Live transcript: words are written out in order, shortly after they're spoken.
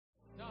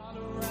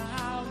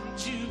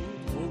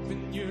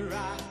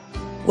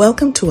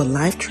Welcome to a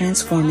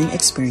life-transforming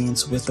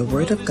experience with the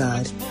Word of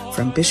God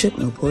from Bishop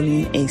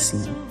Napoleon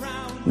Acien.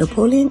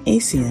 Napoleon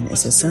Acien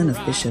is the son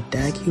of Bishop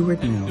Dag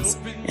Heward-Mills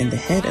and the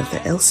head of the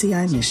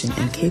LCI mission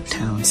in Cape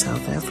Town,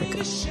 South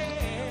Africa.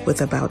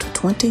 With about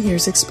 20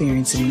 years'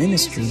 experience in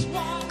ministry,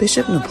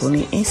 Bishop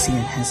Napoleon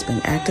Acien has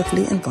been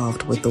actively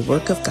involved with the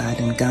work of God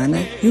in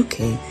Ghana,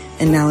 UK,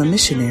 and now a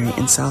missionary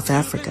in South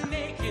Africa.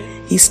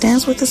 He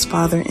stands with his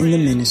father in the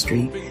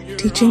ministry,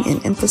 teaching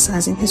and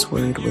emphasizing his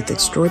word with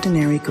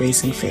extraordinary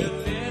grace and faith.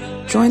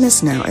 Join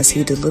us now as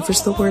he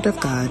delivers the word of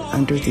God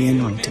under the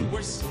anointing.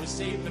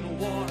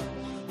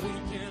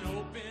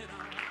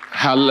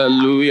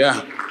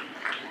 Hallelujah.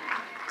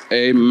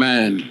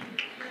 Amen.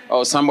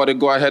 Oh, somebody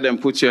go ahead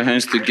and put your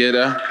hands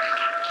together.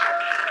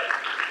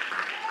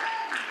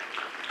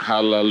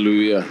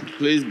 Hallelujah.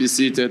 Please be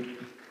seated.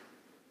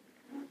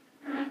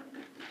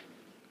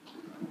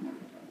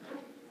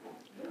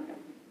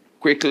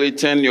 Quickly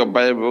turn your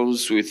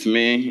Bibles with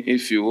me,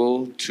 if you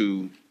will,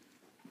 to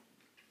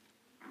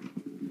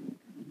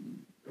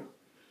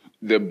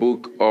the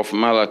book of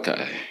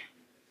Malachi.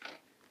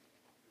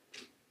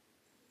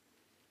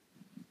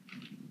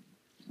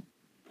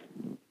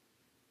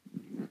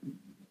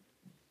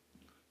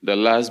 The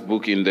last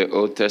book in the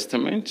Old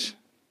Testament.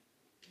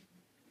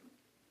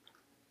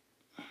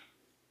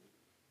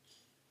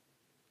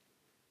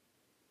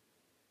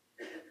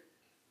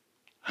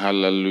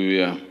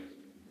 Hallelujah.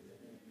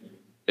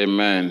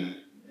 Amen.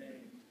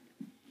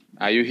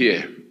 Are you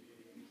here?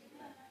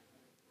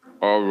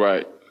 All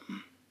right.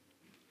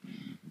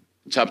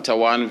 Chapter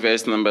 1,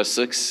 verse number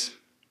 6.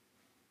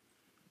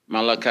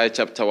 Malachi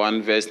chapter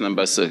 1, verse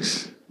number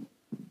 6.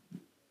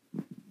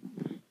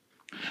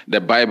 The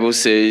Bible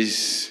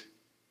says,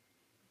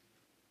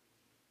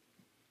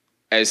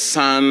 "A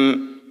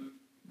son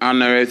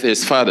honoreth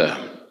his father,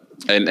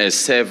 and a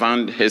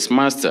servant his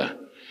master.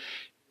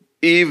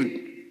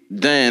 If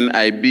then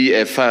I be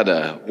a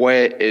father,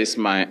 where is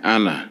my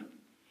honor?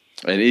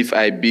 And if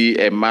I be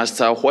a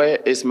master, where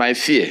is my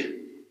fear?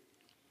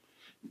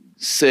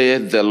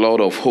 Saith the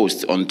Lord of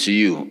hosts unto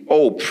you,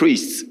 O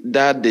priests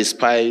that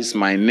despise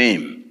my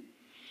name.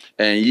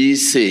 And ye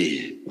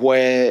say,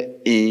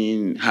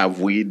 wherein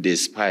have we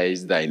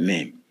despised thy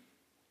name?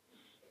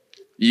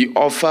 Ye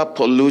offer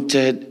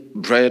polluted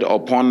bread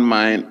upon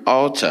mine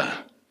altar.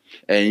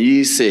 And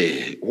ye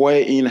say,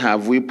 wherein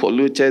have we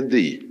polluted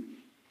thee?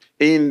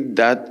 In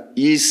that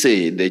ye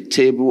say, the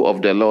table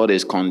of the Lord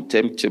is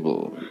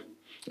contemptible.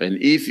 And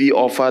if ye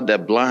offer the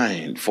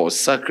blind for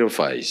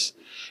sacrifice,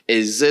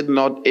 is it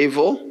not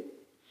evil?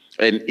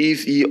 And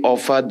if ye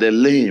offer the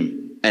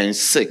lame and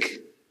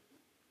sick,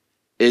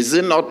 is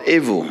it not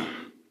evil?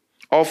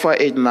 Offer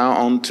it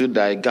now unto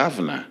thy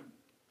governor.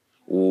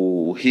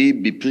 Will he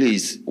be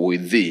pleased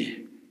with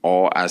thee,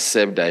 or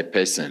accept thy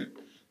person?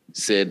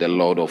 Said the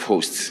Lord of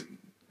hosts."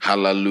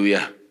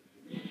 Hallelujah.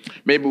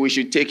 Maybe we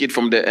should take it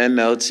from the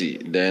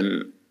NLT,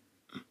 then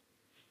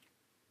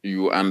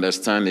you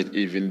understand it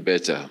even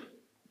better.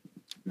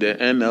 The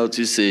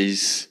NLT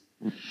says,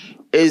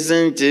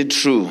 "Isn't it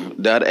true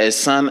that a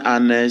son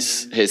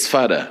honors his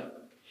father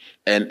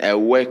and a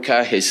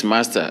worker his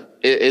master?"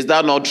 Is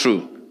that not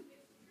true?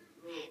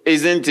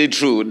 Isn't it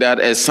true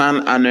that a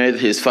son honors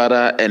his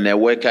father and a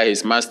worker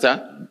his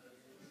master?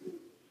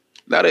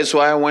 That is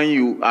why when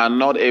you are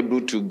not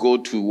able to go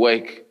to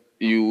work,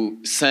 you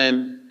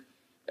send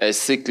a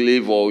sick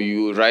leave, or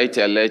you write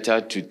a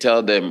letter to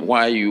tell them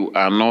why you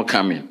are not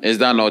coming. Is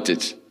that not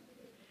it?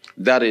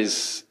 That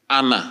is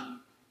honor.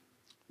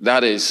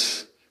 That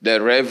is the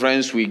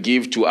reverence we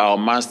give to our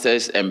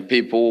masters and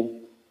people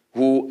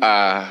who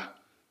are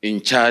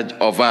in charge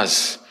of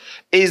us.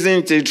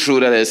 Isn't it true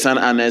that a son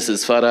honors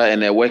his father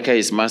and a worker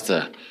his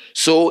master?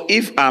 So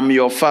if I'm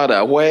your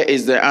father, where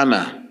is the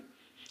honor?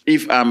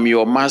 If I'm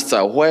your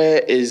master, where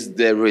is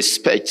the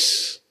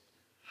respect?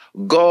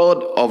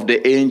 God of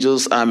the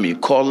angels' army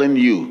calling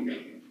you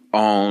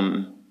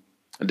on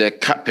the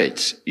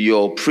carpet,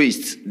 your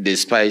priests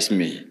despise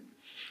me.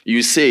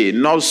 You say,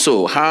 not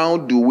so. How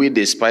do we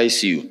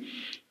despise you?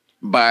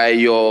 By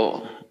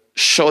your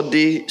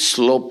shoddy,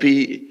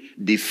 sloppy,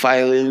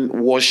 defiling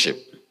worship.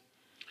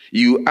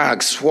 You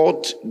ask,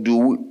 what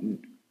do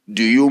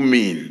you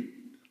mean?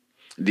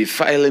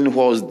 Defiling,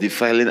 what's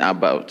defiling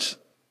about?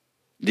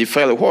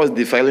 What's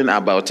defiling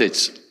about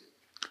it?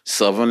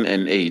 7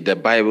 and 8, the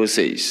Bible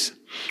says,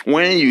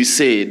 when you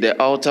say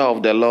the altar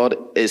of the Lord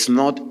is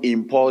not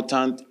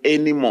important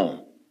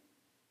anymore,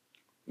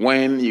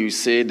 when you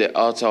say the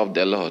altar of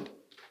the Lord,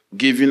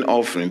 giving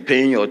offering,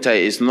 paying your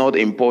tithe is not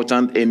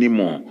important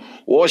anymore.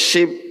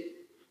 Worship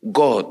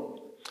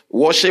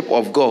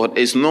of God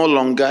is no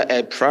longer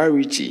a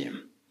priority.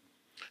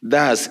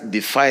 That's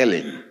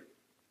defiling.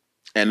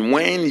 And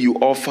when you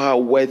offer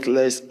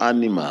worthless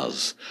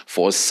animals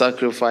for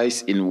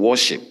sacrifice in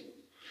worship,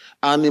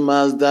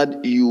 animals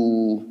that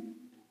you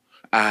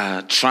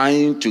are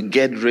trying to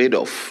get rid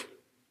of.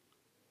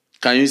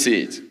 Can you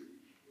see it?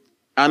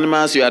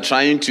 Animals you are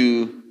trying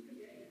to...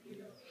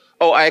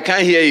 Oh, I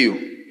can't hear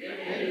you.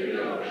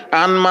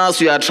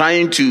 Animals you are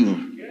trying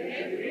to...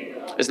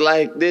 It's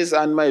like this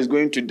animal is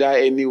going to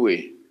die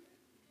anyway.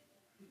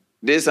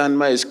 This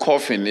animal is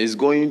coughing, is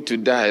going to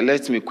die.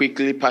 Let me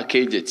quickly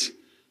package it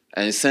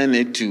and send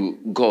it to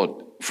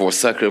God for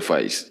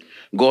sacrifice.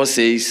 God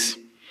says,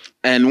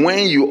 and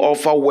when you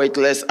offer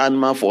worthless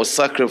animal for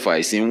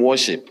sacrifice in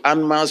worship,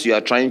 animals you are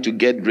trying to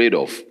get rid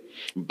of,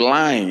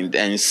 blind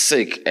and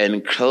sick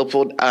and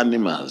crippled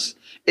animals,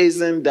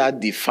 isn't that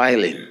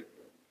defiling?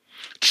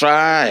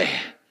 Try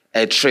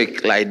a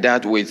trick like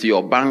that with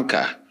your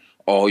banker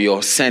or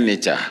your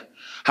senator.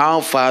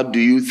 How far do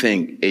you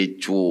think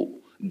it will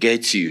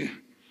get you?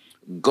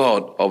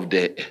 God of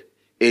the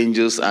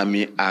angels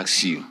army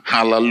asks you.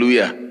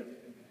 Hallelujah.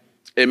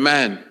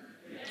 Amen.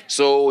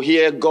 So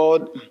here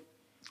God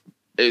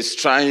is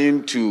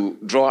trying to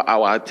draw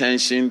our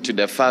attention to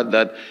the fact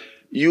that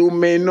you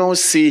may not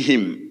see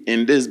him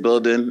in this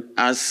building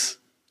as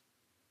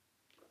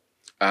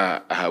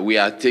we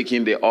are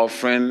taking the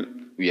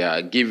offering, we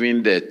are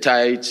giving the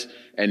tithe,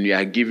 and we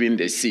are giving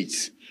the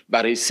seeds.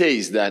 But it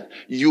says that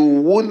you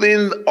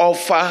wouldn't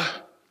offer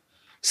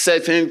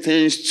certain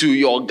things to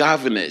your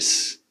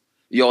governors,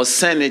 your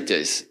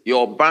senators,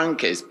 your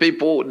bankers,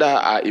 people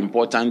that are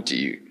important to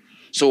you.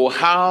 So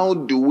how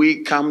do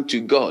we come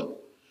to God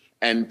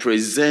and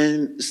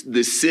present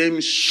the same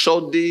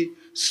shoddy,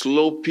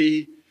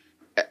 sloppy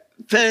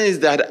things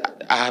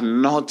that are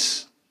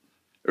not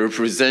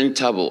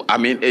representable? I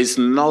mean, it's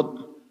not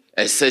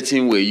a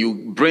certain way. You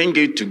bring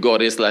it to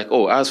God. It's like,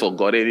 oh, as for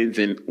God,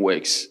 anything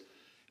works.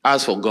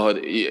 As for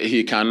God,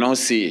 he cannot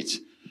see it.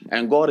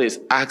 And God is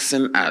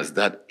asking us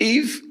that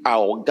if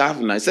our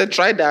governor, said,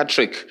 try that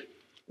trick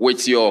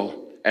with your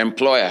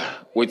employer,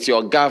 with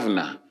your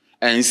governor,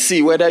 and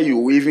see whether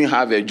you even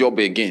have a job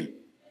again.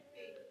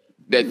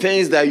 The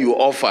things that you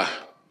offer,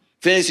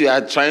 things you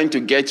are trying to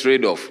get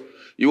rid of.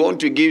 You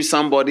want to give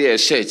somebody a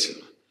shirt.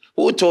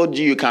 Who told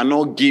you you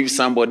cannot give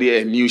somebody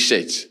a new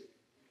shirt?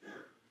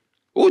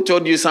 Who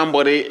told you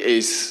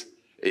somebody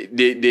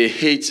they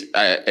hate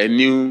a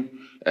new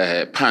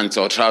pants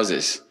or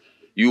trousers?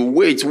 You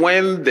wait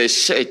when the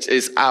shirt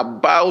is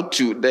about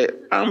to,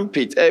 the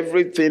armpit,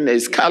 everything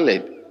is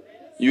colored.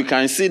 You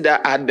can see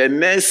that at the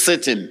next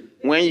sitting,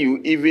 when you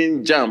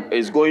even jump,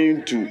 it's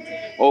going to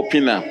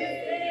open up.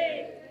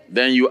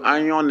 Then you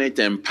iron it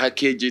and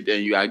package it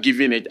and you are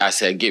giving it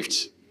as a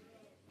gift.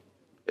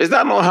 Is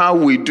that not how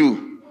we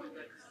do?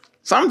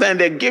 Sometimes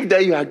the gift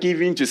that you are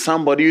giving to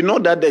somebody, you know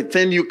that the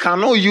thing, you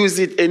cannot use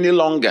it any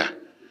longer.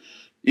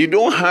 You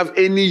don't have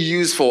any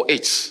use for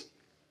it.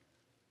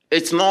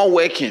 It's not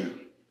working.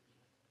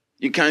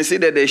 You can see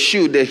that the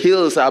shoe, the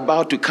heels are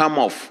about to come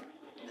off.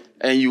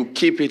 And you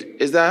keep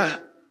it. Is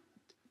that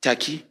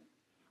Taki?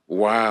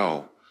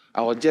 Wow.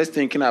 I was just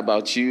thinking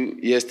about you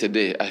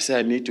yesterday. I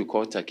said, I need to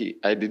call Taki.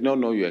 I did not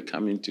know you were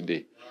coming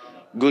today.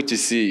 Good to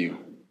see you.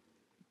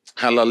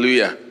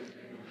 Hallelujah.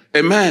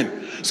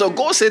 Amen. So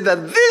God said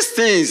that these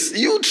things,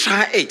 you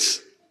try it.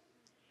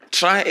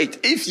 Try it.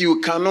 If you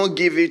cannot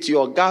give it to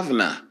your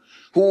governor,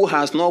 who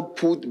has not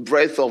put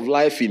breath of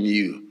life in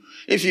you,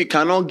 if you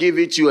cannot give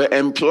it to your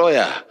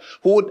employer,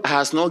 who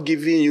has not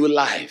given you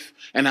life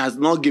and has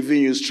not given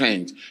you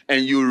strength,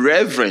 and you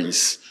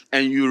reverence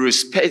and you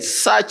respect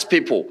such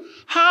people,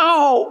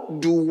 how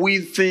do we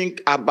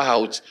think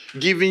about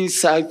giving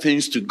such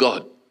things to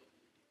God?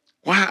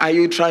 Why are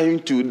you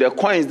trying to, the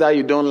coins that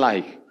you don't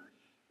like?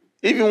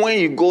 Even when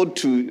you go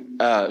to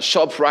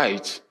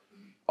ShopRite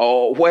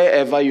or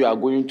wherever you are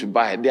going to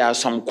buy, there are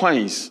some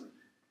coins,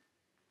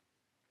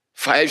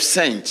 5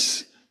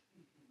 cents,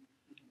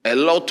 a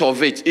lot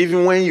of it.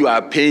 Even when you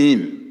are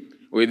paying,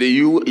 whether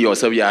you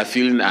yourself, you are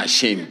feeling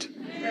ashamed.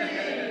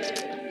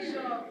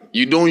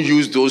 You don't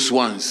use those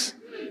ones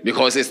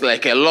because it's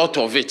like a lot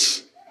of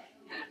it.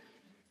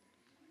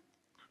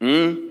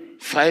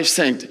 5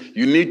 cents.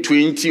 You need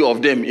 20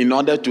 of them in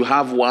order to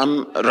have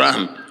 1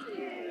 rand.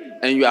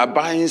 And you are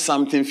buying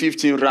something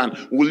 15 rand.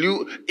 Will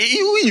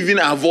you even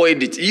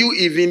avoid it?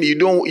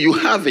 You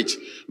have it,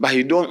 but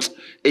you don't,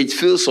 it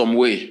feels some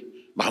way.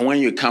 But when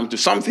you come to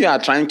something you are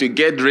trying to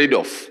get rid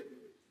of,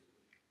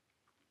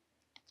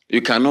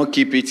 you cannot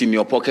keep it in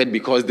your pocket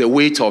because the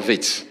weight of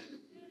it.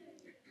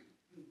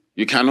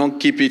 You cannot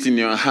keep it in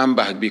your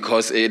handbag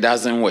because it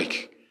doesn't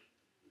work.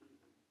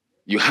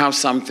 You have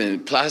something,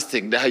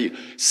 plastic,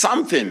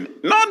 something,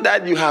 not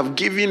that you have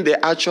given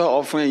the actual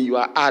offering, you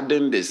are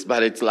adding this,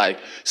 but it's like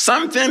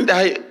something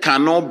that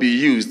cannot be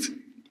used.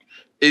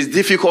 It's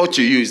difficult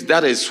to use.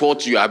 That is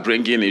what you are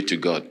bringing it to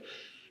God.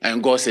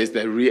 And God says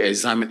that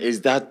re-examine.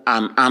 Is that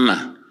an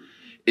honor?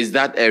 Is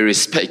that a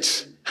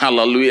respect?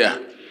 Hallelujah.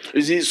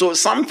 You see, so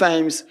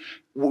sometimes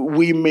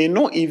we may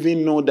not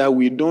even know that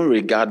we don't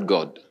regard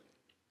God.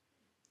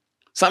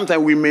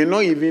 Sometimes we may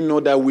not even know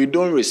that we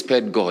don't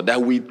respect God,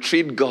 that we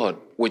treat God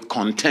with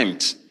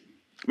contempt.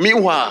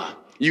 Meanwhile,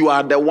 you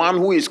are the one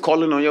who is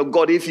calling on your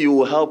God. If you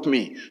will help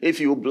me, if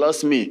you will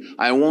bless me,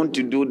 I want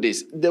to do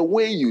this. The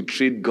way you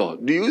treat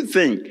God, do you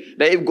think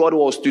that if God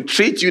was to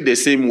treat you the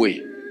same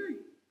way,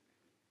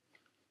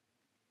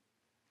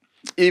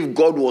 if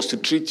God was to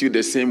treat you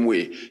the same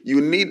way,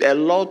 you need a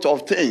lot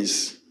of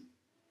things.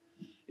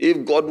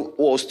 if God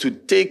was to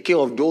take care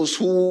of those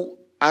who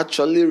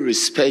actually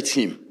respect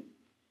him,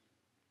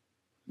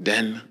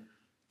 then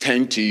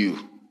turn to you.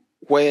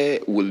 Where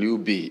will you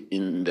be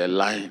in the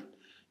line,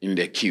 in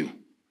the queue?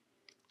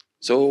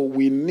 So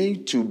we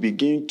need to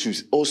begin to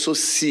also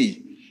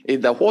see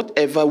that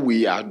whatever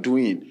we are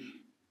doing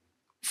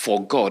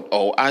for God,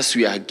 or as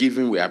we are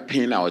giving, we are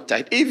paying our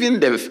tithe. Even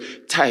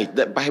the tithe,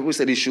 the Bible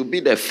said it should be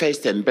the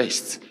first and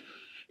best.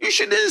 You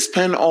shouldn't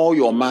spend all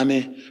your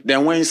money,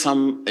 then when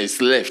some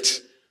is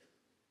left.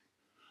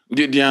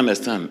 Do you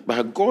understand?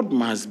 But God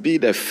must be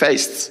the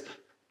first.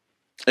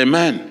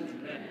 Amen.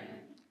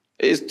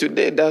 It's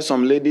today that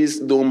some ladies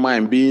don't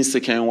mind being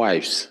second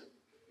wives.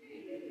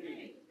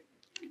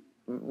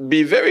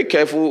 Be very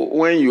careful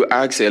when you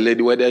ask a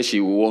lady whether she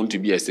will want to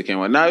be a second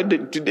wife. Now,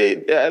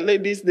 today,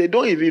 ladies, they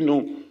don't even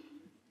know.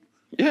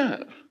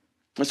 Yeah.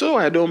 So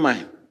I don't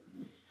mind.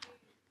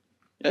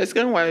 A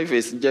second wife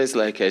is just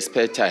like a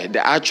spare tire.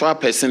 The actual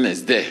person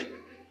is there.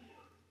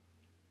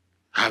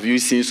 Have you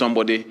seen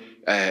somebody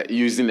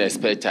using a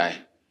spare tire?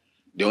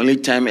 The only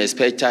time a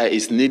spare tire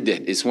is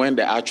needed is when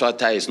the actual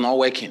tire is not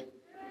working.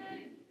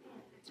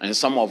 And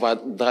some of us,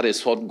 that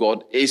is what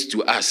God is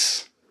to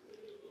us.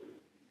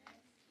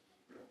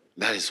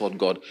 That is what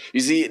God.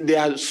 You see,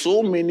 there are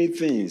so many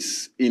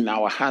things in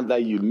our heart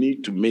that you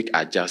need to make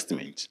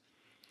adjustments.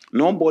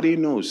 Nobody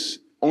knows.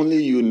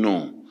 Only you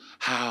know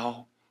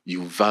how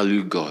you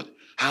value God,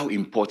 how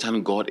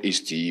important God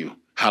is to you.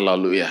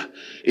 Hallelujah.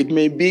 It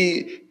may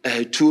be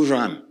a 2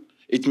 rand.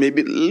 It may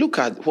be, look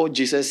at what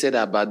Jesus said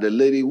about the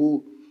lady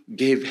who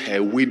gave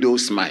her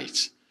widow's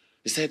mite.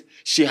 He said,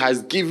 she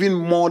has given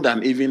more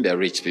than even the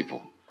rich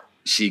people.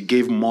 She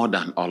gave more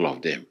than all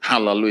of them.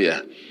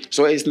 Hallelujah.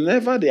 So it's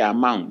never the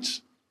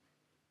amount.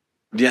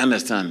 Do you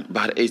understand?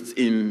 But it's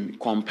in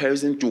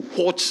comparison to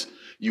what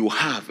you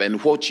have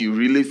and what you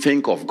really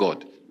think of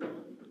God.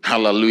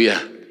 Hallelujah.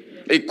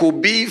 It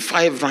could be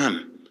 5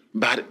 rand,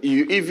 but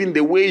even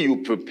the way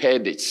you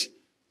prepared it,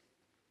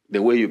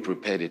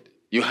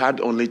 you had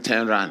only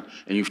 10 rand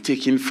and you've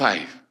taken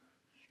 5.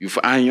 You've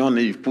ironed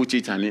it, you've put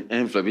it in an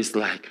envelope. It's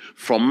like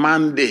from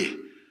Monday,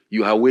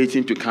 you are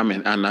waiting to come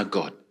and honor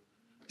God.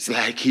 It's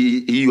like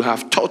you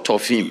have thought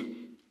of him.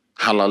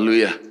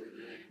 Hallelujah.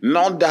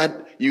 Not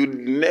that you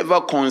never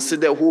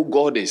consider who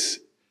God is.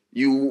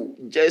 You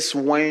just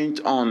went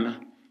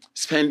on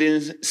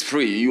spending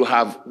spree. You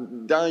have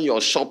done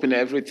your shopping,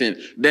 everything.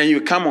 Then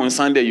you come on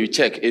Sunday, you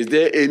check. Is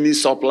there any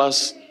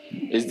surplus?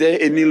 Is there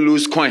any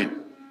loose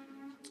coin?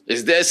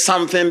 Is there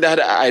something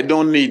that I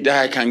don't need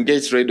that I can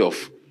get rid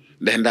of?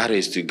 Then that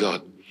is to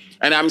God.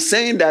 And I'm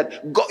saying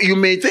that God, you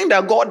may think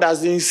that God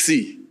doesn't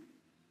see.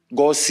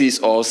 God sees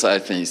all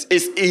such things.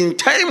 It's in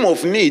time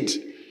of need,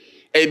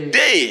 a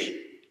day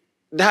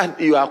that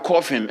you are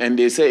coughing and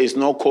they say it's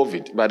not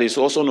COVID, but it's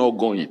also not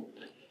going.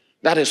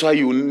 That is why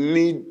you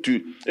need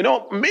to,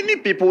 many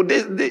people,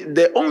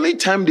 the only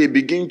time they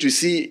begin to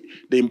see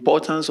the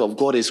importance of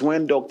God is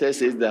when doctor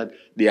says that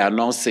they are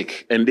not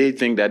sick and they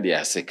think that they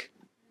are sick.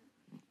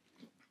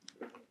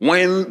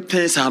 When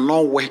things are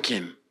not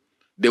working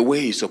the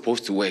way it's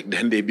supposed to work,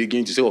 then they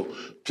begin to say, oh,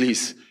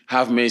 please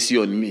have mercy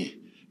on me.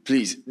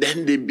 Please.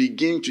 Then they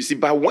begin to see.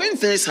 But when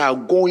things are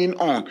going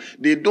on,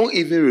 they don't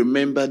even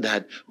remember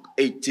that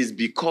it is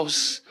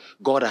because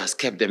God has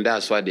kept them.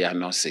 That's why they are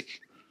not sick.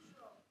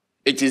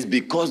 It is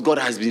because God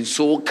has been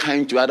so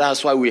kind to us.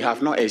 That's why we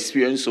have not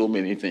experienced so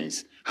many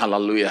things.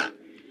 Hallelujah.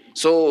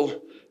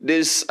 So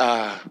this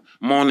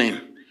morning,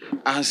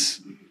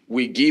 as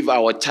we give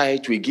our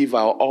tithe, we give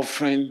our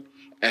offering,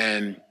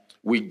 and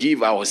we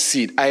give our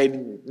seed, I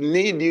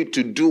need you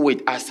to do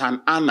it as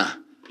an honor.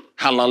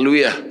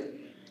 Hallelujah.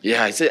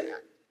 Yeah, I said,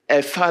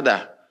 a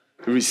father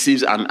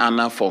receives an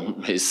honor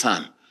from his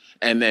son,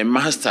 and a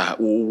master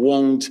will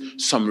want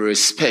some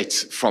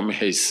respect from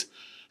his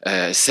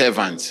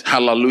servants.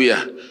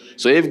 Hallelujah.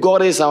 So if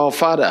God is our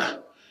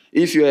father,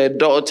 if you're a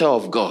daughter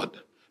of God,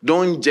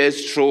 don't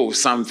just throw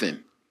something.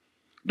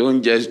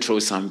 Don't just throw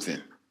something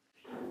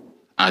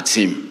at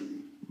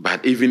him,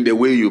 but even the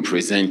way you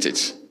present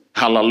it.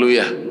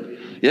 Hallelujah.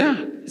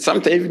 Yeah,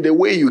 sometimes the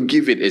way you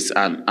give it is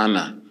an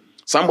honor.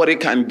 Somebody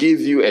can give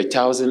you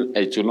 1,000,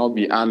 it will not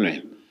be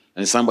honoring.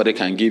 And somebody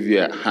can give you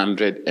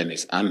 100 and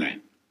it's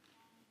honoring.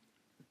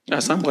 Now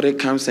somebody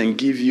comes and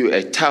give you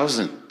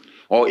 1,000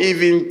 or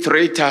even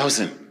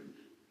 3,000.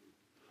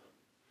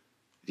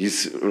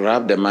 He's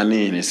wrapped the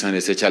money in his hand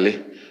and say,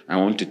 Charlie, I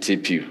want to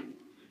tip you.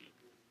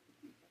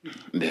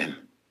 Then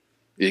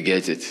you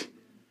get it.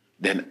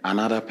 Then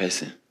another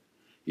person,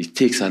 he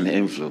takes an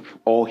envelope.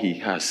 All he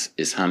has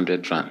is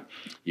 100 rand.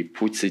 He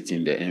puts it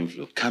in the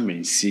envelope. Come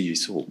and see you.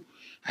 So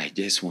I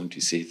just want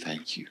to say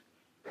thank you.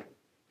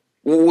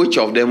 Which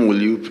of them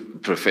will you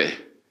prefer?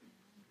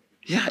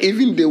 Yeah,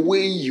 even the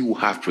way you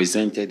have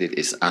presented it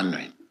is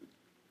honoring.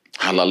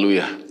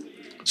 Hallelujah.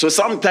 So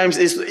sometimes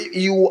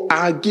you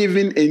are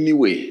giving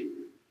anyway.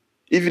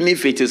 Even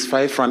if it is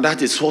 5 rand,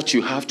 that is what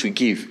you have to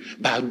give.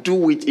 But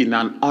do it in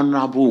an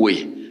honorable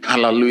way.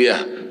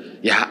 Hallelujah.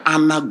 Yeah,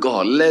 honor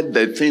God. Let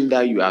the thing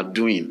that you are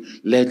doing,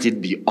 let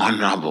it be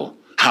honorable.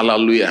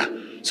 Hallelujah.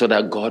 so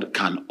that God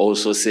can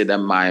also say that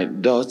my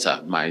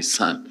daughter, my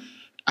son,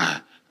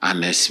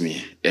 honors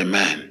me.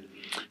 Amen.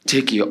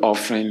 Take your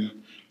offering,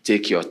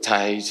 take your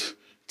tithe,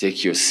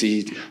 take your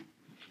seed.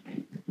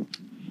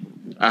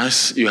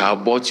 As you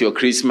have bought your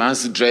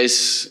Christmas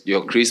dress,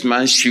 your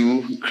Christmas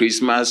shoe,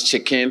 Christmas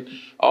chicken,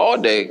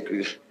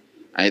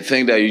 I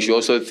think that you should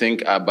also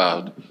think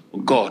about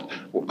God.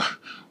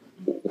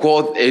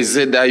 What is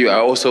it that you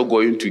are also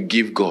going to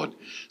give God?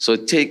 So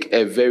take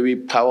a very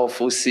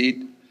powerful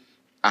seed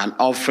and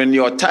offering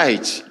your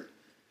tithe.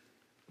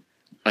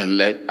 And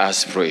let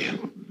us pray.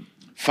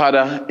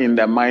 Father, in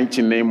the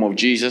mighty name of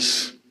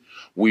Jesus,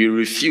 we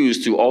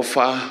refuse to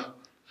offer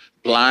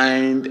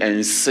blind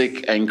and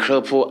sick and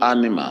crippled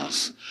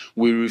animals.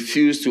 We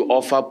refuse to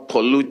offer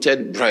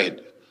polluted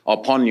bread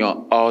upon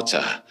your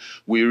altar.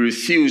 We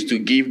refuse to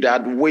give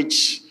that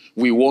which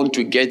we want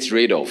to get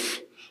rid of.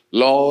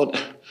 Lord,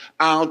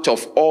 out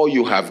of all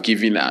you have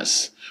given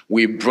us,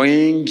 we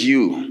bring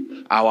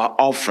you our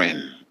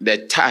offering, the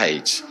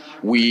tithe.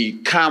 We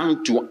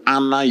come to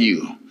honor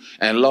you.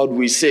 And Lord,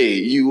 we say,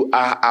 you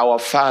are our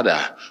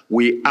Father.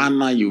 We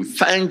honor you.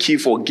 Thank you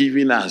for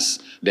giving us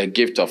the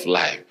gift of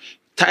life.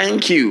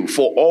 Thank you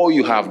for all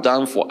you have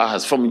done for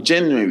us from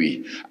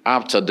January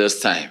up to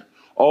this time.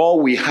 All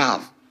we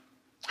have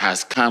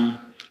has come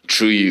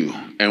through you.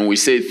 And we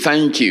say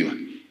thank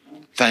you.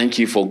 Thank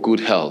you for good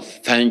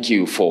health. Thank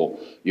you for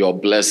your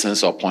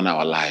blessings upon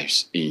our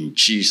lives. In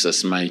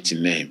Jesus' mighty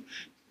name,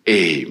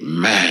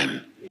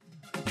 amen.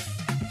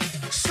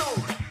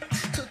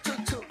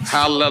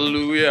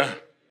 Hallelujah.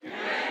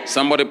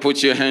 Somebody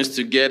put your hands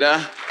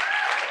together.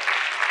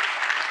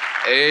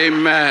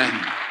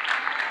 Amen.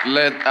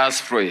 Let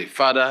us pray.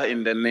 Father,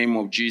 in the name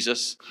of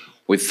Jesus,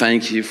 we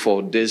thank you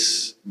for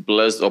this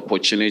blessed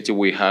opportunity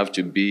we have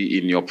to be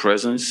in your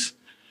presence.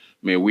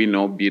 May we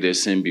not be the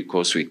same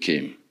because we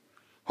came.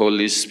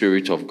 Holy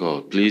Spirit of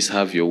God, please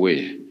have your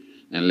way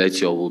and let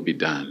your will be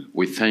done.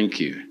 We thank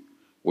you.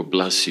 We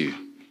bless you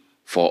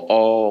for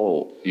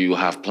all you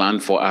have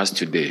planned for us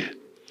today.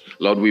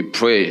 Lord, we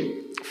pray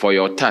for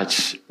your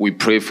touch. We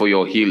pray for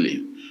your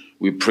healing.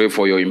 We pray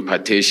for your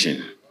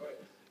impartation.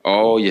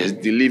 Oh, yes,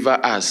 deliver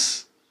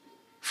us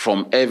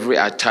from every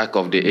attack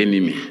of the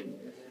enemy.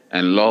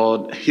 And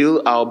Lord,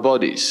 heal our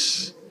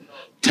bodies.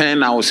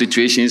 Turn our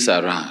situations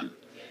around.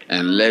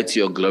 And let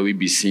your glory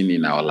be seen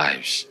in our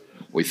lives.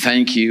 We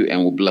thank you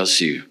and we bless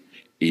you.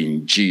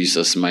 In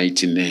Jesus'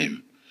 mighty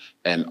name.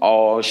 And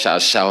all shall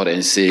shout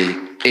and say,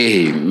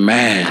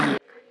 amen.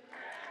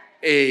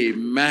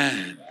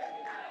 Amen.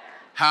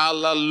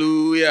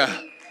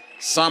 Hallelujah.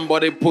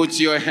 Somebody put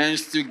your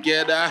hands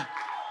together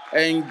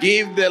and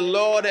give the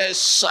Lord a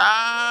shout.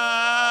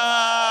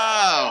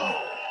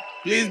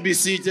 Please be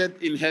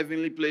seated in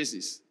heavenly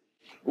places.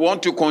 We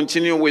want to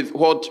continue with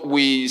what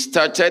we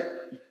started.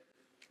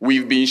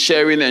 We've been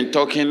sharing and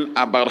talking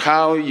about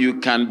how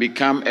you can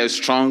become a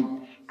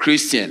strong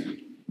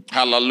Christian.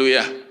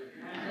 Hallelujah.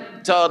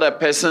 Amen. Tell the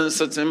person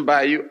sitting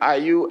by you, are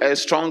you a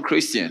strong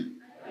Christian?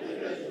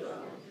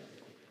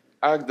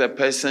 Ask the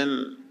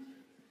person,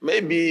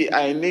 maybe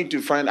I need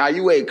to find, are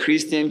you a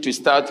Christian to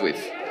start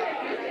with?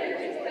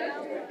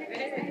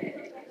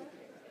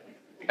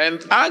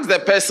 And ask the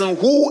person,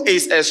 who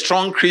is a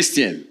strong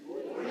Christian?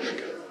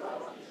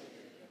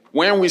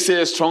 When we say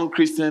a strong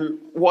Christian,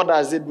 what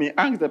does it mean?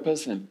 Ask the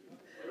person.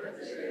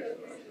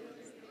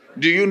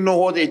 Do you know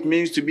what it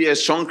means to be a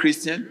strong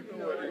Christian?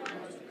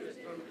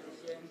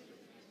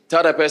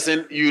 Tell the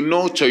person, you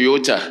know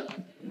Toyota.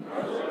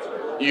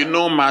 You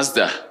know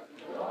Mazda.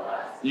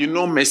 You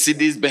know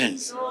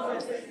Mercedes-Benz.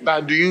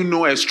 But do you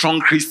know a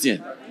strong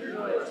Christian?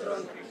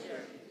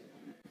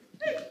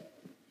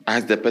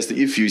 Ask the person,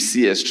 if you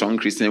see a strong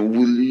Christian,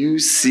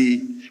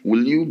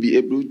 will you be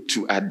able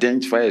to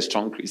identify a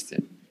strong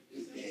Christian?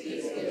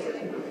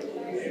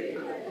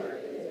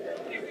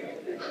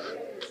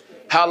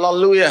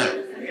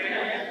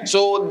 Hallelujah.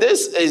 So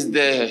this is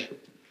the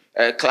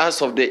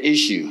class of the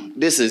issue.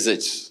 This is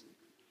it.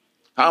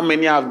 How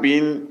many have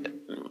been,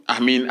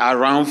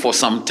 around for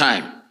some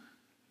time?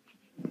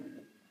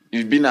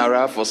 You've been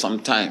around for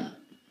some time.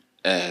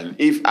 And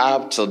if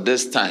up to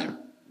this time,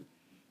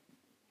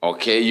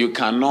 okay, you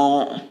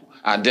cannot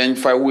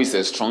identify who is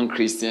a strong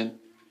Christian.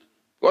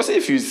 Because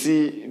if you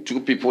see two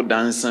people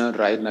dancing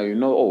right now, you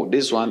know, oh,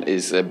 this one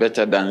is a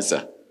better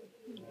dancer.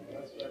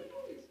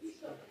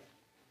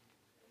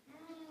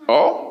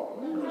 Oh,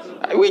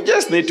 we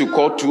just need to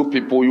call two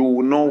people. You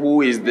will know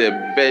who is the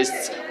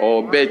best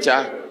or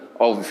better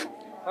of.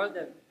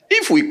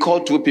 If we call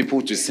two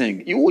people to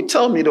sing, you will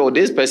tell me, oh,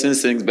 this person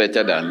sings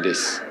better than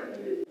this.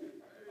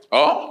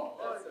 Oh?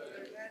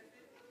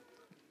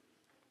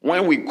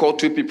 When we call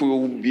two people,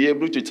 we will be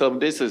able to tell them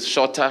this is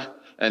shorter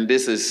and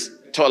this is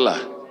taller.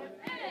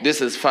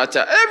 This is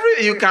fatter.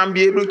 You can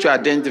be able to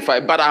identify.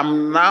 But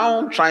I'm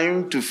now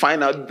trying to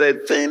find out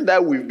the thing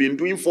that we've been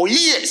doing for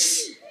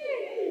years.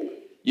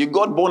 You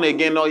got born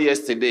again not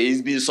yesterday.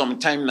 It's been some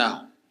time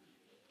now.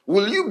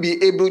 Will you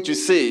be able to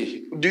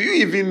say, do you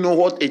even know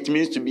what it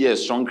means to be a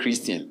strong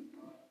Christian?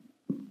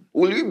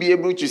 Will you be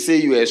able to say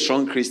you're a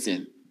strong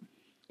Christian?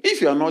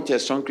 If you are not a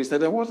strong Christian,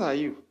 then what are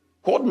you?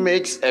 What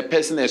makes a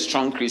person a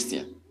strong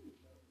Christian?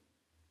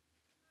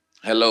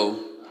 Hello?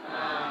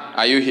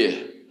 Are you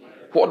here?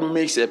 What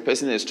makes a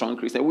person a strong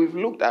Christian? We've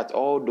looked at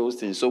all those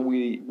things. So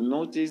we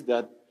notice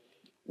that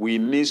we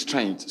need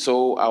strength.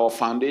 So our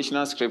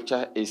foundational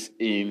scripture is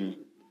in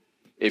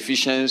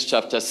Ephesians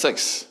chapter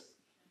 6,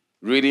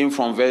 reading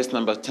from verse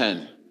number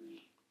 10.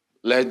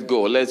 Let's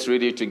go. Let's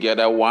read it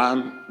together.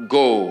 1,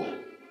 go.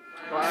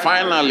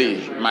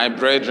 Finally, my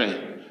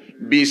brethren,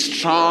 be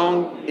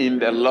strong in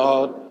the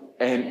Lord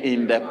and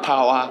in the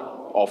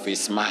power of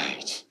his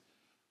might.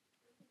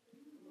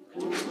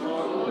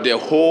 The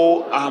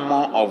whole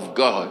armor of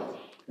God,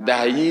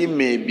 that ye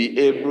may be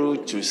able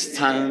to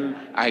stand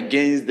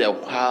against the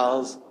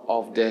wiles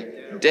of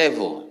the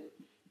devil.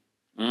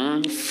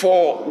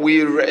 For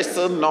we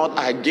wrestle not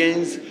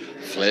against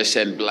flesh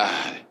and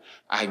blood,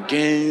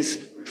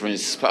 against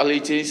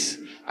principalities,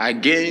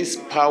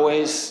 against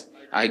powers,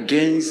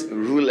 against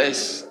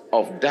rulers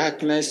of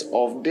darkness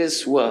of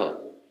this world,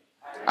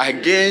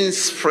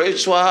 against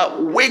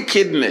spiritual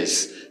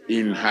wickedness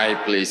in high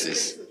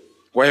places.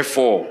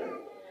 Wherefore,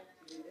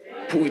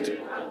 put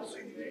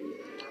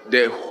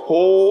the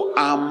whole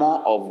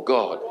armor of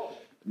God,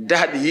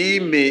 that ye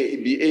may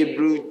be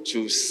able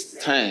to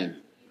stand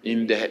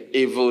in the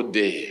evil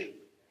day.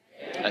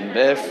 And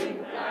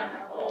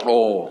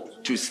therefore,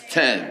 to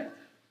stand.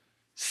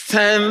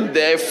 Stand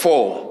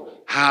therefore,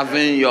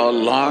 having your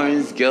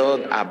loins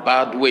girt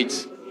about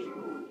with,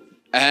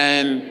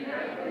 and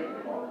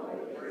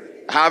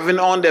having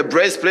on the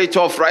breastplate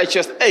of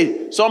righteousness.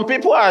 Hey, some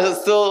people are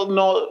still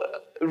not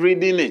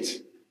reading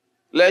it.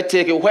 Let's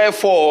take it.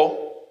 Wherefore,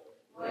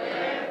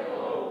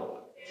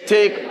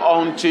 take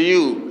unto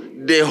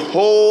you the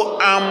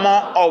whole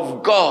armor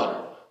of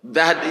God,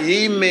 that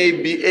ye may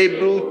be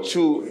able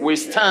to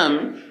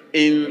withstand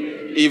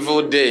in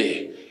evil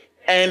day.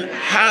 And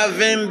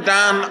having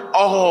done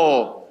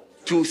all,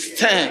 to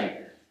stand.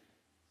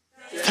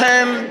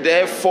 Stand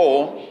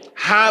therefore,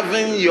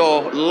 having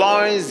your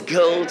loins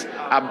girt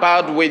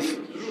about with,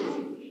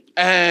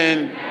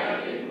 and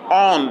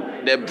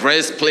on the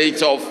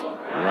breastplate of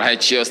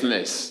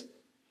righteousness,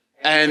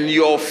 and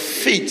your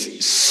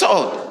feet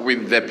shod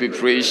with the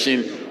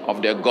preparation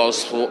of the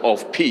gospel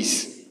of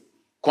peace.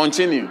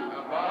 Continue.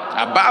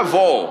 Above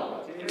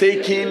all,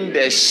 taking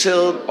the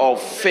shield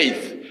of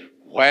faith,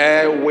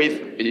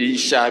 wherewith ye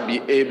shall be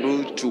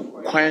able to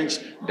quench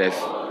the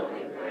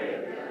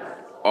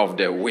of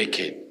the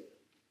wicked.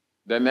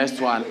 The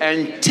next one.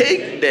 And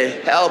take the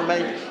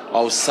helmet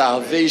of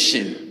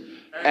salvation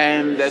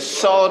and the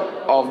sword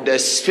of the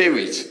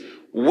Spirit,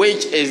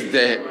 which is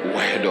the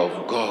word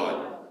of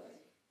God.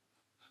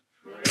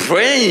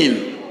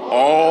 Praying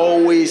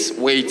always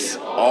with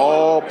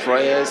all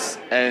prayers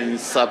and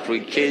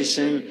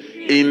supplication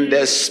in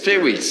the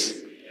Spirit,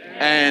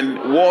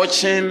 and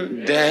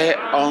watching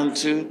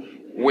thereunto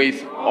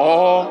with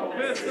all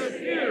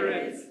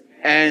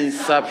and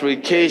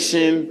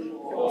supplication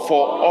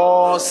for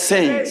all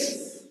saints.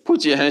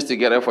 Put your hands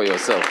together for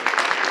yourself.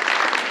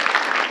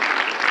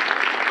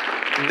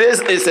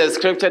 This is a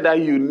scripture that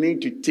you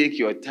need to take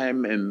your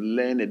time and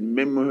learn it,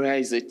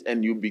 memorize it,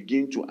 and you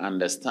begin to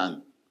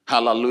understand.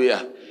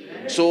 Hallelujah.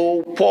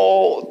 So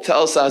Paul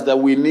tells us that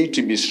we need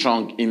to be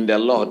strong in the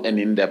Lord and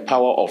in the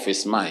power of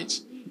his might.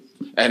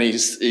 And he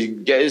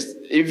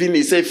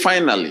said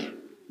finally.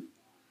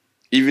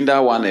 Even that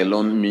one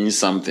alone means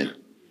something.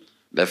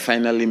 That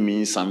finally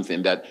means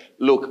something. That,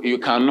 look, you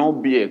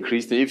cannot be a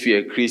Christian. If you're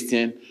a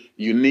Christian,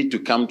 you need to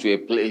come to a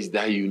place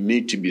that you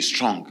need to be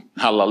strong.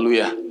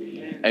 Hallelujah.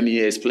 And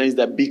he explains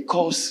that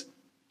because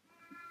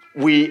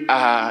we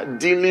are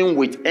dealing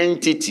with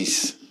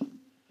entities,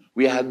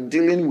 we are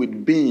dealing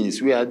with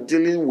beings, we are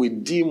dealing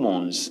with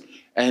demons.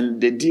 And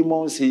the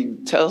demons, he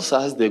tells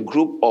us the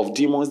group of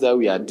demons that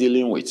we are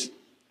dealing with.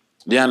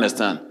 Do you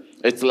understand?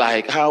 It's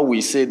like how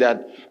we say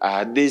that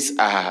these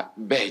are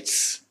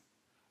birds,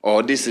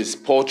 or this is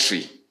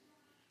poultry.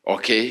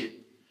 Okay?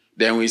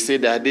 Then we say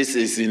that this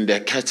is in the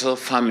cattle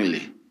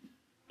family.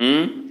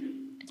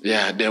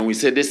 Yeah, then we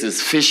say this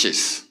is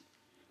fishes.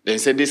 Then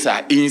say these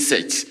are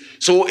insects.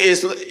 So you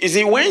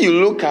see, when you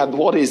look at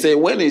what he said,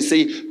 when he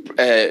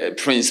say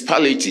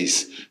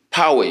principalities,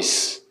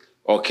 powers,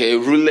 okay,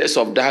 rulers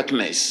of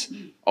darkness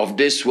of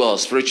this world,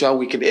 spiritual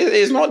wickedness,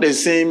 it's not the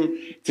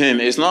same thing.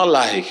 It's not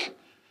like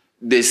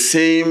the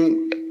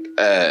same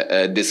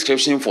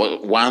description for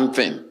one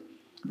thing.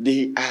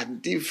 They are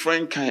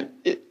different kind.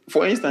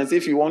 For instance,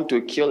 if you want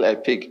to kill a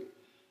pig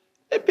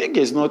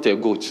is not a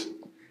goat.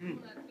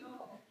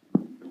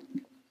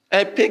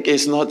 A pig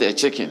is not a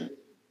chicken.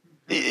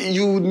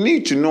 You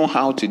need to know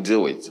how to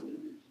deal with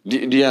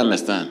it. Do you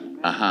understand?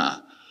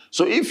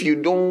 So if you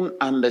don't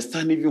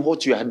understand even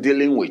what you are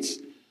dealing with,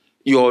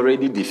 you're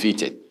already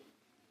defeated.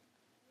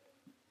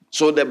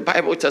 So the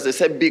Bible tells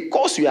us,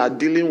 because we are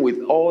dealing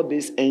with all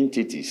these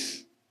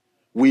entities,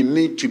 we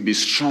need to be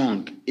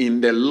strong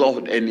in the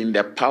Lord and in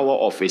the power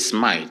of his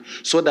might,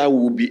 so that we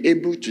will be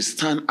able to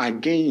stand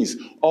against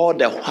all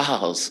the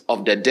wiles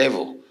of the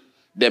devil,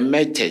 the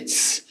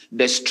methods,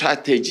 the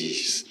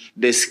strategies,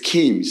 the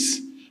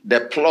schemes,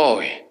 the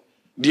ploy.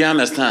 Do you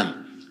understand?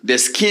 The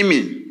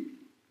scheming.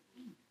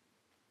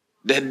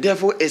 The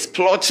devil is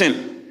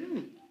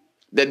plotting.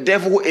 The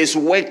devil is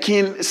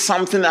working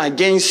something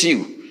against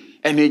you.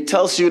 And he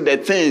tells you the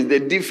things, the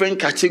different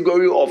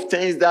category of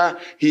things that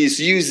he is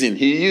using.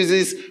 He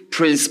uses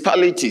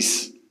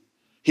principalities.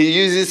 He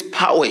uses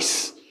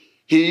powers.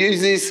 He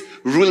uses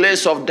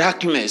rulers of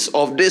darkness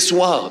of this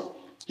world.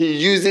 He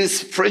uses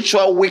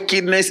spiritual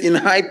wickedness in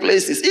high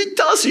places. He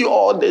tells you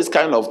all these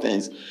kind of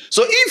things.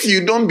 So if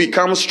you don't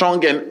become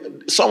strong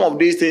and some of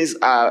these things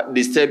are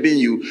disturbing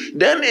you,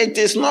 then it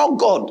is not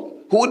God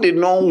who did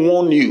not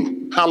warn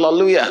you.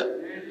 Hallelujah.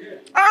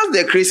 As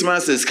the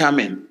Christmas is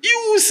coming,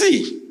 you will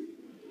see.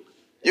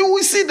 You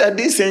will see that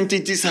these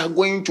entities are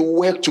going to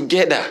work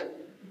together.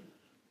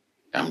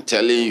 I'm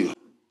telling you.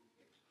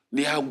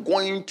 They are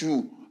going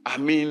to,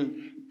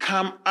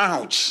 come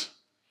out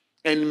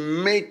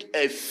and make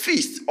a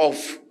feast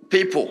of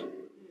people.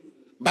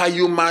 But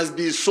you must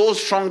be so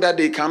strong that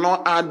they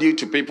cannot add you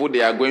to people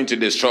they are going to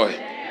destroy.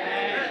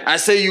 I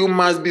say you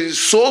must be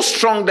so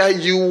strong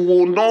that you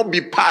will not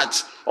be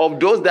part of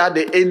those that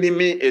the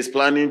enemy is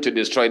planning to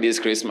destroy this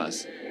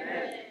Christmas.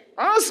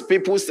 As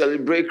people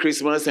celebrate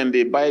Christmas and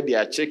they buy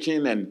their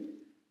chicken and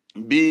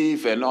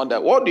beef and all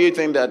that, what do you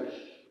think that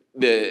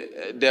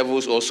the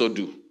devils also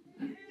do?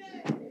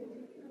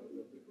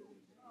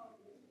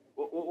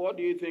 What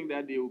do you think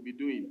that they will be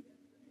doing?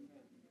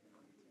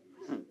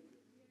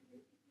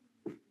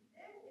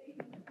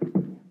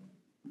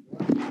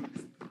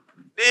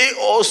 They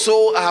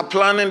also are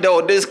planning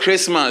this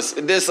Christmas.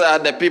 These are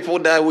the people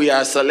that we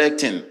are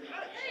selecting.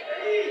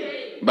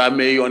 But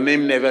may your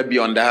name never be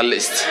on that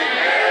list.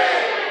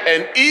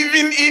 And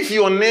even if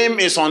your name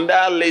is on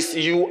that list,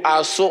 you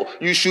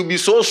should be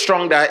so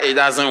strong that it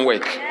doesn't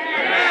work.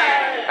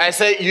 I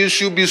say you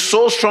should be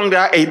so strong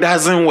that it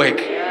doesn't work.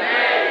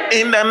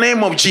 In the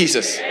name of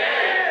Jesus.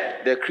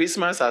 The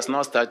Christmas has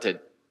not started.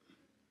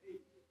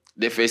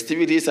 The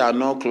festivities are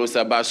not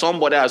closer, but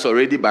somebody has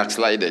already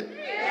backslided.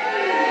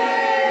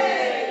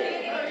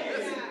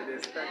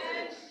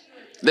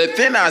 The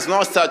thing has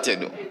not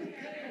started.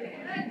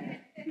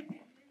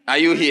 Are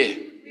you here?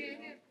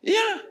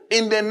 Yeah.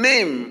 In the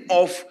name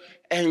of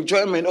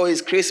enjoyment,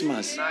 it's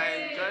Christmas.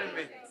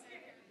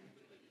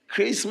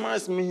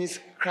 Christmas means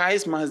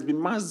Christ must be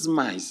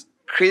maximized.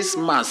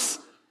 Christmas,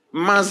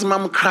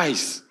 maximum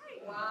Christ.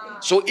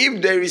 So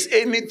if there is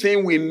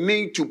anything we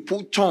need to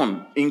put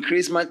on in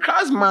Christmas,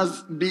 Christ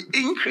must be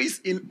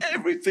increased in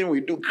everything we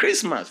do.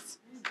 Christmas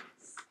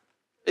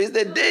is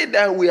the day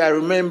that we are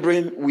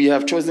remembering. We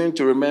have chosen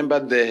to remember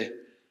the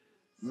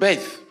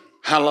birth.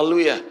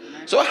 Hallelujah.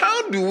 So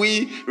how do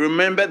we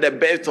remember the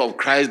birth of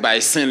Christ? By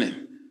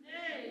sinning.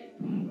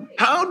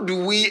 How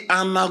do we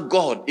honor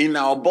God in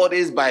our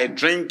bodies? By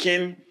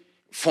drinking,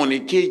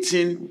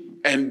 fornicating,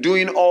 and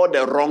doing all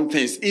the wrong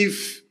things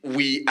if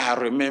we are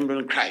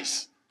remembering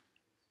Christ.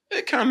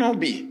 It cannot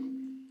be.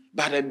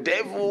 But the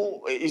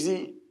devil,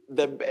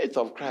 the birth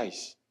of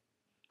Christ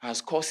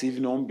has caused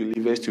even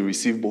unbelievers to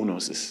receive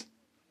bonuses.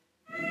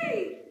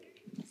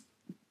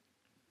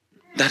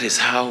 That is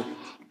how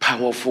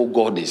powerful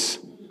God is.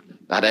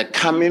 At the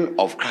coming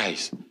of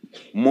Christ,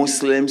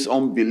 Muslims,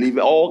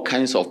 unbelievers, all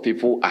kinds of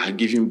people are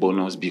giving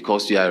bonus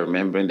because we are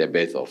remembering the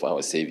birth of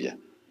our Savior.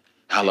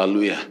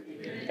 Hallelujah.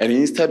 And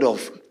instead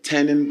of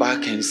turning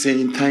back and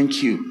saying,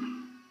 thank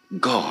you,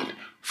 God,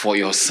 for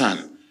your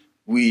son,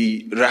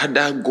 we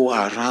rather go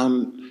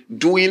around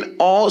doing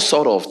all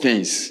sort of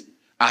things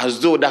as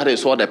though that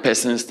is what the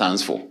person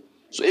stands for.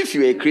 So if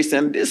you're a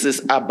Christian, this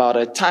is about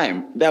a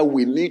time that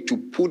we need to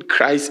put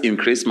Christ in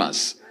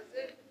Christmas.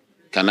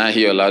 Can I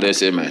hear a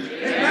loudest amen?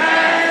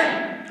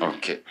 Amen?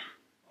 Okay.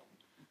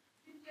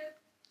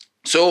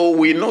 So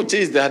we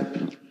notice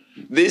that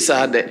these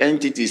are the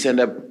entities, and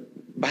the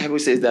Bible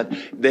says that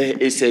there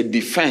is a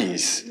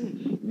defense.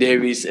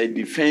 There is a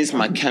defense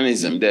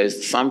mechanism. There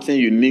is something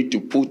you need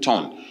to put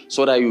on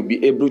so that you'll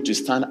be able to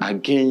stand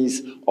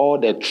against all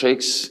the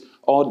tricks,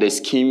 all the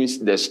schemes,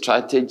 the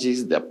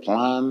strategies, the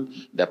plan,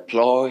 the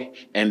ploy,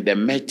 and the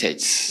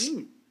methods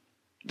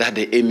that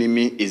the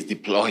enemy is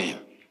deploying.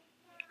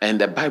 And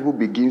the Bible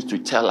begins to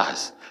tell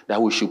us that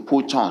we should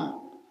put on,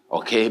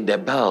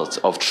 the belt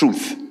of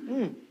truth.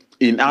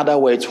 In other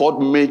words,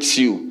 what makes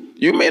you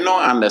may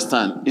not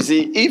understand. You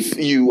see, if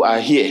you are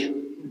here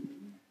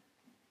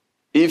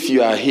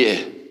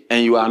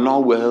and you are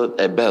not wearing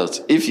a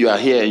belt, if you are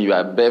here and you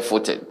are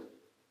barefooted,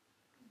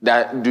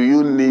 do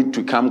you need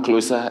to come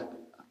closer?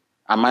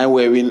 Am I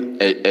wearing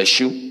a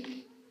shoe?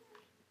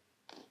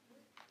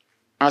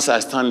 As I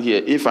stand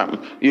here,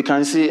 you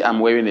can see I'm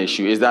wearing a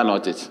shoe. Is that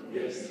not it?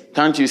 Yes.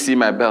 Can't you see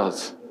my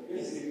belt?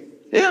 Yes.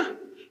 Yeah.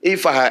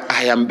 If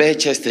I am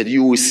bare-chested,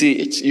 you will see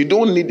it. You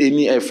don't need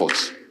any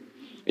effort.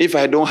 If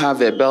I don't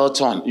have a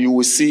belt on, you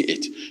will see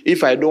it.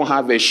 If I don't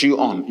have a shoe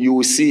on, you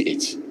will see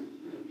it.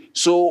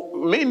 So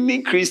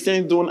many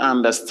Christians don't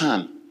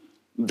understand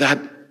that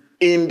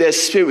in the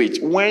spirit,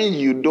 when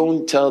you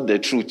don't tell the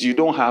truth, you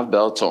don't have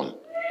belt on.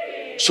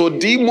 So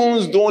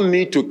demons don't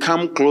need to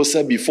come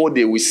closer before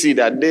they will see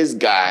that this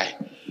guy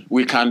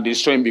we can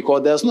destroy him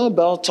because there's no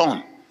belt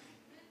on.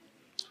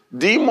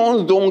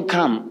 Demons don't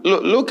come.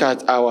 Look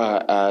at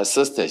our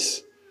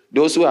sisters.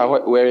 Those who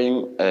are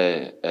wearing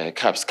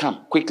caps.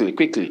 Come, quickly.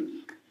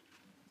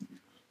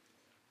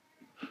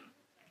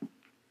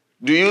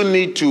 Do you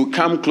need to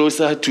come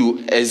closer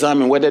to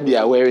examine whether they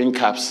are wearing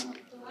caps?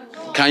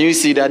 Can you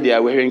see that they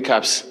are wearing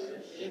caps?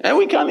 And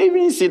we can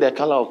even see the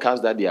color of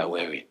caps that they are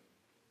wearing.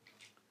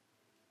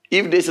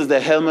 If this is the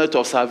helmet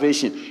of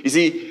salvation, you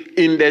see,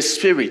 in the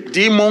spirit,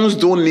 demons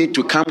don't need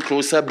to come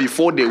closer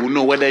before they will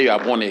know whether you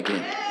are born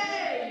again.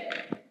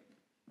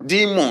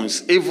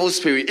 Demons, evil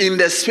spirit, in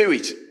the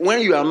spirit,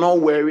 when you are not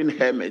wearing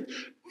helmet,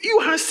 you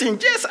have seen,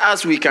 just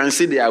as we can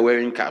see they are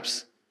wearing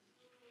caps.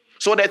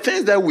 So the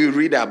things that we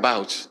read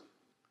about,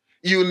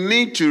 you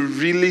need to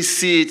really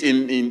see it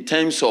in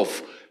terms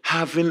of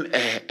having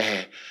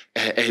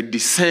a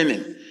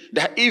discerning.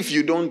 That if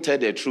you don't tell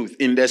the truth,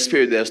 in the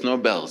spirit, there's no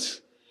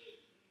belts.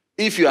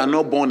 If you are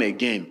not born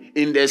again,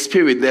 in the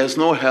spirit, there's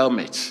no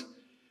helmet.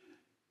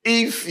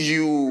 If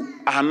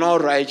you are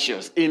not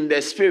righteous, in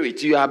the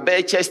spirit, you are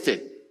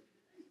bare-chested.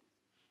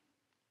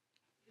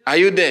 Are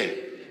you there?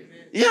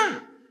 Yeah.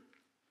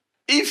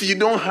 If you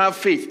don't have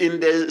faith,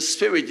 in the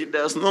spirit,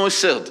 there's no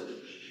shield.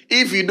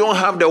 If you don't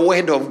have the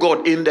word of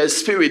God, in the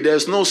spirit,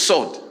 there's no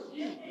sword.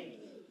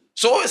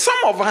 So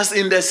some of us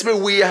in the spirit,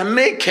 we are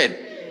naked.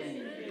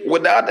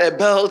 Without a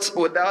belt,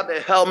 without a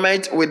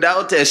helmet,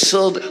 without a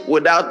shield,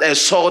 without a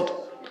sword.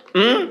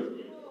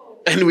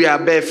 And we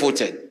are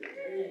barefooted.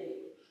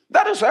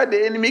 That is why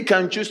the enemy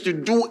can choose to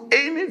do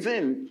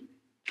anything.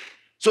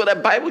 So the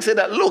Bible said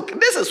that, look,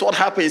 this is what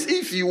happens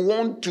if you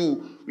want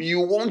to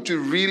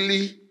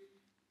really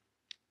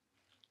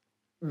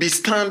be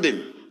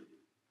standing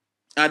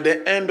at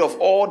the end of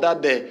all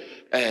that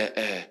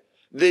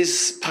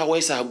these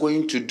powers are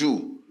going to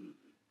do.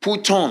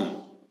 Put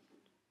on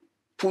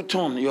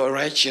your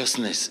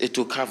righteousness. It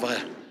will cover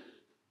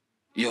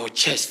your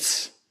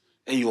chest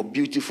and your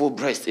beautiful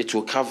breast. It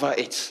will cover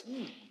it.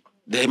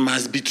 There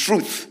must be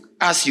truth.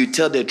 As you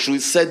tell the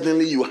truth,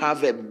 suddenly you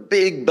have a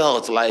big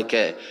belt like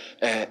a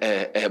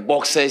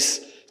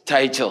boxer's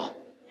title.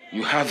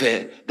 You have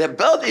the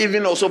belt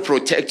even also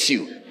protects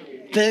you.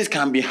 Things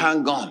can be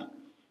hung on.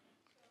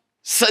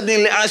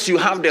 Suddenly, as you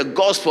have the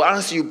gospel,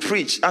 as you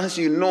preach, as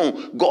you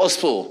know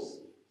gospel,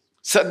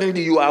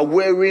 suddenly you are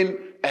wearing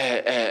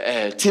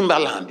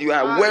Timberland. You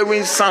are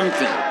wearing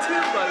something.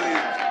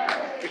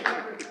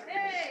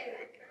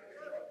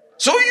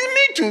 So you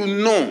need to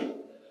know,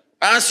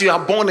 as you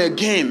are born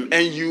again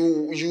and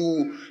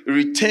you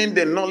retain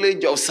the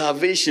knowledge of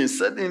salvation,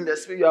 suddenly in the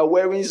spirit you are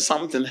wearing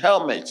something,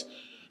 helmet.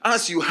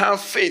 As you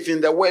have faith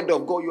in the word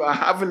of God, you are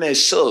having a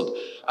shield.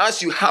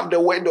 As you have the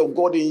word of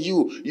God in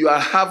you, you are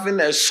having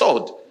a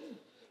sword.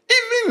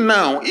 Even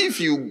now,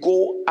 if you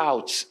go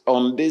out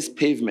on this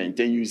pavement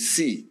and you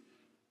see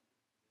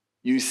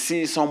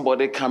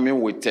somebody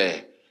coming with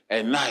a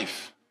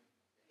knife.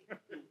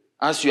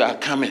 As you are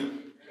coming,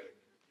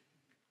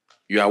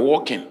 you are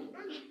walking.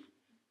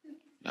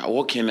 You are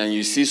walking and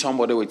you see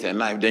somebody with a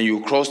knife. Then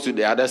you cross to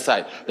the other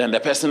side. Then the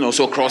person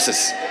also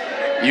crosses.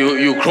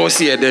 You cross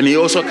here, then he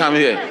also comes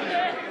here.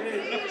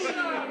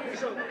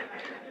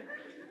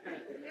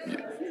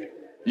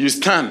 You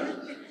stand.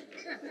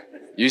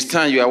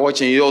 You are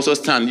watching, you also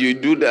stand. You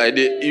do that.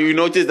 You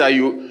notice that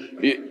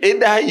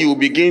either you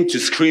begin to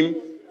scream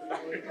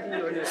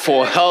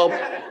for help,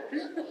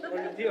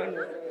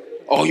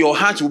 or your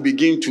heart will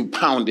begin to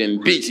pound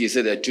and beat. You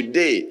say that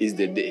today is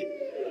the day.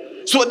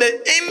 So the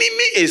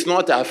enemy is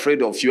not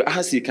afraid of you.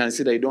 As you can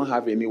see that you don't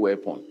have any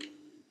weapon.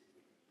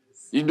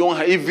 You don't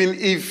have, even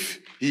if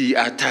he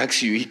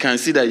attacks you, he can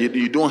see that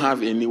you don't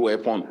have any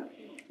weapon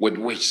with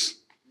which.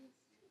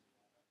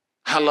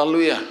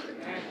 Hallelujah.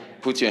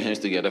 Put your hands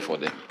together for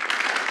them.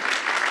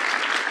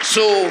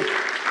 So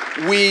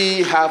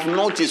we have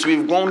noticed,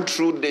 we've gone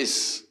through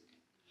this.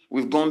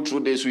 We've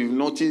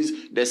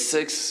noticed the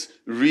 6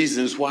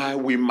 reasons why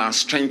we must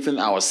strengthen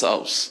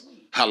ourselves.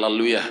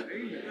 Hallelujah.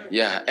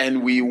 Yeah,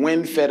 and we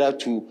went further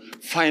to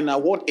find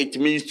out what it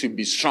means to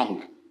be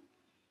strong.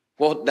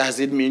 What does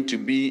it mean to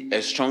be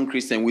a strong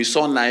Christian? We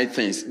saw 9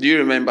 things. Do you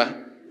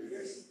remember?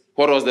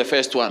 What was the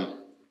first one?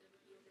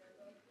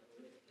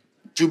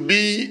 To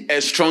be a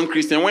strong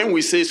Christian. When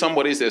we say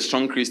somebody is a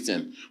strong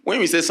Christian, when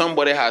we say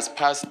somebody has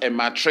passed a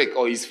matric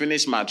or is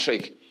finished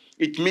matric,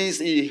 it means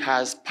he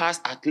has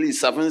passed at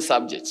least 7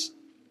 subjects.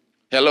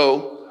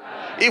 Hello?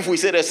 If we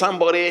say that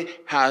somebody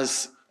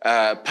has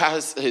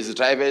passed his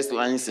driver's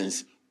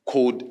license,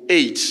 code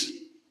 8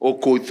 or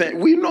code 10,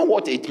 we know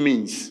what it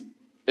means.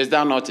 Is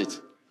that not it?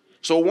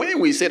 So when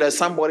we say that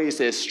somebody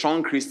is a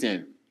strong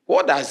Christian,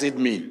 what does it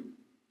mean?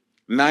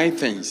 9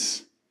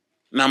 things.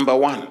 Number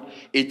 1,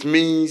 it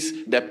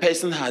means the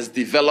person has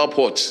developed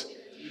what?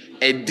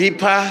 A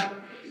deeper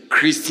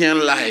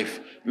Christian life.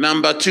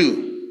 Number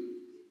 2,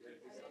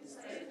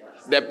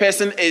 the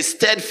person is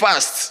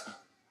steadfast.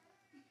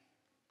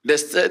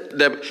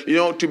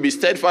 To be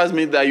steadfast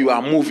means that you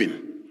are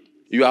moving.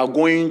 You are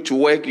going to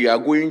work, you are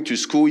going to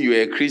school, you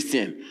are a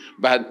Christian.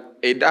 But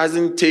it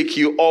doesn't take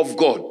you off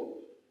God.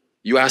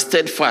 You are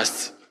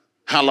steadfast.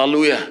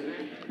 Hallelujah.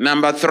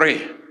 Number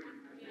 3,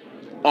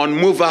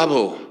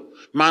 unmovable.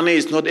 Money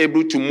is not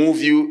able to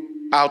move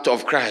you out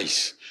of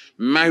Christ.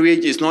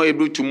 Marriage is not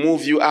able to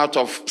move you out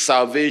of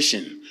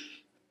salvation.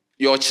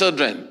 Your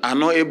children are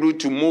not able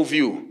to move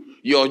you.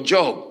 Your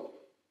job,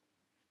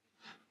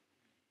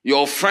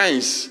 your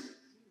friends,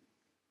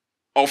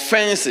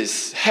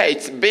 offenses,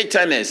 hate,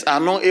 bitterness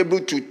are not able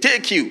to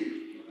take you.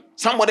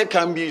 Somebody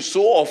can be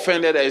so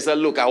offended that he said,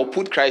 look, I'll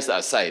put Christ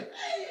aside.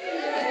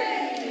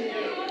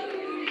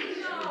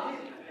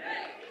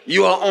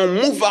 You are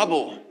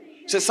unmovable.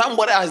 So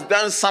somebody has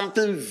done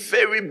something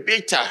very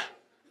bitter.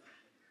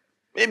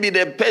 Maybe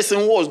the person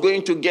who was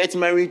going to get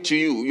married to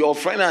you, your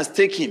friend has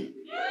taken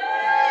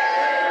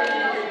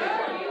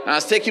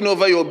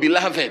over your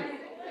beloved.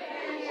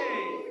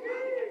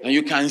 And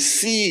you can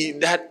see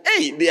that,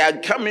 hey, they are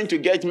coming to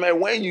get married.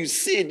 When you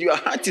see it, your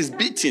heart is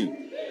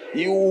beating.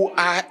 You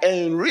are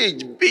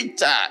enraged,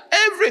 bitter,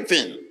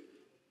 everything.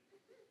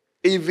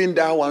 Even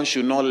that one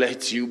should not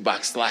let you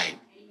backslide.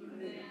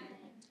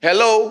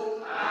 Hello?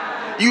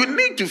 You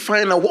need to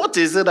find out what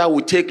is it that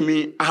will take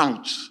me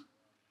out.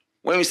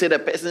 When we say the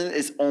person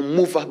is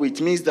unmovable,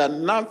 it means that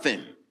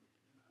nothing.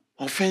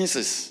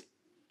 Offenses.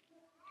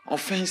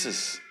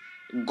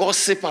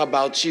 Gossip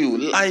about you.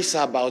 Lies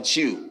about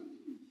you.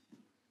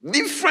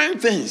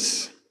 Different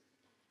things.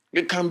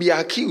 You can be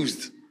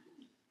accused.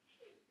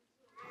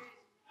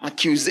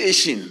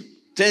 Accusation.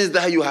 Things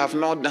that you have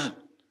not done.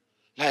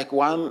 Like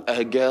one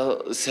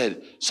girl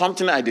said,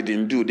 something I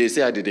didn't do. They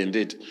say I didn't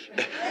do it.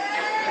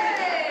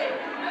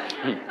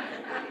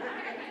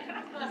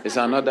 It's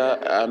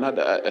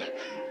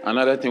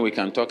another thing we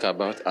can talk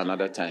about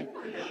another time.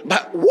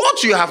 But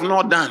what you have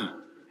not done,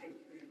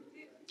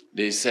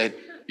 they said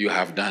you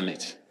have done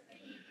it.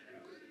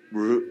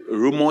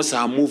 Rumors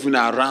are moving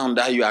around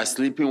that you are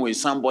sleeping with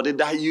somebody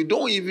that you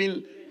don't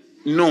even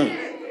know.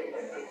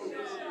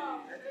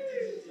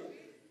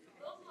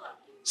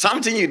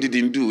 Something you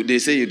didn't do, they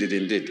say you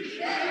didn't do it.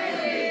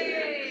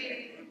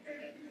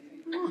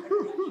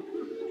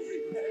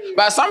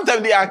 But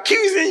sometimes they are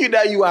accusing you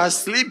that you are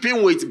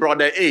sleeping with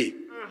brother A. You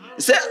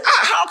say,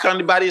 how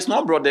can, but it's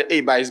not brother A,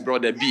 but it's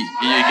brother B.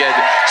 You get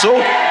it? So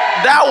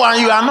that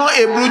one, you are not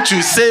able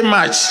to say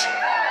much.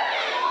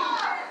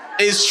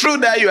 It's true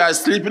that you are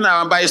sleeping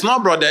around, but it's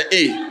not brother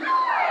A.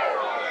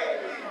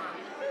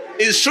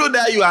 It's true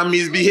that you are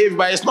misbehaved,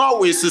 but it's not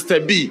with sister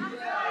B.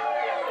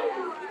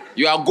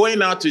 You are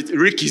going out with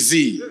Ricky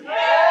Z.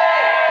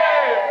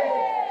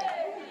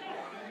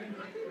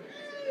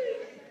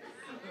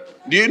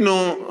 Do you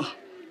know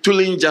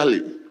Tulin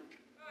Jali?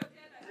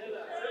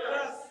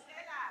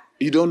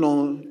 You don't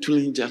know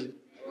Tulin Jali?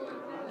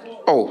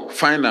 Oh,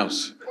 fine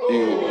house.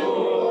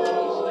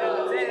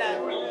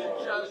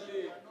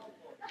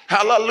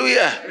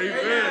 Hallelujah.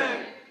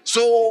 Amen.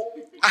 So,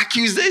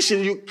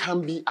 accusation, you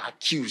can be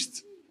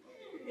accused.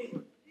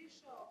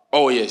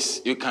 Oh,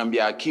 yes, you can be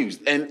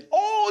accused. And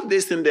all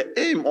this in the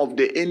aim of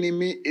the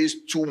enemy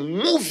is to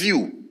move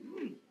you.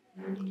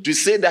 To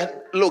say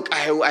that, look,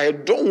 I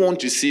don't want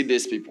to see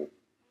these people.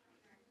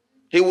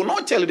 He will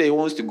not tell you that he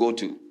wants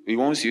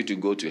you to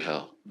go to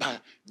hell. But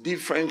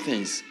different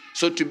things.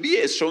 So to be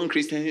a strong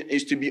Christian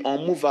is to be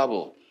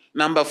unmovable.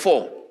 Number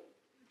 4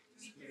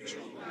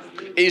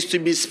 is to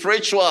be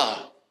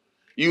spiritual.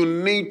 You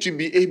need to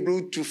be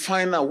able to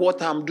find out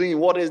what I'm doing.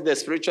 What is the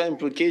spiritual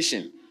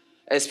implication?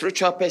 A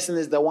spiritual person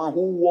is the one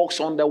who walks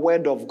on the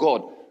word of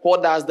God.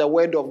 What does the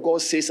word of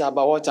God say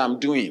about what I'm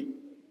doing?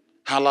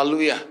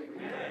 Hallelujah.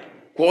 Amen.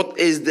 What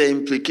is the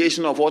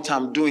implication of what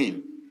I'm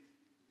doing?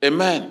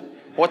 Amen.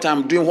 What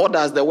I'm doing, what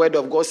does the word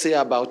of God say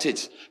about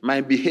it? My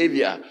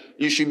behavior.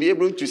 You should be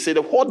able to say,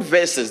 what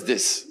verse is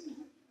this?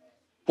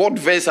 What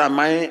verse am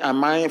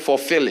I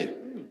fulfilling?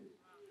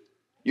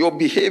 Your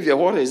behavior,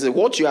 what is it?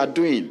 What you are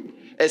doing.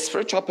 A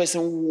spiritual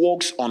person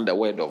walks on the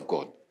word of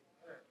God.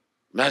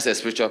 That's a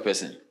spiritual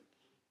person.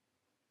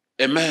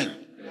 Amen.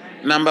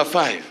 Amen. Number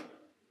 5.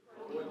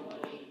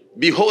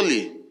 Be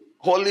holy.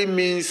 Holy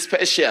means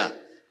special.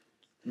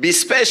 Be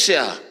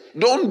special.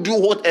 Don't do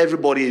what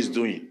everybody is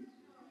doing.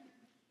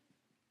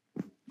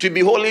 To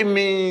be holy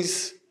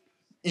means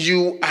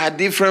you are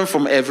different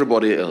from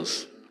everybody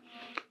else.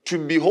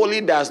 To be holy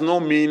does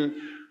not mean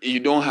you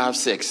don't have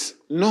sex.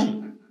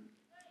 No.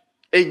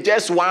 It's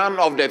just one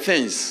of the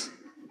things.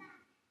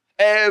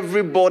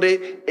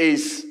 Everybody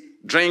is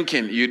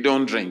drinking. You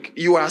don't drink.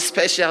 You are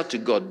special to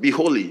God. Be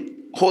holy.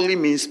 Holy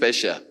means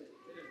special.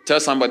 Tell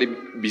somebody,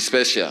 be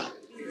special.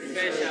 Be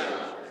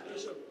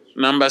special.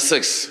 Number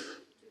 6.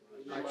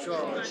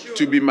 Mature.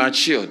 To be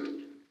matured.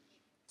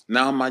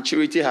 Now,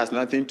 maturity has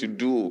nothing to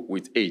do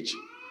with age.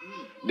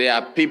 There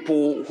are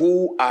people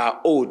who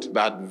are old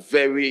but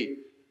very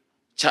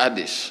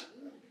childish.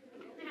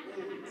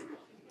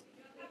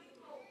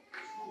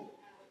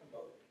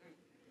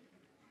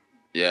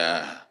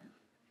 Yeah.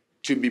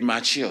 To be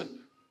matured.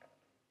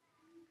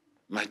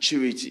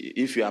 Maturity.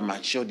 If you are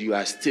matured, you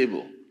are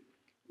stable.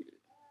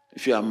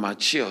 If you are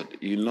matured,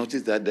 you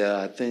notice that there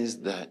are things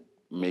that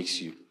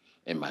makes you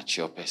a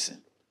mature person.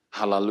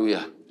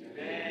 Hallelujah.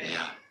 Amen.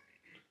 Yeah.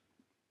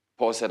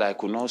 Paul said, I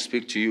could not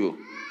speak to you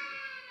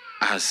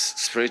as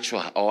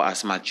spiritual or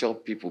as mature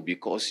people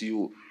because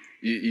you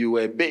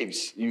were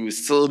babes. You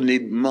still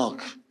need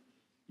milk.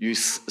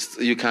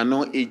 You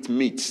cannot eat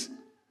meat.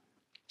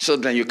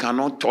 Children, you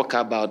cannot talk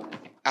about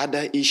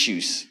other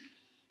issues.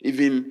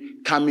 Even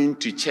coming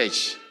to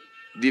church,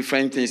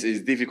 different things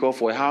is difficult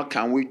for. How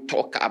can we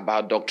talk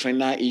about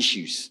doctrinal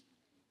issues?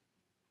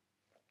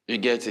 You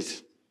get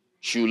it?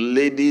 Should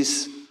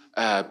ladies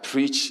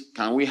preach?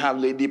 Can we have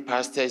lady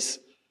pastors?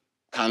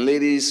 Can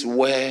ladies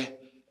wear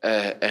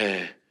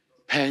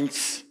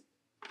pants,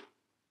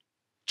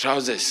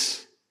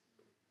 trousers?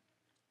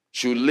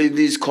 Should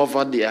ladies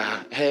cover their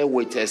hair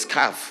with a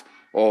scarf?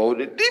 Or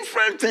the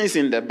different things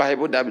in the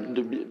Bible that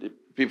the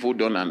people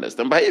don't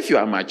understand. But if you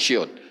are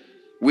matured,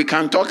 we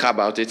can talk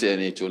about it and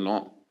it will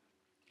not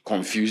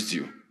confuse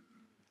you.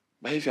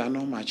 But if you are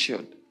not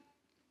matured,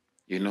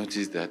 you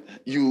notice that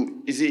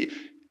you see,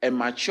 a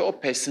mature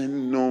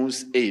person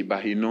knows A,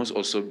 but he knows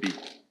also B.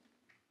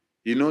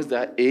 He knows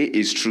that A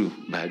is true,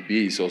 but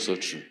B is also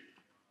true.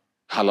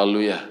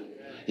 Hallelujah.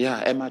 Yeah,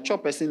 a mature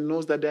person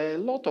knows that there are a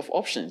lot of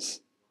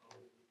options.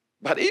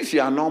 But if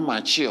you are not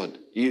matured,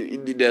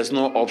 there's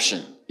no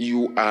option.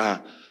 You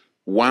are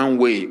one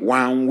way.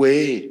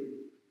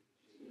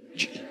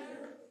 Do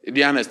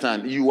you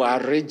understand? You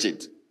are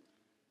rigid.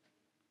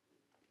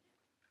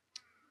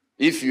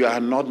 If you are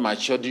not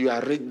matured, you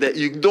are rigid.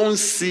 You don't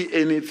see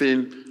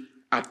anything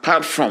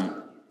apart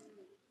from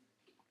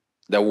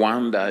the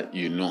one that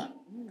you know.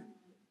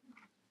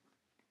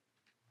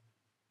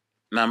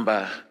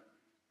 Number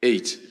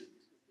 8.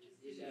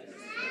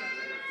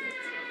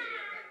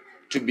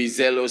 To be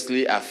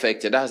zealously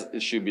affected.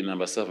 That should be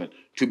number 7.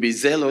 To be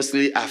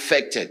zealously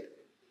affected.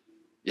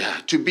 Yeah,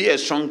 to be a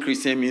strong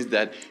Christian means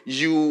that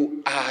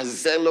you are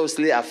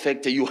zealously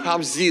affected. You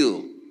have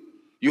zeal.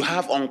 You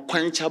have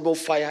unquenchable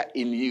fire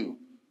in you.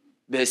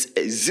 There's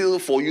a zeal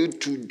for you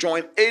to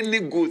join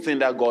any good thing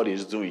that God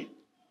is doing.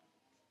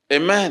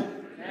 Amen.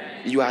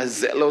 Amen. You are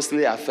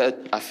zealously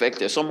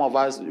affected. Some of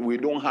us, we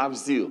don't have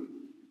zeal.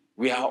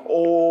 We are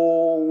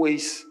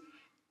always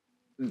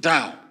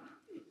down.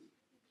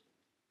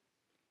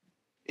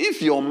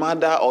 If your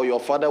mother or your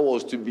father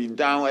was to be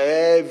down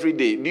every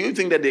day, do you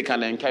think that they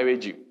can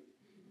encourage you?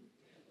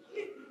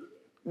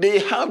 They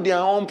have their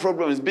own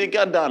problems,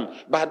 bigger than,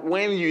 but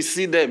when you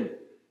see them,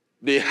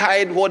 they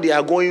hide what they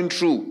are going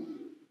through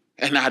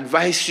and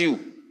advise you.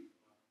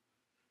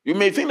 You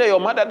may think that your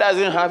mother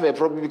doesn't have a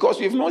problem because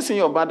you've not seen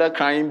your mother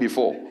crying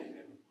before.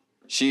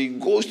 She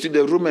goes to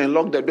the room and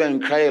lock the door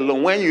and cry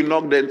alone. When you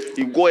knock, then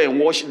you go and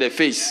wash the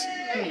face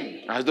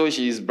as though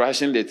she is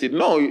brushing the teeth.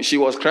 No, she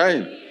was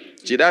crying.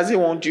 She doesn't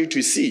want you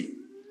to see.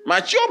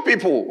 Mature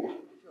people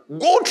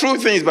go through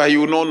things, but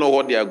you don't know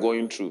what they are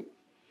going through.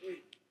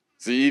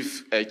 See,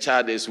 if a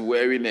child is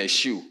wearing a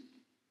shoe,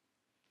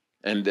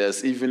 and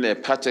there's even a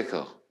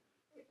particle,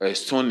 a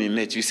stone in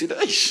it, you see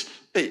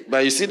that,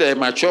 but you see that a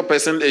mature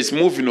person is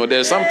moving, or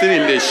there's something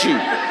in the shoe.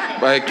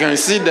 But I can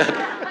see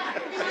that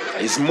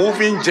it's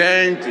moving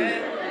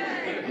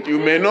gently. You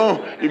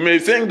may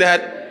think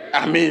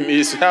that,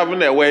 he's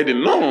having a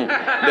wedding. No,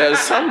 there's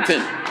something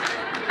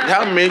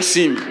that makes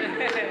him.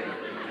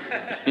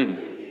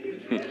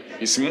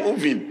 It's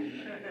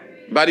moving.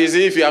 But you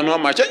see, if you are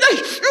not mature,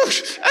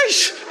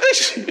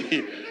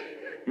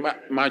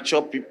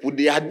 mature people,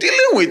 they are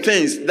dealing with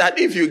things that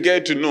if you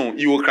get to know,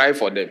 you will cry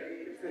for them.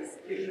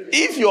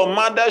 If your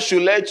mother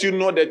should let you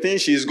know the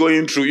things she's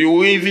going through, you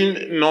will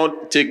even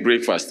not take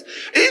breakfast.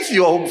 If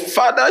your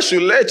father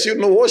should let you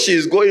know what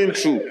she's going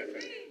through,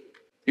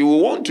 you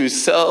will want to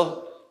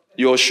sell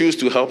your shoes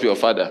to help your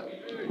father.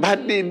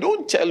 But they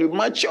don't tell you.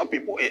 Mature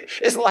people,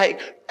 it's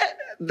like,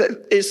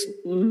 it's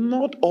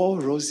not all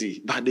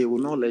rosy, but they will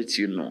not let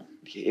you know.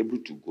 They're able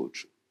to go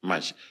through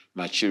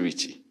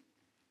maturity.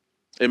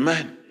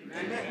 Amen.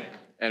 Amen.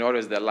 And what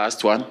is the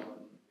last one?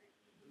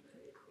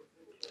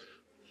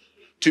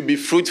 To be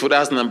fruitful,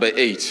 that's number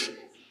 8.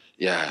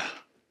 Yeah.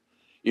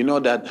 You know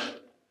that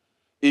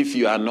if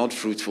you are not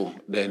fruitful,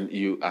 then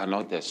you are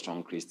not a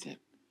strong Christian.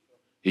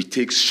 It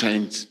takes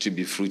strength to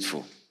be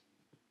fruitful.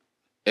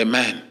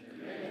 Amen.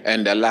 Amen.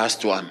 And the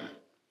last one.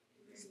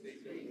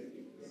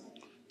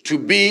 To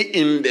be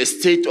in the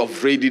state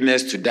of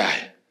readiness to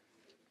die.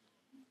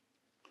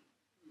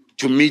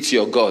 To meet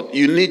your God.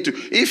 You need to,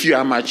 if you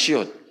are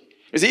matured.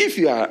 You see, if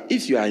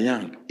you are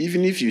young,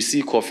 even if you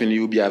see coughing,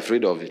 you'll be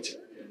afraid of it.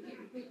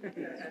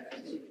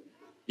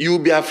 You'll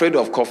be afraid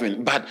of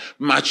coughing. But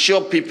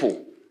mature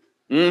people,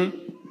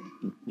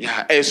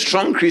 a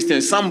strong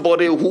Christian,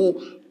 somebody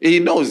who he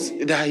knows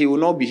that he will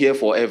not be here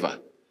forever.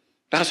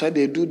 That's why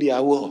they do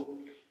their will.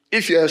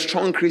 If you're a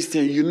strong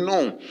Christian, you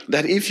know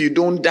that if you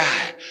don't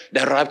die,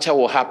 the rapture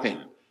will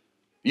happen.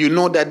 You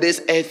know that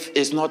this earth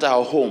is not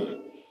our home.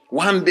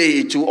 One day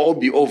it will all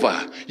be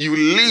over. You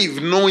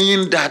live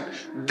knowing that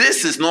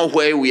this is not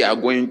where we are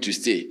going to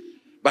stay.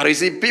 But you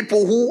see,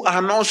 people who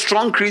are not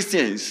strong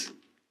Christians,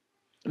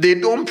 they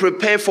don't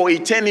prepare for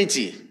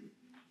eternity.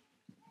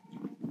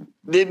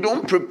 They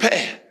don't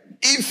prepare.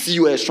 If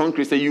you are a strong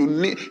Christian,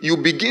 you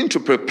begin to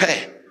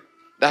prepare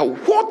that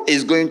what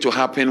is going to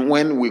happen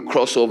when we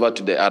cross over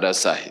to the other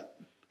side.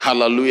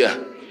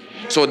 Hallelujah.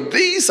 So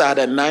these are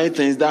the 9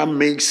 things that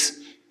makes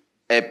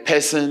a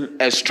person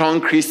a strong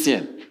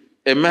Christian.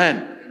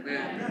 Amen.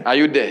 Amen. Are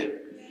you there?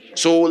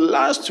 So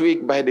last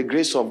week, by the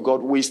grace of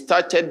God, we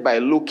started by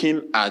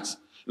looking at,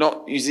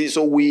 no, you see,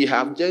 so we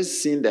have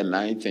just seen the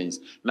 9 things.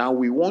 Now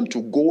we want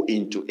to go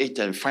into it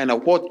and find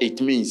out what it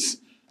means.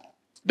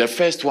 The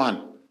first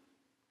one,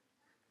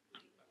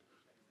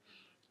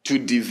 to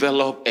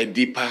develop a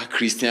deeper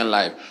Christian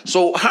life.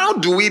 So how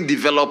do we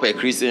develop a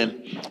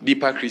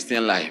deeper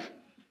Christian life?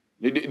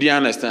 Do you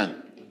understand?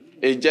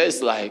 It's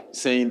just like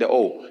saying that,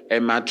 a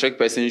matric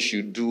person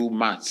should do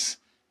maths,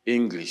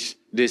 English,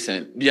 this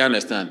and, do you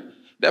understand?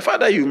 The fact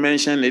that you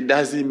mentioned it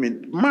doesn't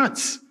mean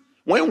maths.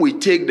 When we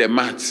take the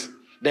maths,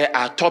 there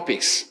are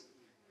topics.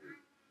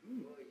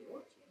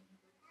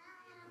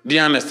 Do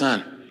you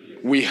understand?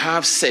 We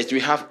have set, we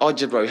have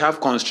algebra, we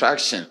have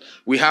construction,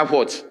 we have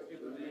what?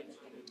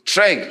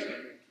 Trig,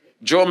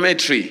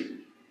 geometry,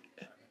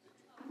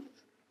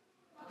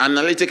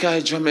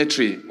 analytical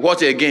geometry.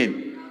 What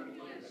again?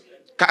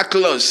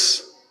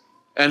 Calculus.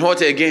 And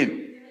what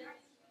again?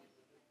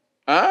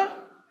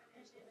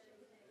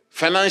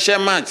 Financial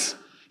maths.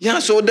 Yeah,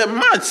 so the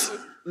maths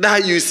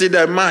that you see,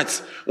 the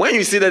maths, when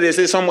you see that they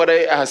say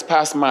somebody has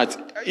passed maths,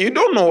 you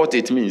don't know what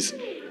it means.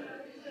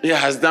 He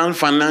has done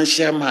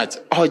financial maths,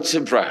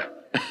 algebra,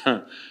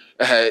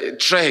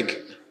 trig,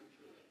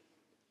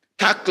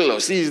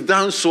 calculus. He's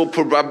done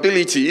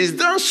probability. He's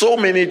done so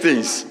many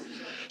things.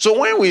 So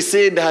when we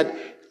say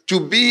that to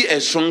be a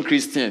strong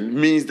Christian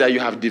means that you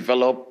have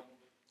developed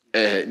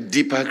a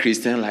deeper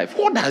Christian life,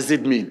 what does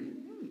it mean?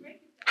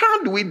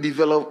 How do we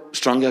develop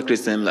stronger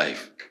Christian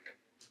life?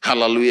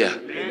 Hallelujah.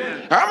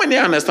 Amen. How many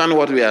understand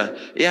what we are?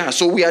 Yeah,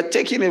 so we are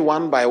taking it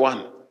one by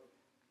one.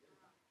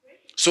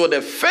 So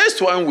the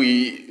first one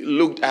we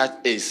looked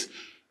at is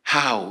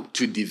how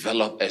to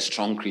develop a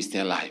strong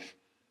Christian life.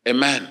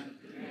 Amen.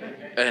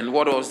 And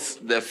what was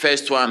the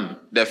first one?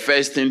 The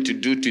first thing to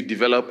do to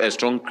develop a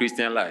strong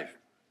Christian life?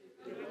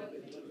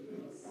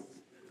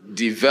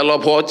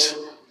 Develop what?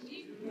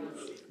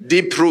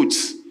 Deep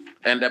roots.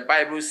 And the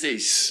Bible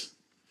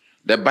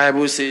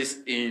says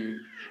in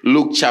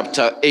Luke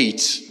chapter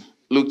 8.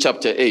 Luke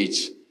chapter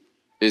 8.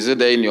 Is it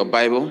there in your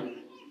Bible?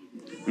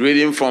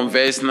 Reading from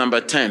verse number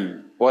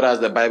 10. What does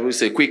the Bible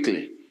say?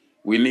 Quickly.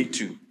 We need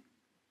to.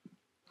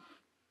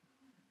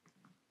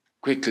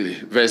 Quickly.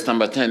 Verse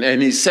number 10.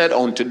 And he said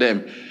unto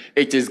them,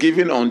 it is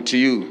given unto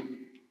you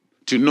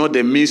to know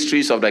the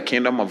mysteries of the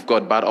kingdom of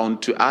God, but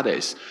unto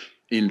others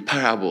in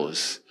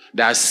parables,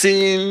 that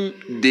seeing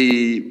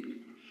they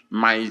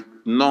might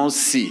not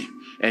see,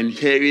 and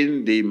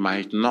hearing they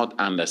might not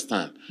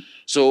understand.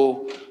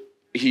 So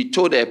he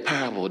told a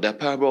parable, the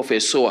parable of a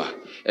sower.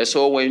 A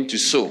sower went to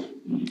sow,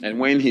 and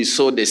when he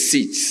sowed the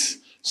seeds,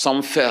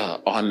 some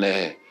fell on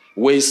the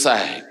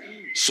wayside,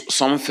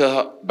 some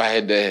fell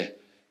by the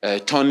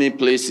thorny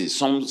places,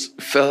 some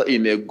fell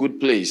in a good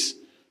place,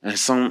 and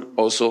some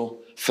also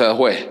fell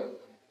where?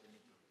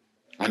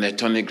 On a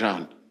thorny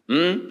ground.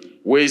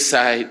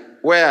 Wayside.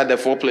 Where are the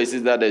 4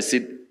 places that the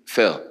seed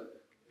fell?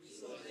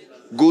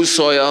 Good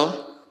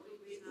soil,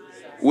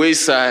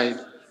 wayside,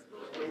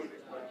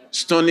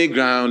 stony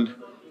ground,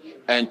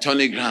 and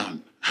thorny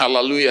ground.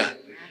 Hallelujah.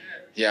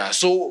 Yeah,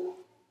 so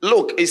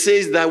look, it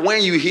says that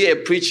when you hear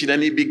preaching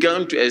and he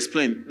began to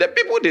explain, the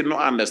people did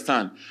not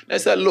understand. They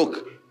said,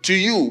 look, to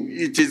you,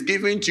 it is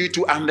given to you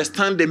to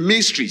understand the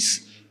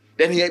mysteries.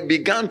 Then he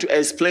began to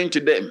explain to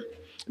them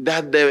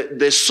that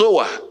the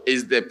sower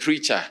is the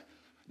preacher.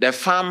 The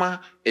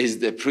farmer is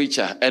the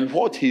preacher. And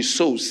what he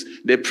sows,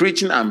 the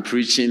preaching and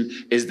preaching,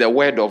 is the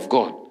word of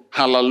God.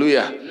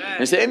 Hallelujah. Amen.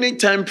 And so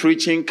anytime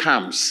preaching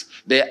comes,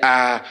 there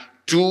are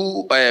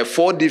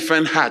 4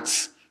 different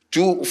hearts,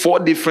 4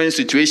 different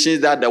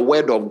situations that the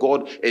word of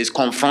God is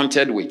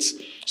confronted with.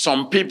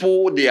 Some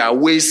people, they are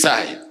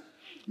wayside.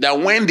 That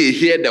when they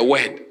hear the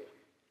word,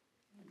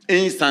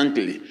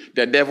 instantly,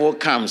 the devil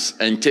comes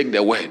and take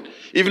the word.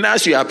 Even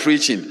as you are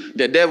preaching,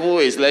 the devil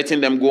is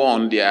letting them go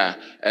on their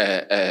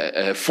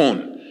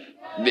phone.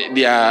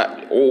 They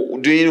are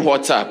doing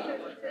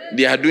WhatsApp.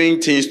 They are doing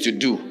things to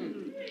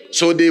do.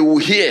 So they will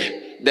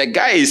hear. The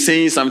guy is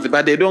saying something,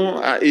 but they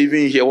don't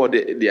even hear what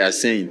they are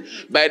saying.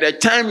 By the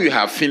time you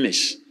have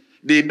finished,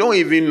 they don't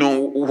even know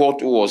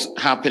what was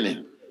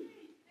happening.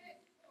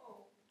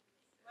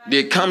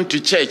 They come to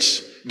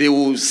church. They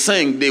will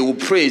sing, they will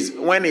praise.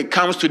 When it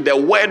comes to the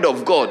word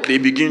of God, they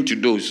begin to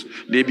doze.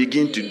 They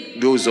begin to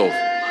doze off.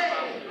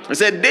 I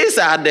said, these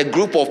are the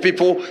group of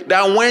people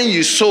that when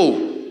you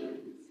sow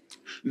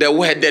the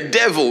word, the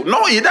devil,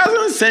 no, he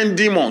doesn't send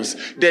demons.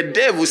 The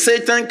devil,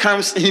 Satan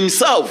comes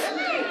himself.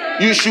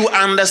 You should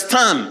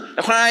understand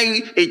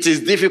why it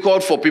is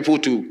difficult for people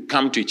to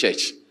come to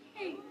church.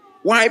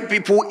 Why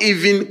people,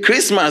 even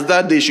Christmas,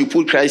 that they should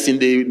put Christ in,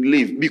 they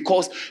live.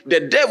 Because the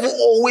devil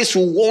always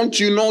will want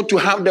you not to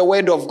have the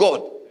word of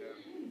God.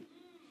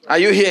 Are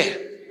you here?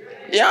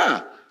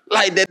 Yeah.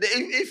 Like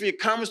if it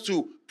comes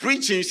to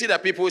preaching, you see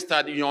that people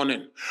start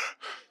yawning.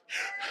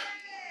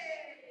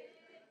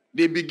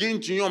 They begin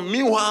to yawn.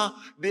 Meanwhile,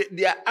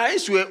 their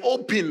eyes were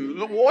open,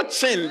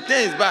 watching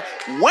things. But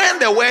when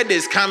the word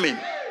is coming,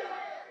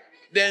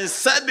 then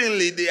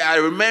suddenly they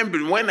are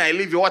remembering, when I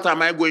leave, what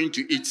am I going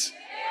to eat?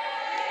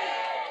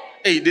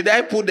 Hey, did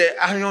I put the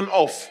iron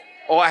off?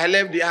 Or I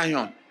left the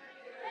iron?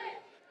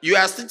 You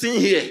are sitting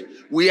here,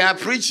 we are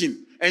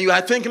preaching, and you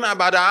are thinking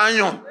about the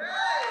iron.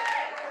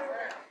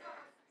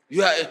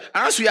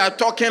 As we are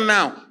talking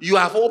now, you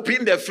have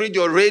opened the fridge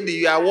already,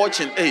 you are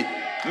watching. Hey,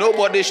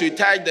 nobody should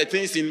touch the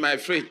things in my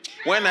fridge.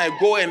 When I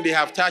go and they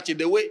have touched it,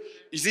 the way,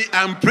 you see,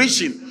 I'm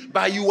preaching,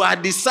 but you are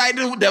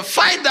deciding the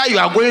fight that you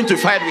are going to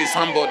fight with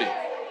somebody.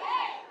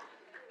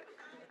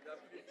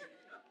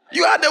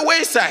 You are the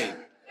wayside.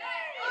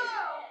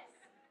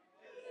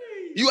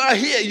 You are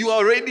here, you are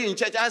already in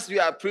church. As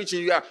you are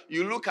preaching,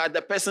 you look at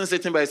the person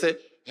sitting by and say,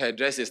 her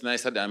dress is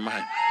nicer than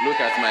mine. Look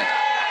at mine.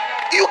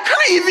 You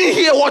can't even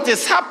hear what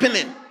is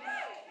happening.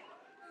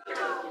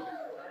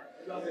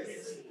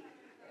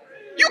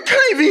 You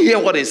can't even hear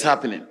what is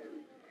happening.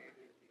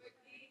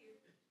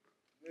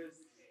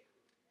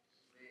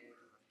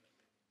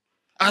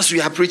 As we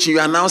are preaching, you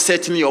are now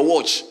setting your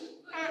watch.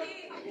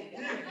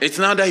 It's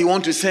now that you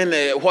want to send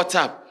a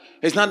WhatsApp.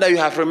 It's not that you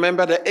have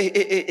remembered that,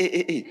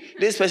 hey.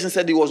 This person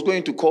said he was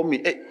going to call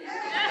me. Hey.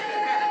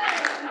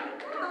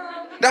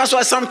 That's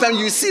why sometimes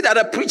you see that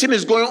a preaching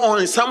is going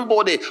on in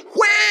somebody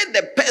where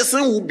the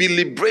person will be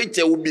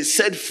liberated, will be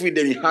set free,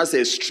 then he has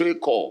a stray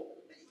call.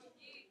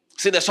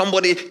 See that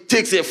somebody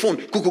takes a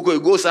phone,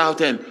 goes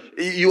out, and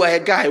you are a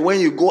guy.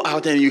 When you go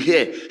out and you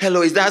hear,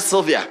 hello, is that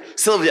Sylvia?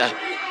 Sylvia.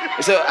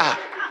 So,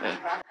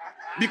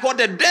 because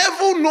the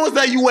devil knows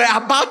that you were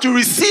about to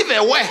receive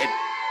a word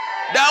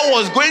that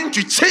was going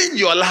to change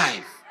your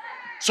life.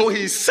 So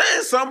he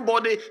sends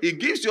somebody, he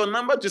gives your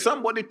number to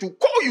somebody to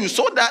call you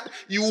so that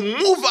you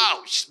move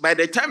out. By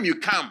the time you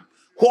come,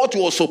 what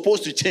was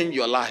supposed to change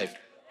your life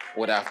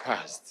would have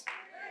passed.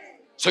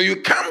 So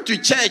you come to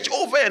church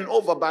over and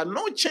over, but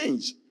no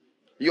change.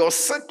 Your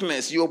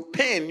sickness, your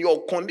pain,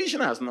 your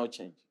condition has not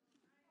changed.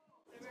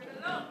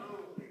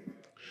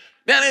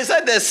 Then he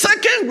said the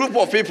second group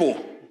of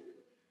people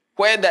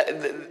where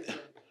the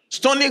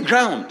stony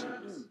ground.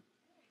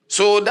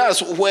 So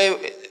that's where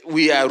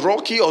we are,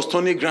 rocky or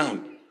stony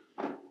ground.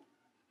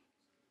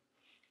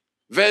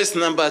 Verse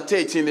number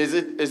 13, is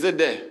it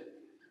there?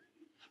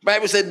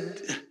 Bible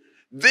said,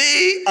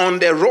 they on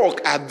the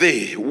rock are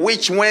they,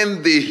 which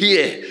when they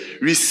hear,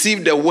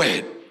 receive the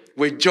word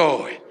with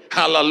joy.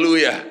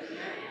 Hallelujah.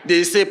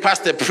 They say,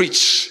 Pastor,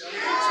 preach.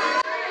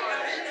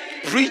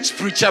 Preach,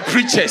 preacher,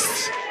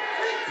 preachers.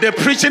 The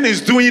preaching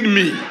is doing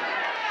me.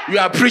 You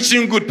are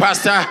preaching good,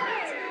 Pastor.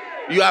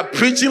 You are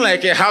preaching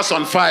like a house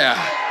on fire.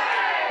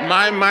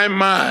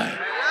 My.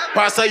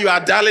 Pastor, you are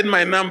dialing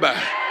my number.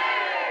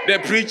 The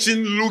preaching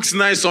looks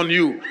nice on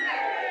you.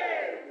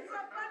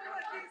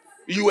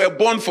 You were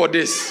born for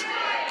this.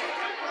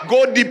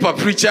 Go deeper,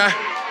 preacher.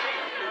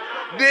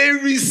 They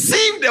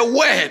receive the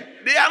word.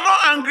 They are not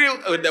angry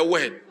with the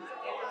word.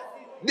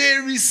 They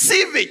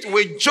receive it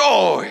with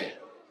joy.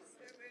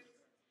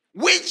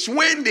 Which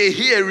when they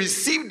hear,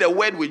 receive the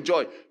word with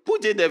joy.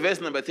 Put it in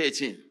verse number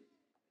 13.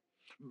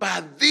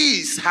 But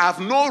these have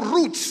no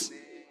roots.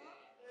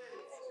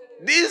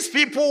 These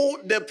people,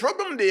 the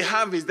problem they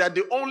have is that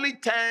the only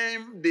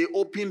time they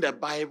open the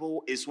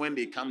Bible is when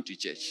they come to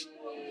church.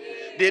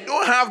 They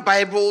don't have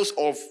Bibles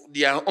of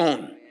their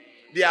own.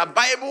 Their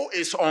Bible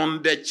is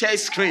on the church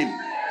screen.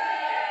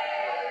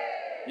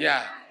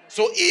 Yeah.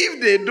 So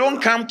if they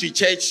don't come to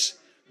church,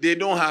 they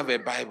don't have a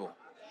Bible.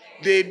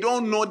 They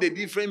don't know the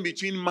difference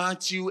between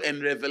Matthew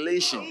and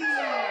Revelation.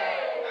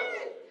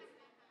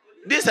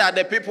 These are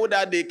the people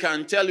that they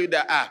can tell you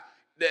that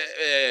the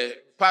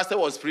pastor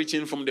was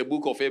preaching from the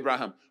book of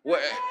Abraham.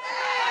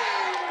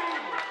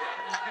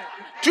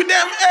 To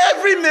them,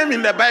 every name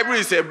in the Bible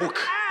is a book.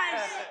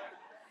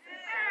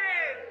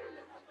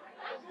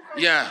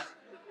 Yeah.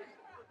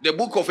 The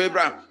book of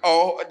Abraham.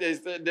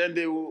 Then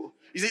they will.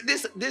 You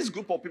see, this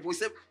group of people,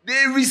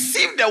 they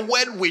receive the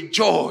word with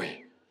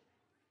joy.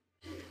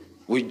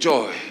 With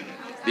joy.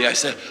 They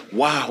say,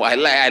 wow, I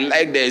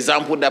like the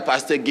example that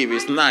pastor gave.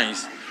 It's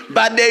nice.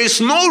 But there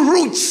is no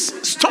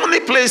roots. Stony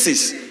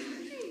places.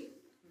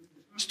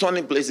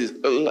 Stony places.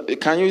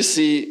 Can you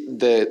see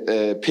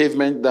the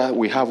pavement that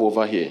we have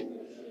over here?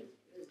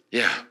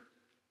 Yeah.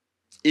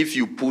 If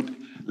you put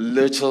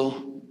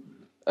little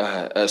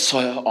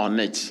soil on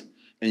it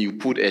and you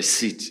put a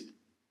seed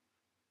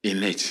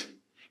in it,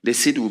 the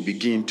seed will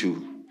begin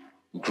to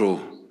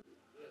grow.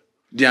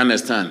 Do you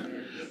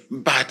understand?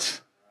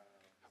 But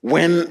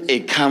when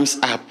it comes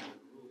up,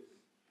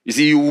 you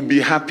see, you will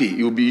be happy.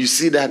 You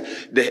see that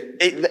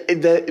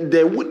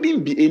there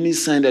wouldn't be any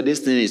sign that this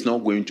thing is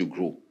not going to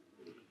grow.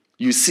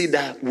 You see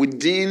that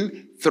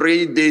within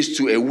 3 days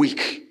to a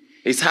week,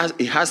 it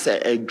has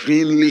a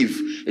green leaf.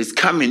 It's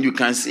coming, you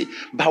can see.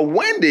 But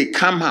when they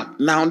come up,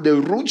 now the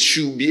roots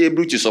should be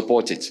able to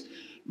support it.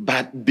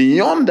 But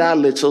beyond that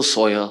little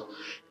soil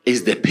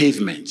is the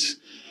pavement.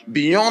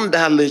 Beyond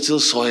that little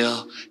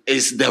soil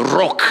is the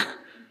rock.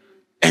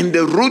 And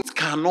the roots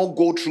cannot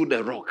go through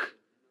the rock.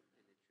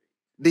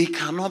 they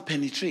cannot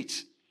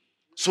penetrate.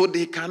 So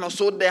they cannot.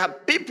 So there are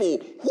people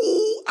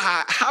who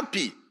are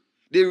happy.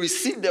 They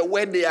receive the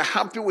word. They are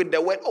happy with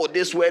the word. Oh,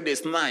 this word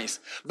is nice.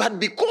 But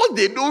because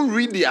they don't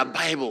read their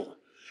Bible,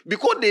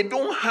 because they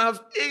don't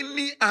have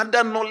any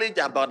other knowledge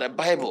about the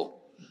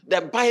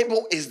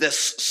Bible is the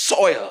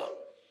soil.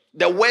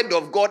 The word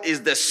of God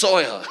is the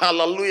soil.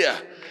 Hallelujah.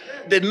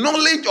 The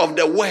knowledge of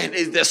the word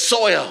is the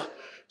soil.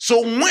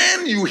 So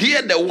when you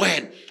hear the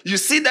word, you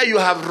see that you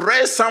have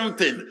read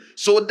something.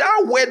 So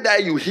that word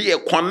that you hear,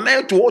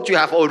 connect to what you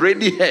have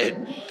already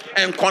heard.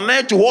 And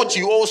connect to what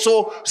you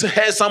also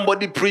heard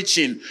somebody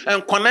preaching.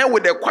 And connect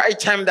with the quiet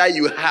time that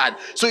you had.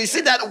 So you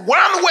see that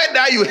one word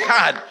that you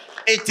had,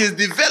 it is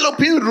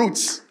developing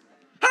roots.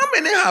 How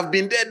many have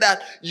been there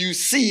that you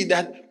see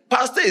that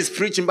pastor is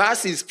preaching, but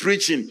as he's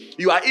preaching,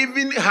 you are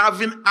even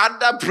having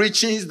other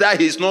preachings that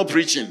he's not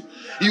preaching.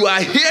 You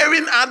are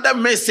hearing other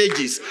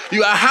messages.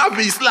 You are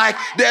having, it's like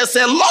there's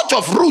a lot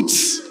of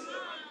roots.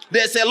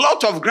 There's a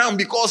lot of ground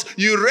because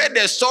you read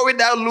a story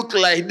that looked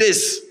like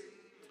this.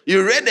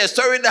 You read a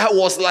story that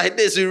was like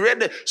this.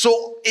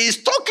 So it's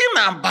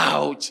talking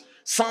about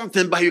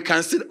something, but you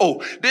can see,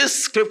 oh,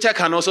 this scripture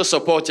can also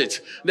support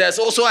it. There's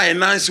also a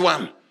nice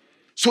one.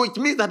 So it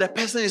means that the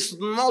person is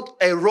not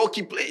a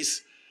rocky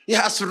place. He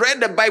has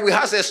read the Bible. He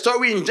has a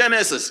story in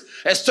Genesis,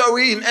 a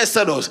story in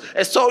Exodus,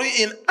 a story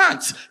in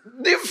Acts.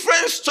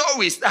 Different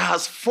stories that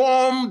has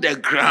formed the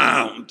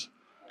ground.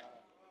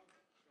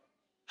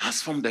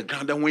 Has formed the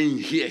ground. And when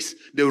he hears,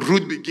 the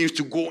root begins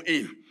to go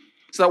in.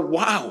 So,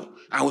 wow,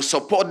 I will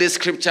support this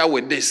scripture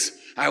with this.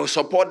 I will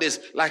support this.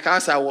 Like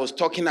as I was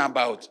talking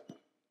about,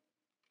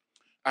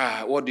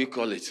 what do you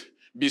call it?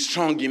 Be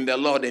strong in the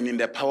Lord and in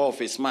the power of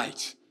his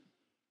might.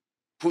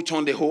 Put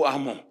on the whole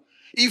armor.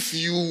 If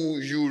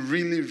you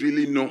really,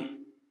 really know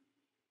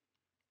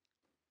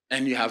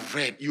and you have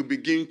read, you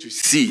begin to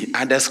see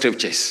other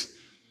scriptures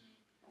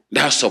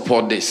that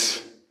support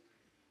this.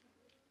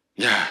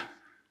 Yeah.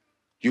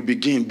 You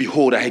begin,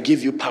 behold, I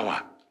give you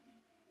power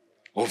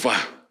over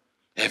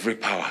every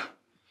power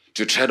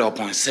to tread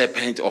upon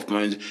serpent of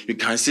man. You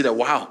can see that,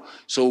 wow.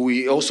 So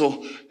we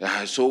also,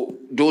 so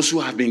those who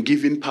have been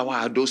given power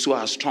are those who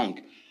are strong.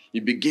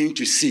 You begin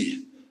to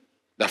see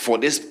that for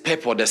this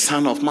purpose, the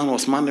Son of Man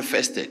was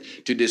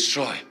manifested to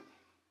destroy.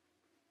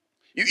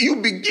 You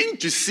begin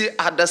to see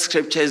other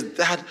scriptures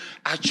that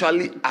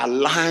actually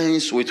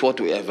aligns with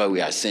whatever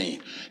we are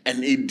saying.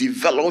 And it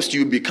develops,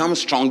 you become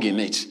strong in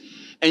it.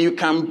 And you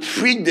can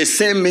preach the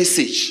same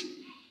message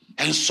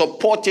and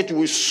support it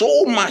with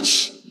so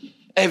much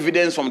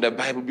evidence from the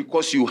Bible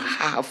because you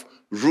have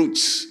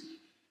roots.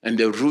 And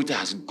the root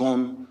has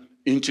gone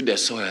into the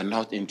soil,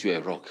 not into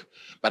a rock.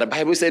 But the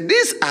Bible said,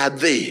 these are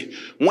they,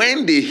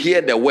 when they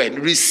hear the word,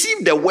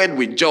 receive the word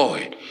with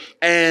joy.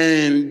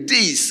 And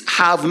these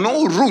have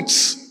no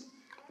roots,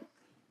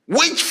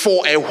 which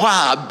for a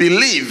while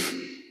believe,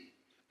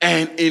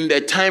 and in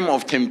the time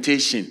of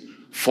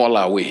temptation fall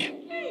away.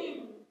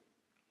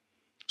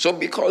 So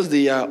because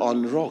they are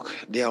on rock,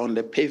 they are on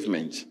the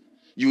pavement,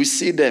 you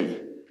see them,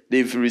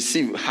 they've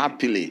received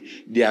happily,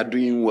 they are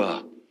doing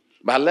well.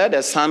 But let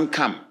the sun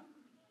come.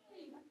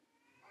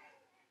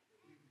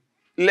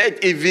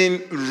 Let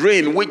even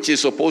rain, which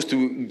is supposed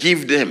to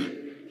give them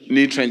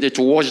nutrients,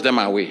 to wash them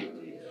away.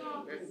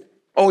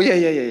 Oh,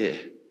 yeah.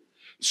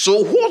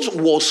 So what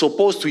was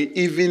supposed to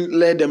even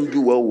let them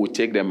do well will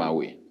take them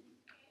away.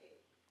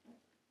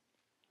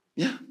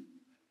 Yeah.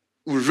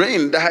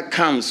 Rain that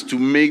comes to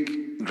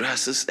make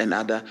grasses and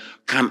other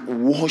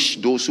can wash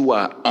those who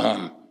are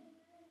on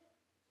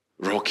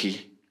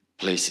rocky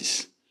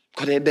places.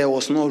 Because there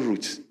was no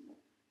root.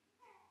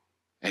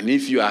 And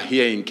if you are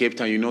here in Cape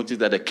Town, you notice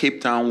that the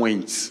Cape Town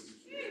winds.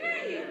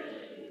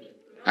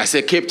 I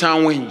say Cape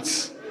Town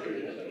winds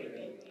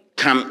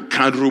can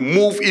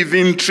remove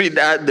even tree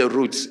that the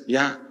roots.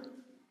 Yeah.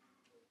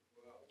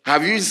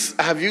 Have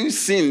you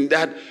seen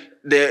that?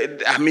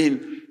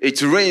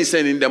 It rains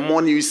and in the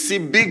morning you see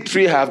big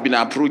tree have been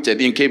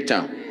uprooted in Cape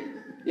Town.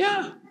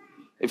 Yeah.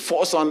 It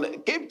falls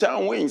on Cape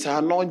Town winds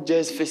are not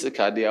just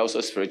physical; they are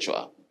also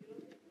spiritual.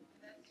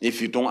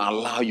 If you don't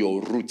allow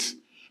your roots.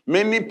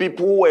 Many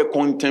people were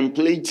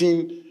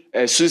contemplating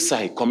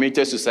suicide,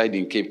 committed suicide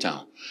in Cape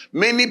Town.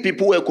 Many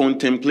people were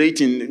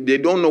contemplating, they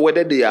don't know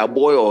whether they are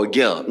boy or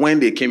girl. When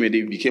they came here,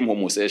 they became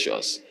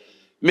homosexuals.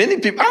 Many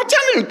people, I'm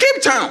telling you,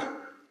 Cape Town,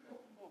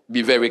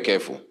 be very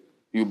careful.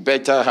 You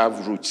better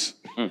have roots.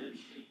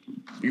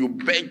 You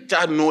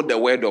better know the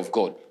word of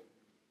God.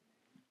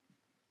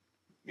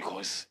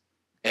 Because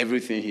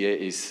everything here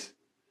is,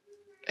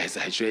 as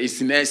I say, it's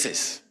in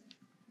excess.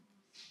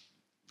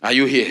 Are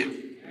you here?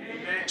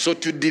 So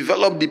to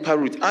develop deeper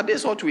roots,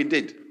 that's what we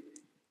did.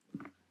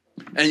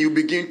 And you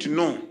begin to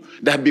know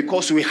that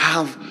because we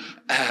have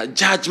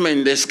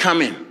judgment that's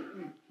coming.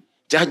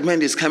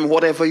 Judgment is coming.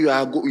 Whatever you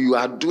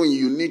are doing,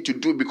 you need to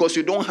do because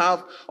you don't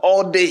have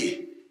all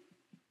day.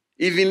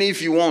 Even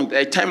if you want,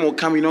 a time will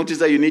come, you notice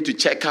that you need to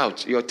check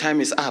out. Your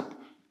time is up.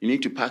 You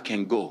need to pack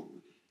and go.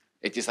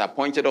 It is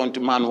appointed unto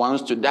man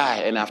once to die,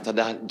 and after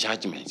that,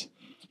 judgment.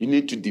 You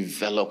need to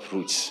develop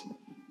roots.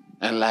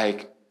 And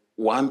like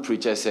one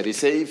preacher said, he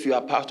said, if you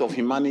are part of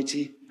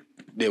humanity,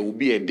 there will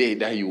be a day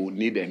that you will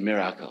need a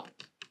miracle.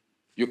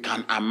 You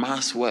can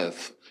amass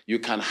wealth. You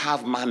can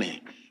have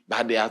money.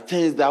 But there are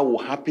things that will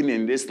happen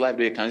in this life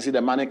that you can see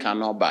the money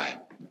cannot buy.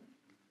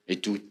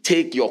 It will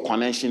take your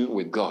connection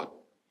with God.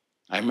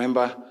 I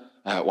remember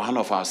one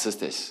of our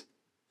sisters.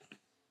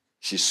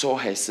 She saw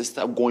her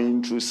sister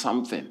going through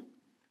something.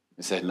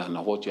 He said, no,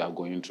 what you are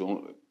going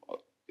through,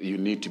 you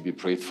need to be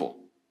prayed for.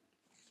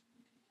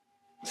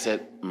 He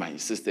said, my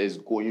sister is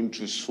going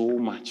through so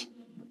much.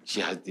 She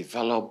has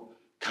developed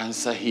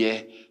cancer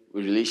here.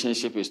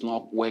 Relationship is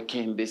not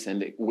working, this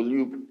and that. Will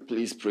you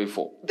please pray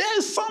for?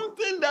 There's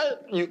something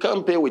that you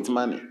can't pay with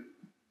money.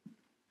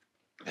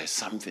 There's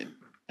something.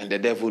 And the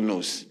devil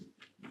knows.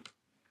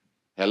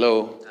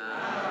 Hello?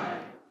 Hi.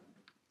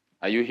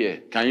 Are you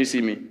here? Can you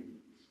see me?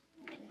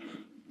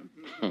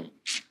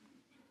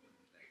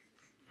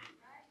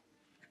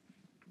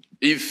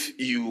 If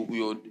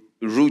your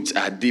roots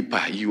are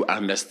deeper, you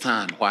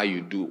understand why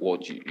you do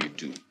what you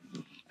do.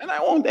 And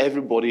I want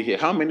everybody here.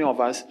 How many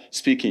of us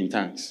speak in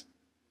tongues?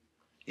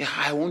 Yeah,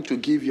 I want to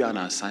give you an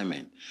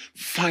assignment.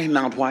 Find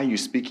out why you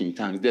speak in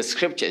tongues. The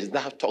scriptures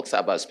that talks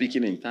about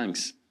speaking in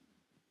tongues.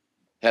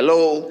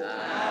 Hello?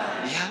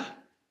 Yeah.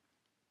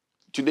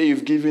 Today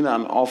you've given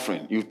an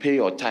offering. You pay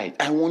your tithe.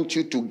 I want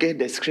you to get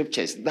the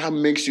scriptures that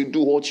makes you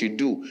do what you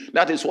do.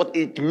 That is what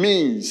it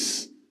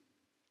means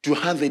to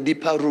have a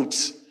deeper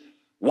roots.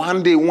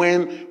 One day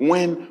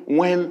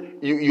when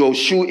your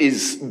shoe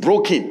is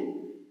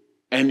broken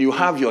and you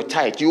have your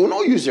tithe, you will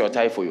not use your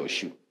tithe for your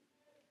shoe.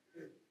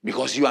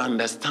 Because you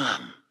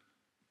understand.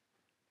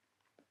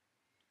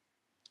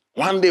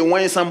 One day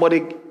when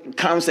somebody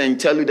comes and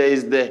tell you there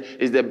is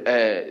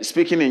the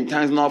speaking in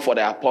tongues not for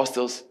the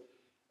apostles,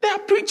 there are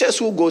preachers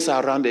who goes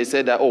around, they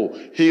say that,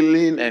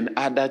 healing and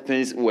other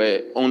things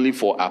were only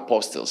for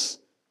apostles.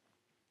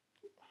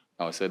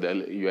 I will say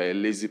that you are a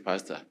lazy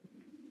pastor.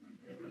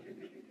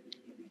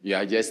 You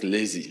are just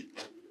lazy.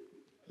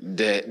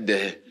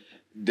 The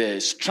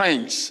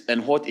strength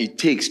and what it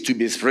takes to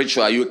be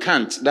spiritual, you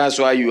can't. That's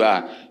why you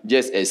are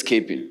just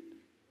escaping.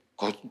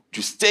 Because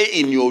to stay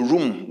in your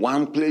room,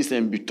 one place,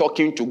 and be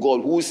talking to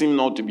God who seems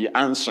not to be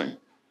answering.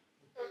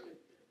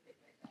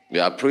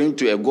 You are praying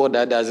to a God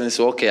that doesn't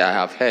say, okay, I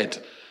have heard.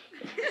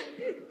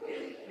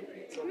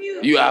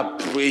 You are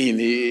praying.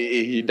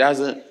 He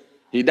doesn't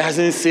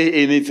say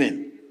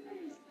anything.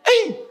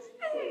 Hey!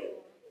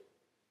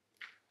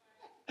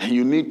 And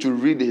you need to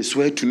read his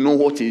word to know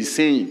what he's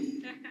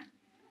saying.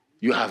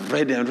 You have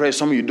read and read.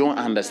 Some you don't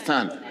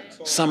understand.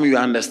 Some you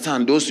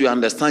understand. Those you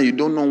understand, you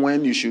don't know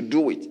when you should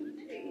do it.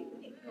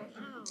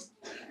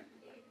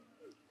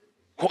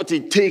 What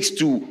it takes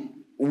to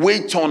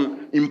wait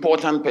on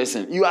important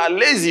person. You are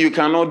lazy, you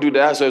cannot do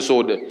that. So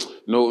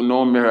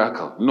no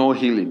miracle, no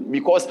healing.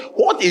 Because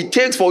what it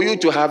takes for you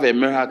to have a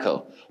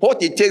miracle,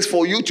 what it takes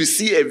for you to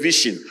see a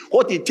vision,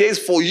 what it takes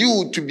for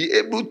you to be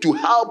able to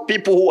help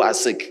people who are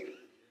sick,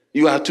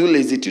 you are too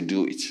lazy to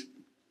do it.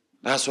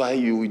 That's why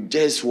you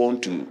just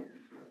want to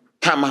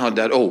come out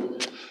that,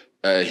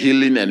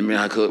 healing and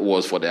miracle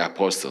was for the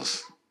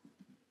apostles.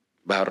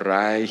 But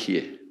right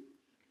here,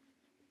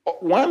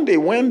 one day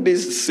when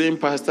this same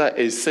pastor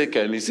is sick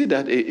and you see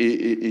that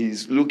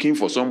he's looking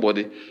for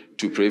somebody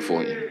to pray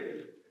for him.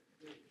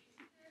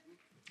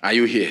 Are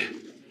you here?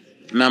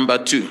 Number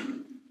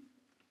 2,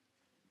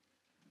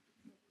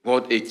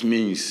 what it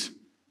means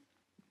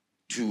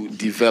to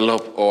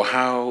develop or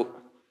how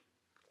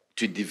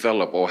to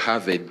develop or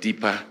have a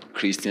deeper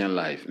Christian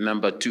life.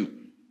 Number 2.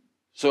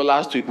 So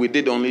last week we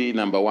did only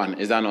number 1.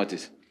 Is that not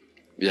it?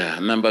 Yeah.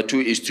 Number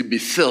 2 is to be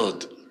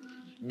filled.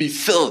 Be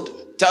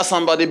filled. Tell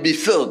somebody, be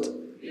filled.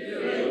 Be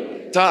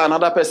filled. Tell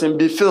another person,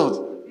 be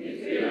filled.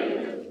 Be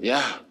filled.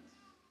 Yeah.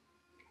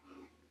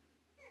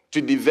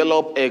 To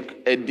develop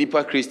a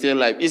deeper Christian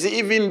life. You see,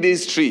 even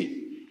this tree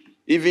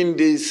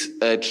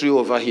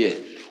over here,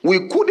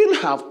 we couldn't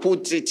have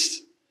put it,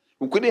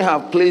 we couldn't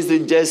have placed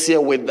it just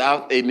here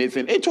without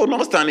anything. It will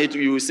not stand it,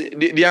 you see.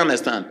 Do you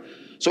understand?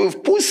 So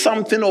we've put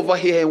something over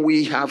here and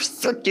we have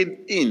stuck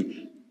it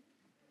in.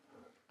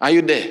 Are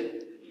you there?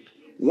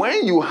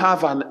 When you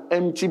have an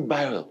empty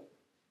barrel,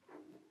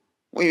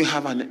 we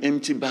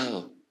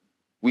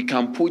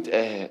can put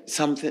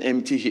something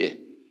empty here.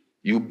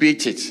 You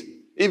beat it.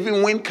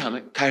 Even when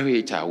can carry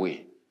it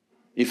away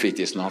if it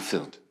is not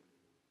filled.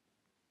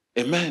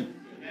 Amen.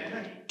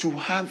 Amen. To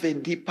have a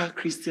deeper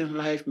Christian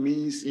life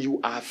means you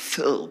are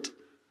filled.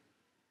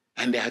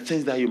 And there are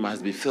things that you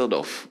must be filled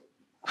of.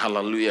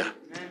 Hallelujah.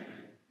 Amen.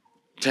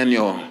 Turn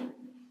your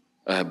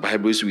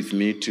Bibles with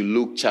me to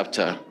Luke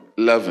chapter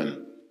 11.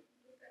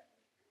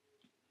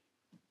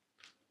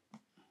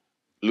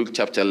 Luke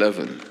chapter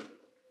 11.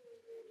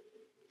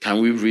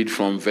 Can we read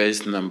from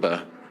verse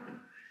number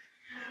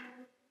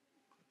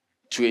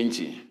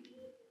 20?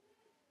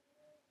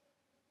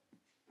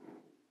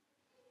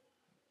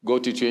 Go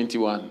to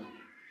 21.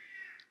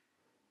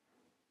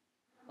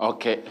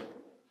 Okay.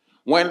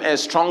 When a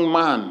strong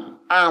man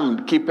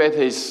armed keepeth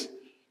his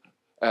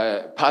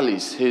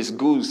palace, his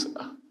goods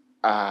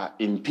are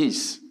in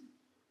peace.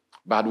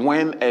 But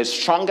when a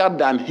stronger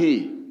than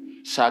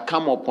he shall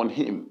come upon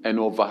him and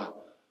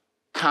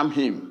overcome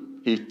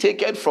him, he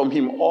taketh from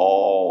him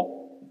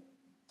all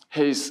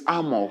his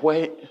armor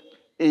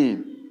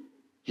wherein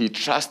he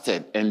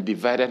trusted and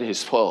divided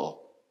his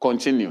spoil.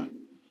 Continue.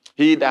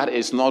 He that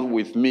is not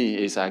with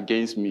me is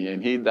against me,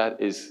 and he that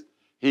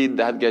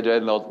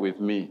gathereth not with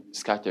me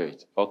scatter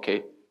it.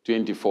 Okay,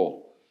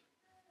 24.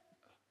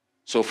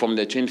 So from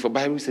the 24,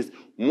 Bible says,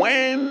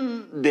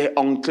 when the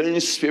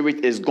unclean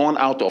spirit is gone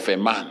out of a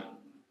man,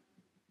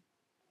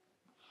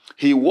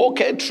 he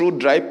walketh through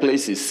dry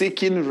places,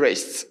 seeking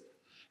rest,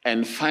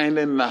 and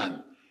finding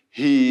none.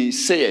 He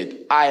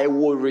said, I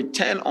will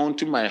return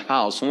unto my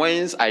house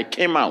whence I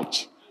came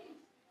out.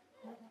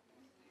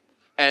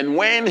 And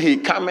when he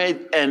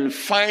cometh and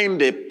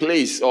find a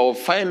place, or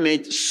find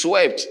it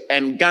swept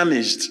and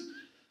garnished.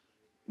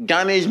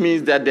 Garnished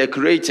means that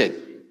decorated.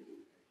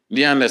 Do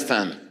you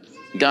understand?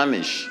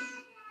 Garnish.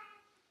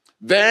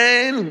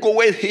 Then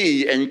goeth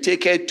he and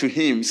taketh to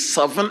him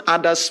 7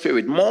 other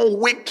spirits, more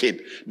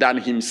wicked than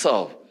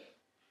himself.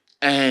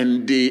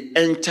 And they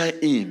enter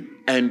in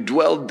and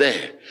dwell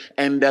there.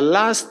 And the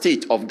last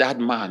state of that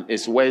man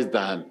is worse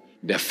than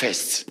the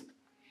first.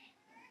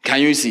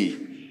 Can you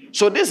see?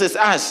 So this is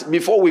us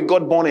before we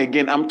got born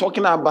again. I'm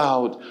talking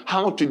about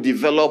how to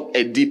develop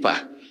a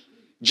deeper.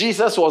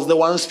 Jesus was the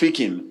one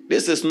speaking.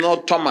 This is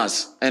not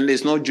Thomas and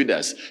it's not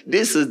Judas.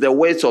 This is the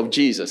words of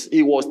Jesus.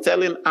 He was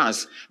telling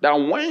us that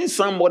when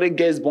somebody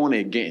gets born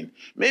again,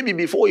 maybe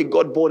before he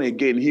got born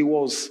again, he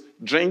was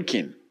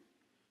drinking.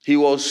 He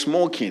was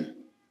smoking.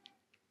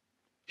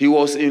 He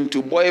was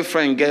into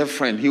boyfriend,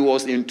 girlfriend. He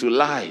was into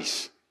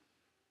lies.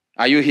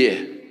 Are you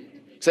here?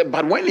 So,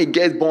 but when he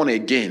gets born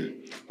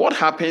again, what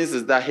happens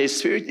is that his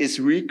spirit is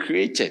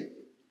recreated.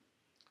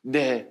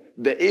 The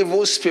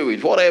evil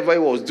spirit, whatever he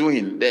was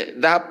doing,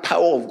 that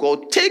power of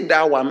God, take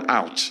that one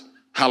out.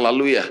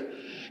 Hallelujah.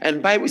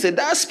 And Bible said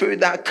that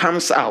spirit that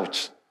comes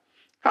out.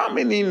 How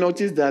many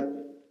notice that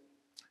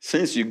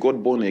since you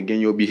got born again,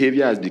 your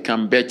behavior has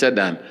become better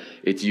than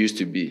it used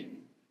to be?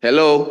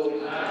 Hello?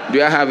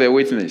 Do I have a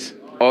witness?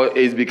 Or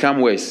it's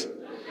become worse?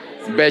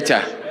 Better.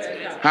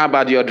 How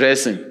about your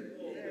dressing?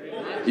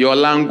 Your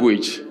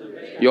language?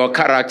 Your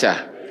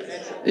character?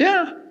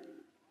 Yeah.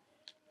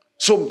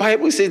 So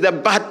Bible says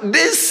that, but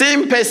this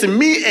same person,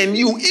 me and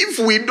you, if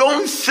we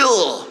don't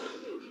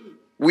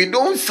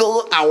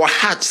fill our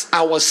hearts,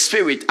 our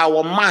spirit,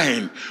 our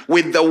mind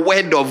with the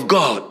word of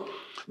God,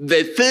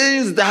 the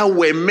things that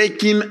were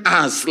making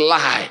us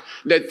lie,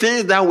 the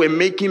things that were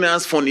making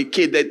us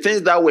fornicate, the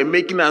things that were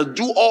making us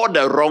do all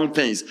the wrong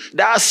things,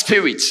 that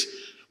spirit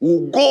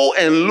will go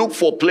and look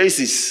for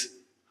places.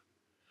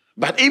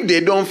 But if they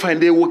don't find,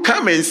 they will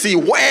come and see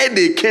where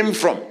they came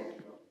from.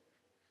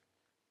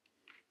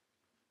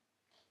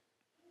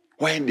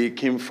 Where they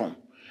came from.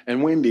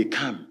 And when they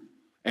come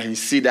and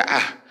see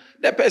that,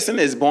 the person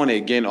is born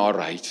again, all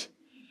right.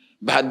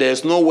 But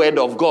there's no word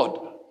of God.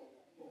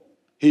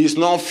 He is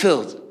not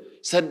filled.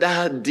 So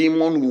that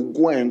demon will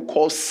go and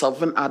call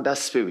 7 other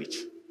spirits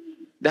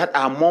that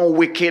are more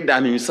wicked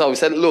than himself. He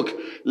said, look,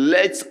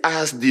 let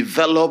us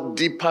develop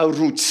deeper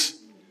roots.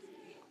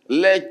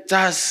 Let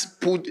us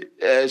put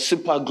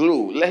super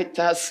glue. Let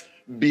us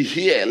be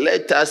here.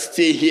 Let us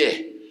stay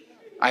here.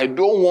 I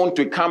don't want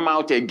to come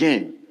out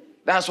again.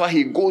 That's why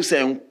he goes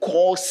and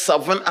calls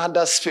 7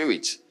 other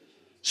spirits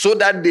so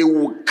that they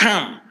will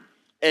come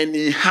and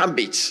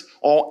inhabit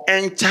or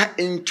enter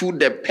into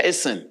the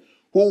person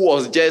who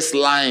was just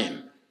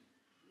lying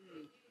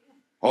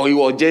or he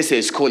was just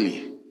a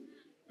scully.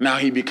 Now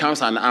he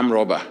becomes an armed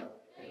robber.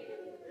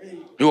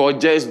 He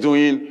was just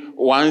doing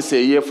once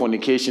a year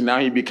fornication. Now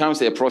he becomes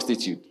a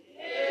prostitute.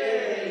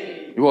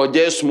 He was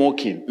just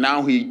smoking.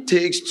 Now he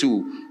takes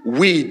to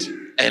weed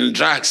and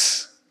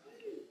drugs.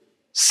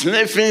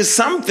 Sniffing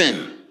something.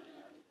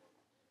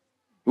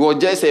 He was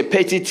just a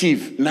petty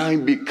thief. Now he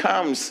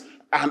becomes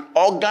an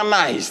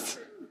organized.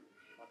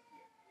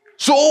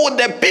 So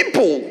the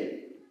people,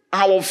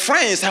 our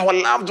friends, our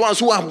loved ones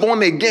who are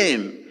born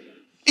again,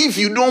 if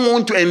you don't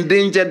want to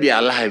endanger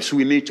their lives,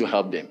 we need to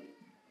help them.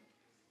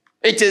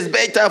 It is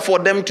better for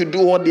them to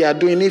do what they are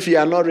doing if you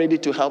are not ready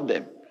to help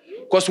them.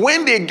 Because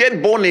when they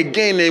get born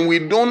again and we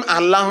don't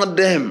allow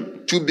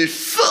them to be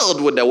filled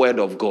with the word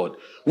of God,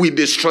 we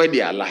destroy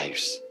their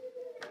lives.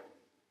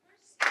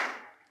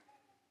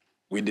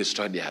 We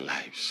destroy their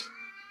lives.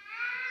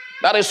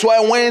 That is why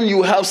when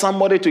you help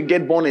somebody to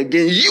get born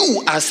again,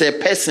 you as a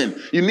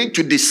person, you need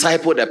to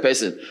disciple the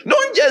person.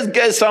 Don't just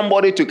get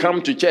somebody to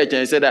come to church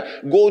and say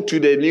that, go to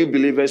the new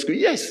believer school.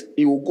 Yes,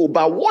 he will go.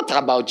 But what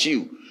about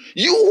you?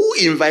 You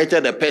who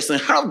invited the person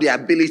have the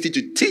ability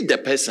to teach the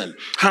person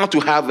how to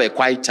have a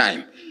quiet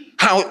time.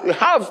 How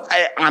have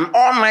an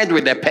all night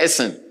with the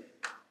person.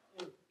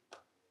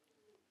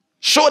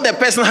 Show the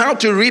person how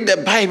to read the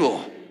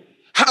Bible.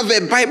 Have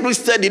a Bible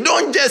study.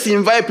 Don't just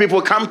invite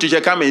people, come to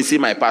church, come and see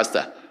my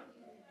pastor.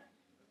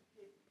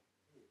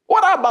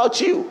 What about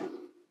you?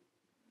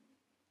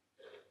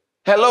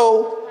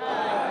 Hello?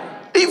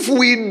 Hi. If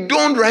we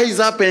don't rise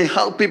up and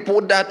help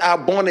people that are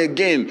born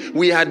again,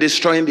 we are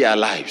destroying their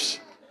lives.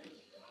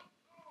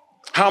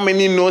 How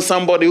many know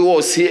somebody who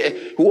was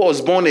here, who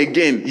was born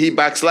again? He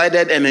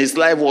backslided and his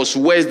life was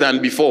worse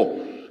than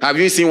before. Have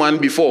you seen one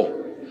before?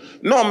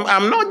 No,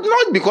 I'm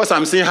not because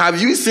I'm saying,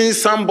 have you seen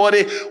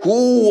somebody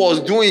who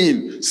was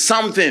doing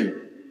something?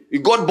 He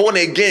got born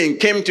again,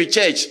 came to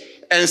church,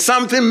 and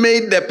something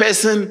made the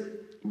person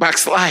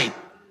backslide.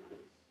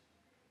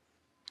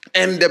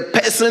 And the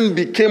person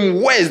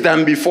became worse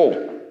than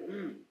before.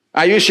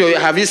 Are you sure?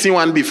 Have you seen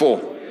one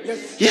before?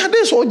 Yes. Yeah,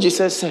 that's what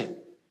Jesus said.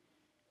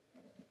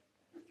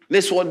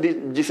 That's what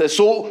Jesus said.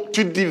 So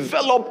to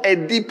develop a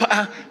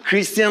deeper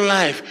Christian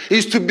life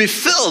is to be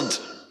filled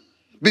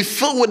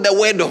with the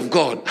word of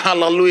God.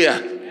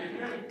 Hallelujah.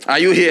 Are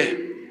you here?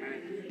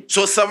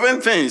 So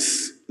 7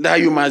 things that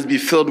you must be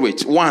filled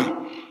with.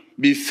 1,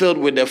 be filled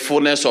with the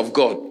fullness of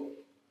God.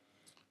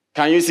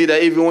 Can you see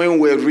that even when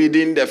we're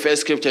reading the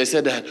first scripture, it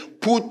said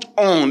that put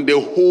on the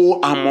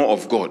whole armor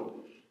of God.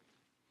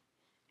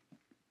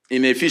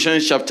 In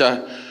Ephesians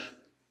chapter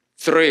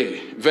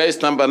 3, verse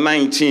number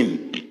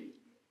 19,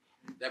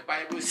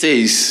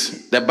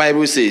 the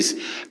Bible says,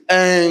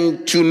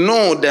 and to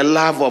know the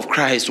love of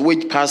Christ,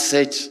 which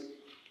passeth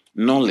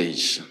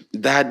knowledge,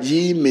 that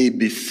ye may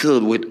be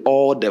filled with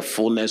all the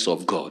fullness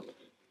of God.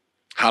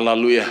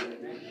 Hallelujah.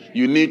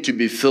 You need to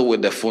be filled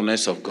with the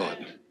fullness of God.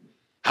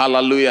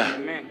 Hallelujah.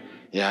 Amen.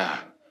 Yeah.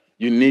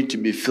 You need to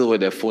be filled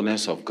with the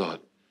fullness of God.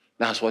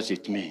 That's what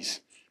it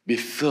means. Be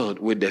filled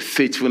with the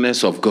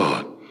faithfulness of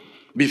God.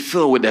 Be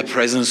filled with the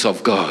presence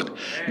of God.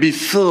 Be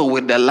filled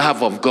with the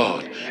love of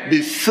God.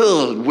 Be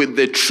filled with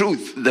the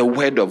truth, the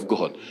word of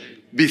God.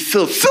 Be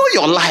filled. Fill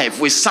your life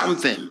with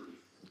something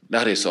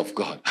that is of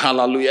God.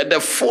 Hallelujah.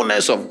 The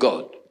fullness of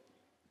God.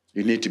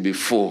 You need to be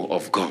full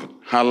of God.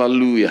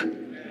 Hallelujah.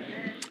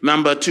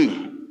 Number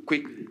 2.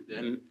 Quickly,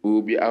 then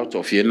we'll be out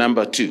of here.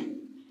 Number 2.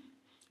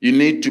 You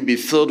need to be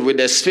filled with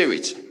the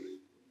Spirit.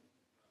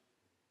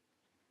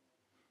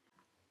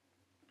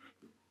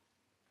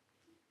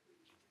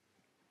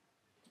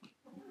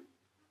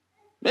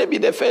 Maybe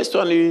the first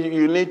one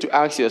you need to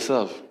ask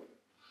yourself,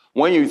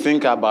 when you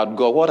think about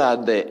God, what are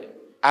the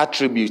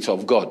attributes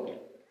of God?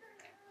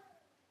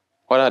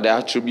 What are the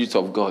attributes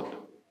of God?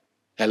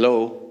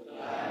 Hello?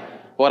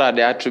 What are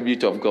the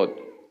attributes of God?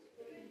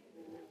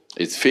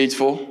 It's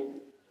faithful.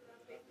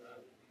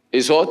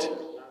 It's what?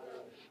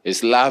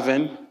 It's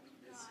loving.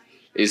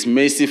 It's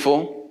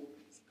merciful.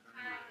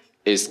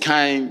 It's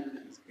kind.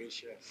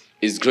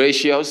 It's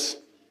gracious.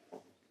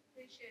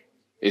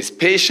 It's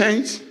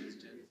patient.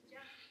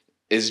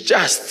 It's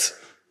just.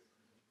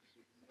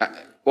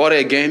 What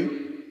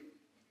again?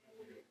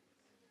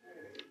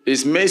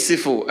 It's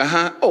merciful.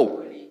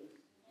 Oh,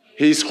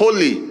 he's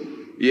holy.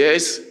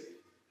 Yes.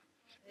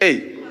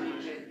 Hey.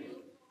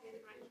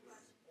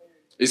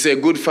 He's a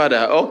good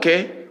father.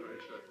 Okay.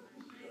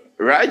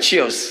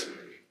 Righteous.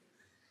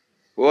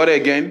 What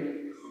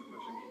again?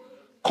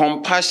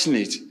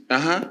 Compassionate.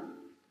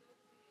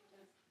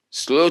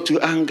 Slow to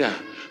anger.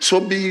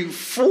 So be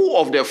full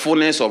of the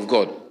fullness of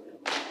God.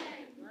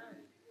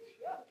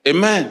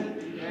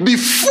 Amen. Be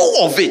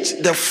full of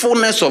it, the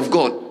fullness of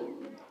God.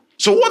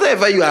 So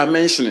whatever you are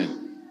mentioning,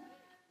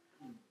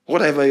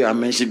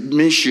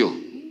 make sure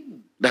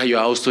that you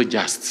are also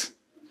just.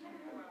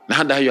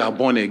 Now that you are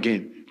born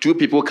again, 2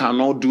 people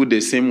cannot do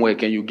the same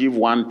work and you give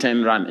one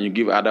 10 rand and you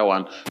give other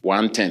one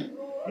 110.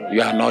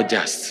 You are not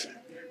just.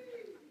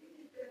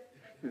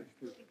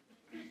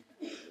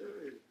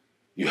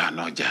 You are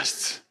not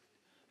just.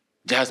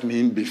 Just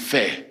means be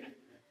fair.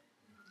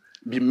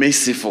 Be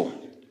merciful.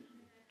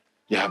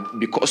 Yeah,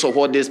 because of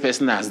what this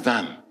person has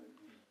done,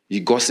 he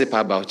gossip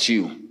about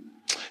you.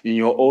 In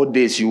your old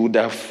days, you would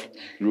have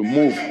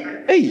removed.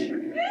 Hey,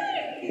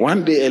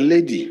 one day a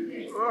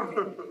lady.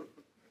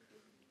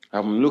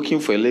 I'm looking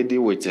for a lady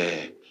with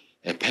a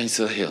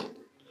pencil hill.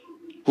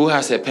 Who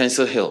has a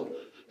pencil hill?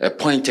 A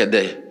pointer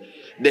there.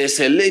 There's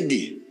a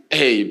lady.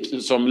 Hey,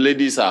 some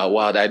ladies are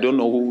wild. I don't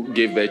know who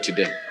gave birth to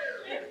them.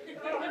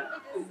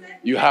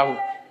 You have.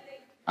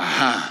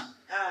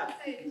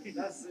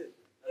 That's it.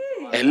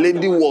 A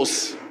lady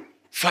was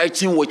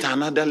fighting with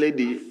another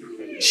lady.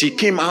 She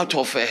came out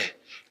of a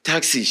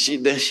taxi. She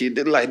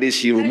did like this.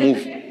 She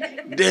removed.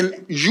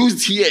 Then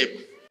used here.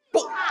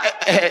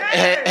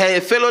 Her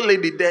fellow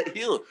lady, the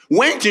heel,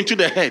 went into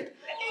the head.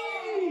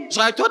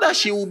 So I told her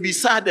she would be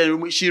sad,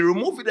 and she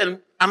removed it, and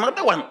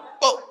another one.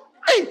 Oh,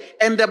 hey,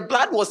 and the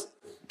blood was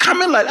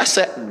coming like that. I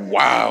said,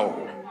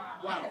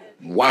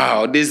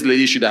 wow, this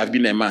lady should have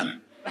been a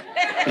man.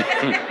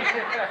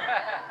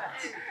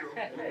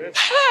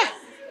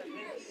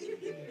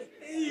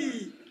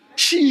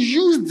 She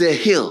used the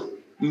heel,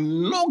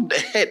 knocked the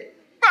head,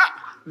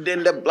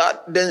 then the blood,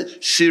 then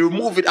she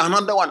removed it,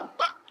 another one.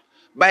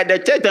 By the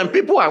church, and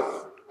people are.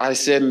 I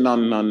said, no.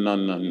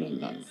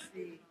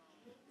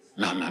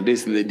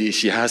 This lady,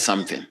 she has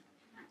something.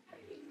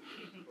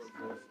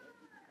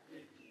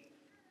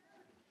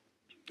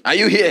 Are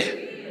you here?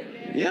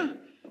 Yeah.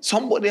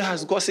 Somebody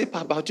has gossip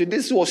about you.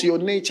 This was your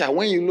nature.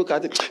 When you look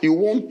at it, you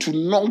want to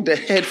knock the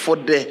head for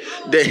the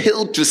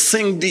heel to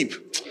sink deep.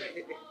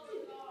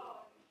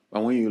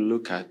 But when you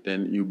look at it,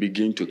 then you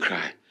begin to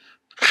cry.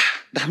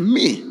 That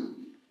me.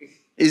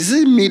 Is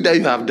it me that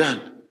you have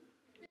done?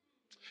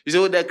 You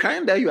say, the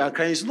crying that you are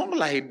crying is not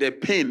like the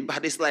pain,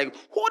 but it's like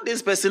what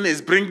this person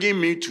is bringing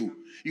me to.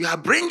 You are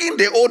bringing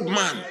the old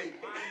man.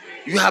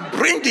 You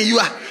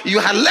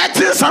are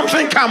letting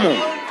something come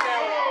on.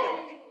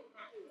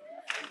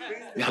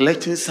 You are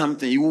letting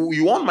something.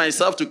 You want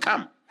myself to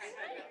come.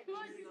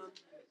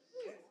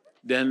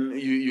 Then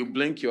you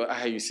blink your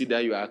eye, you see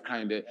that you are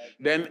crying.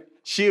 Then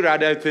she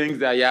rather thinks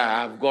that,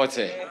 yeah, I've got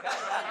her.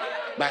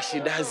 But she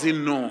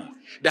doesn't know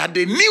that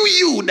the new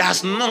you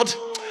does not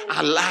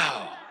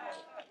allow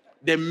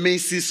the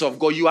mercies of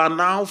God. You are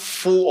now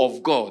full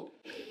of God.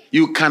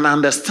 You can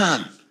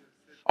understand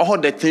all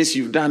the things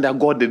you've done that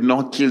God did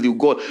not kill you.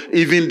 God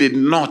even did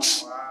not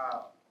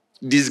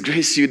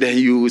disgrace you. Then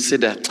you will say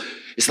that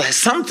it's like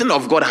something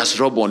of God has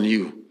rubbed on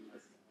you.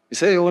 You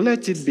say, oh,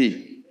 let it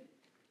be.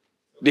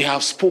 They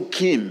have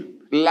spoken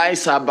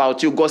lies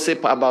about you,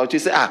 gossip about you.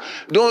 Say,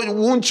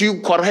 won't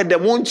you correct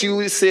them? Won't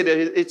you say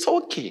that it's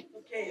okay?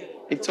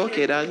 It's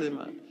okay, doesn't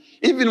matter.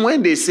 Even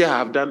when they say I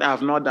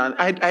have not done,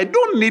 I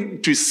don't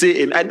need to say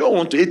it. I don't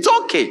want to. It's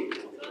okay.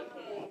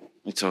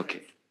 It's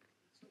okay.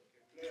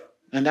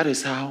 And that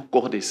is how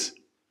God is.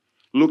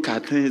 Look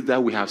at things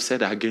that we have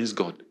said against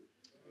God.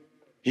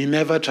 He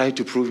never tried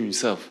to prove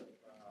himself.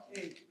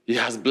 He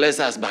has blessed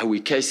us, but we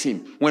curse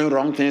him. When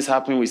wrong things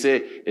happen, we say,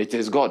 it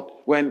is God.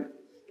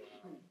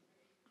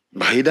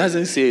 But he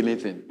doesn't say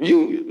anything.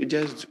 You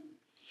just do.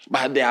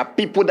 But there are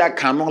people that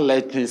cannot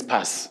let things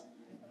pass.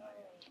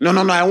 No,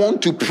 I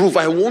want to prove.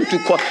 I want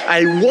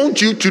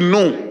you to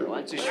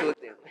know.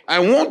 I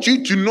want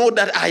you to know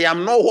that I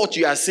am not what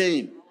you are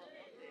saying.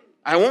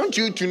 I want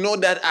you to know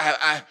that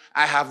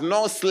I have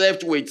not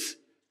slept with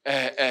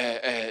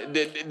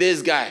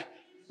this guy.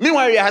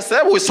 Meanwhile, you have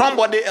slept with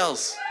somebody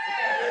else.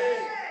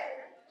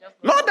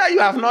 Not that you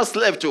have not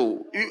slept,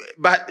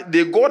 but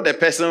they got the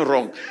person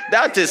wrong.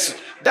 That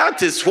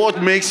is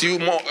what makes you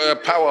more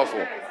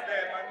powerful.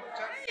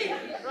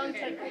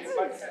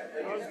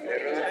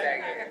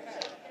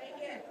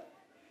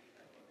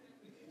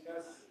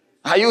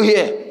 Are you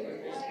here?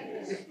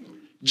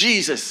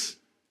 Jesus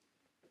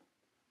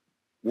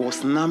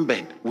was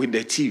numbered with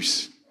the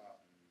thieves.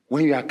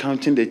 When you are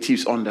counting the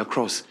thieves on the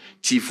cross,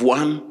 thief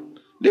 1,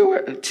 they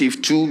were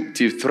thief 2,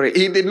 thief 3.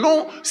 He did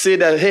not say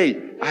that,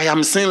 hey, I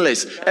am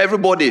sinless.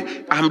 Everybody,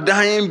 I'm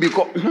dying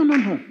because...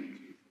 No.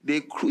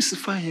 They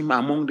crucify him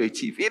among the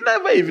thieves. He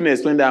never even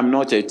explained that I'm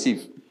not a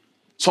thief.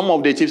 Some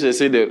of the thieves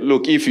say that,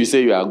 look, if you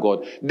say you are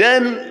God,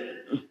 then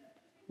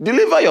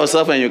deliver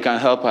yourself and you can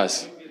help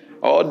us.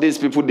 All these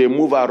people, they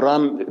move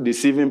around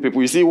deceiving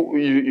people.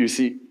 You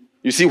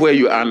see where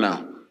you are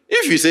now.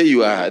 If you say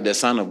you are the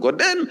Son of God,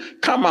 then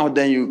come out,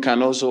 then you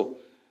can also.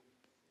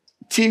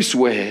 Thieves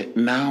were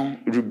now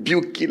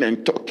rebuking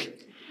and talking.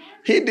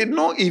 He did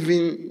not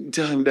even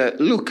tell him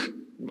that, look,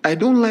 I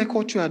don't like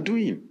what you are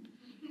doing.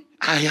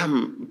 I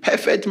am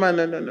perfect man.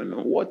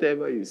 No.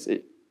 Whatever you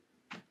say.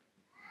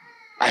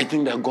 I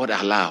think that God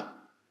allowed.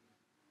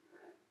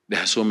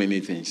 There are so many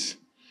things.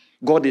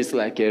 God is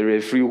like a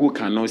referee who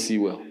cannot see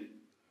well.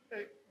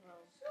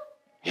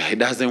 Yeah, he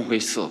doesn't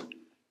whistle.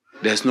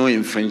 There's no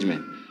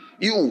infringement.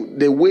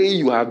 The way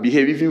you have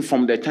behaved, even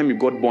from the time you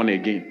got born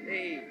again.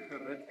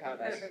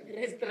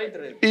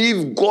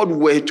 If God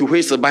were to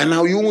whistle, by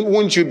now,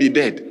 won't you be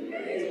dead?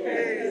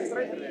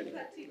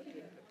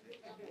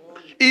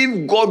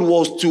 If God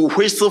was to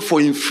whistle for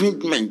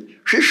infringement,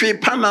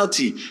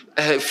 penalty,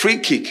 free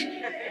kick.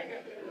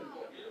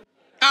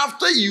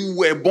 After you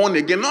were born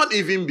again, not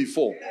even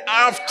before.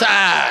 After,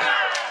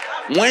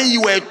 when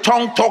you were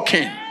tongue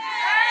talking,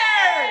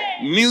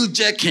 new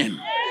jacking,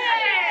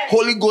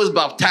 Holy Ghost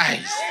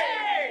baptized.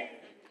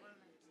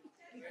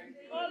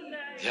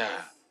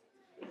 Yeah.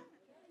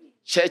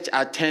 Church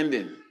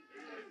attending,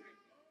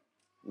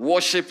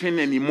 worshiping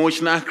and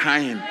emotional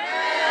crying.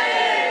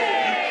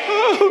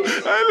 Oh,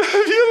 I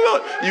love you,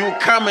 Lord. You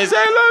come and say,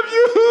 I love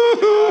you.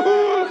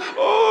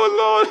 Oh,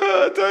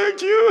 Lord,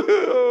 thank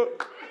you.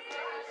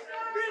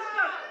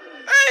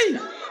 Hey.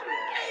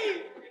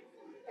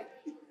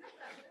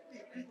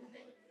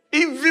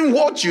 Even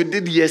what you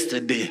did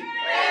yesterday,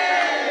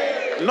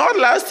 not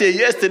last year,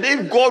 yesterday,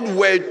 if God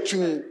were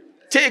to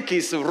take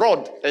his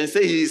rod and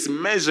say he's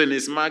measuring,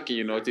 his marking,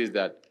 you notice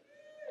that.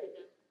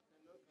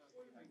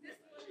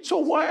 So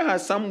why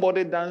has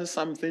somebody done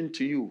something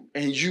to you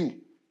and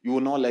you will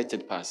not let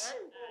it pass?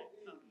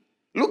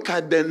 Look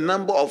at the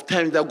number of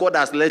times that God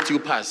has let you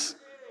pass.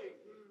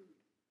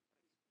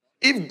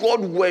 If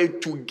God were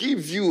to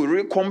give you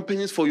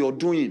recompense for your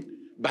doing,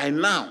 by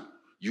now,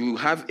 you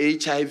have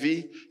HIV,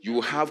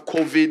 you have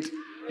COVID,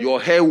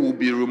 your hair will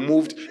be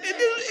removed.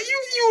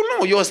 You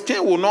know, your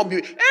skin will not be,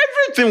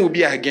 everything will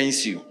be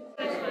against you.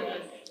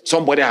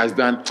 Somebody has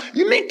done,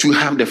 you need to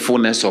have the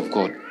fullness of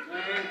God.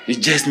 You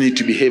just need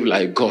to behave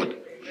like God.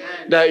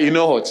 That, you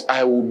know what,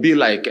 I will be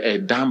like a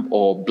dumb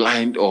or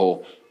blind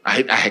or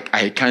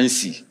I can't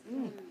see.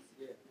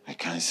 I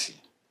can't see.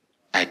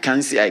 I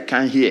can't see, I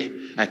can't hear.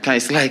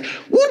 It's like,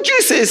 won't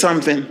you say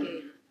something?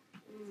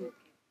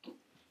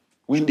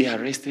 When they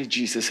arrested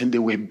Jesus and they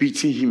were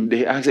beating him,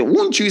 they asked him,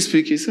 won't you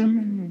speak? He said,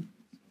 no,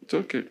 it's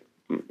okay.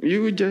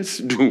 You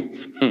just do.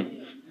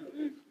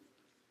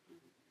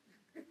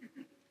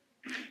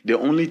 The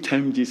only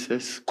time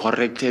Jesus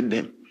corrected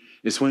them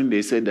is when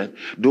they said that,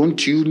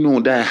 don't you know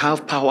that I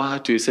have power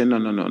to say,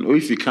 no.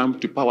 If you come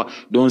to power,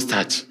 don't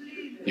start.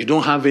 You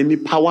don't have any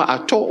power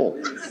at all.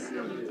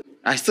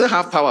 I still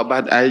have power,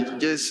 but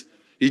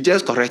he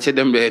just corrected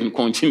them and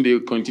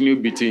continue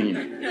beating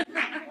him.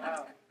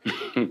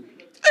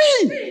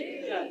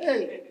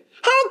 Hey,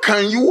 how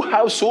can you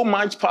have so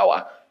much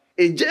power?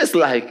 It's just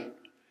like,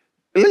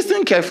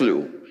 listen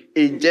carefully,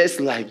 it's just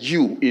like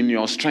you in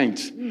your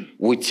strength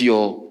with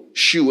your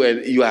shoe,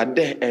 and you are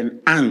there,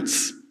 and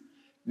ants,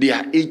 they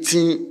are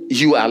eating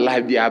you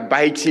alive. They are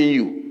biting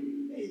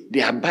you.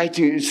 They are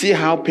biting you. See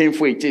how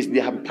painful it is. They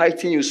are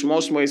biting you small.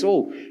 It's,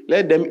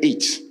 let them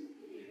eat.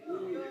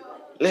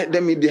 Let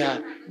them eat.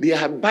 They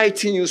are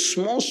biting you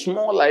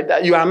small like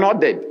that. You are not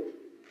dead.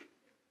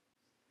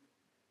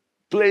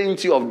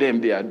 Plenty of them,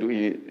 they are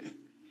doing it.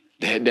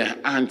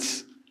 The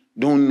ants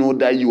don't know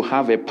that you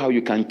have a power.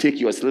 You can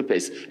take your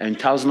slippers and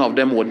thousands of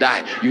them will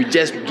die. You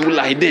just do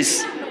like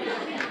this.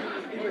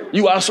 I'm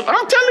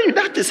telling you,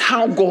 that is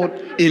how God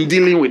in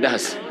dealing with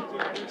us.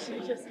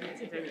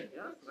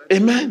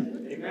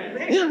 Amen.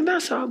 Yeah,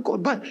 that's how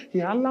God. But he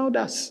allowed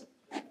us.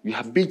 We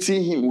are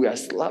beating him. We are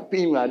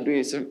slapping him. We are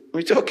doing something.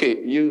 It's okay.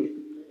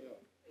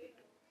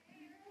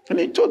 And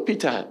he told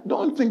Peter,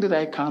 don't think that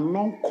I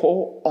cannot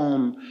call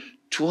on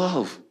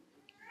 12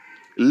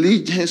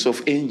 legions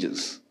of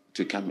angels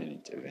to come and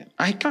intervene.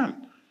 I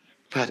can.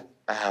 But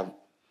I have.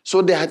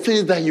 So there are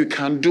things that you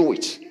can do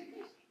it.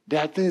 There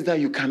are things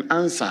that you can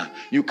answer.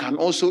 You can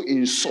also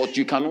insult.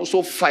 You can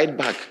also fight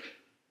back.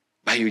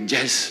 But you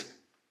just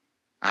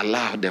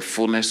allow the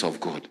fullness of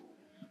God.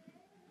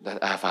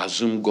 That I have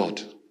assumed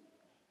God.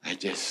 I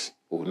just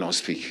will not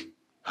speak.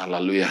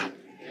 Hallelujah.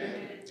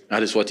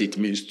 That is what it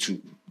means to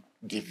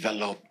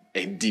develop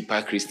a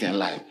deeper Christian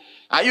life.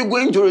 Are you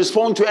going to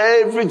respond to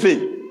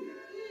everything?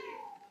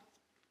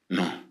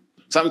 No.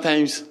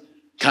 Sometimes,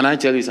 can I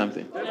tell you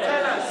something?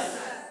 Yes.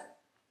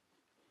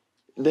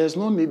 There's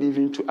no need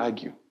even to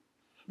argue.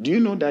 Do you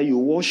know that you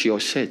wash your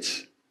shirt,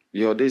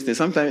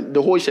 sometimes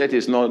the whole shirt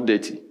is not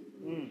dirty.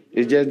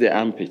 It's just the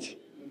armpit.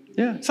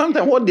 Yeah.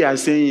 Sometimes what they are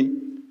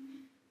saying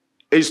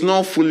is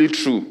not fully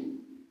true.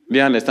 Do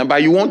you understand?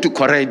 But you want to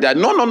correct that.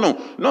 No.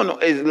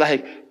 It's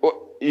like,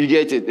 you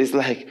get it? It's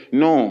like,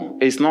 no,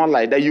 it's not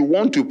like that. You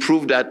want to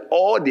prove that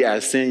all they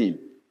are saying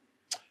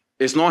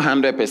is not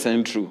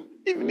 100% true.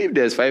 Even if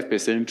there's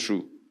 5%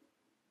 true,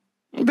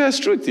 there's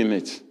truth in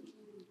it.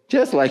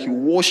 Just like you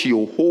wash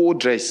your whole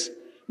dress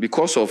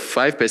because of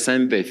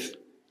 5% death,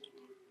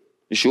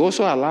 you should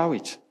also allow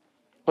it.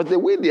 But the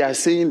way they are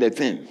saying the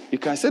thing, you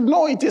can say,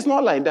 no, it is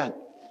not like that.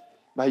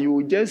 But you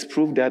will just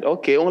prove that,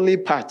 okay, only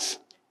part.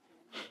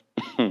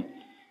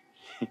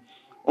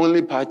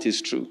 Only part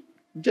is true.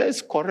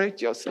 Just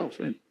correct yourself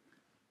and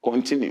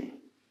continue.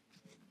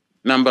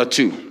 Number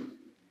 2,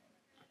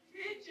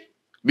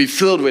 be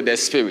filled with the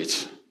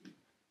Spirit.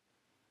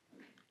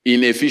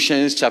 In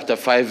Ephesians chapter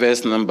 5,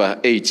 verse number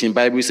 18,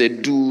 Bible says,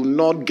 do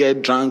not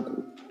get drunk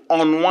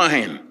on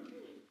wine,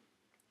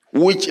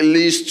 which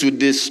leads to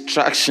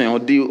distraction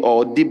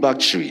or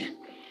debauchery.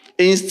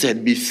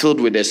 Instead, be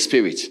filled with the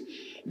Spirit.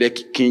 The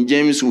King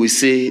James will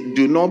say,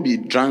 do not be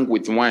drunk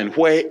with wine,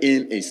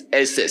 wherein is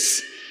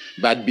excess,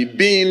 but be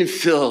being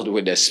filled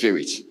with the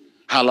Spirit.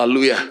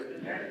 Hallelujah.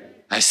 Amen.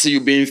 I see you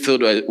being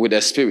filled with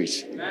the Spirit.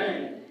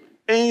 Amen.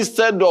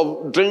 Instead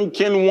of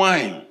drinking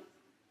wine,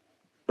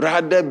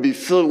 rather be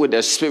filled with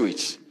the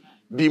Spirit.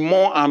 Be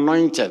more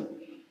anointed.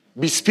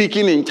 Be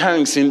speaking in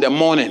tongues in the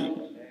morning.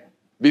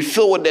 Be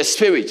filled with the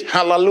Spirit.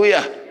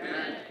 Hallelujah.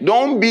 Amen.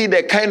 Don't be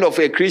the kind of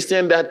a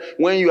Christian that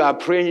when you are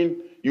praying,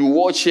 you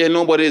watch here,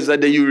 nobody is there,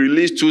 then you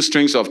release 2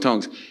 strings of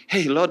tongues.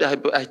 Hey, Lord,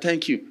 I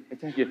thank you. I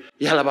thank you.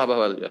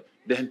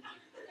 Then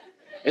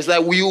it's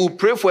like we will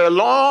pray for a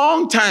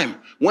long time.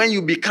 When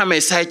you become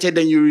excited,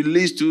 then you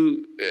release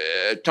 2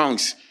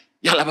 tongues.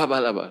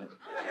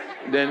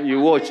 Then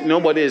you watch,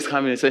 nobody is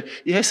coming and say,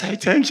 yes, I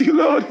thank you,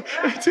 Lord.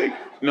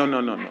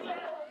 No.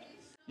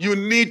 You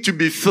need to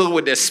be filled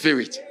with the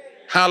Spirit.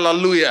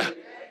 Hallelujah.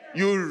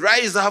 You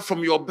rise up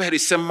from your bed,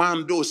 say,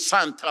 Mando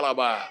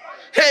Santalaba.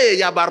 Hey,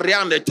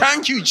 Yabariande,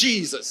 thank you,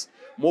 Jesus.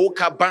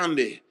 Moka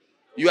Bande.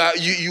 You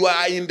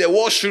are in the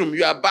washroom,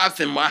 you are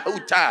bathing,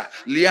 Mahuta,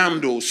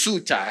 Liando,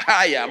 Suta,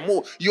 Haya,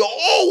 Mo. You're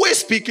always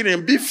speaking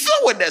and be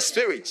filled with the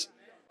Spirit.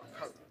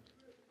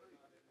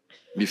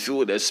 Be filled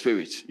with the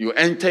Spirit. You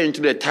enter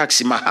into the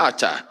taxi,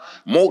 Mahata,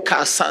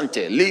 Moka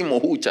Sante, Limo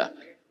Huta.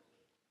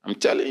 I'm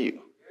telling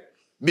you.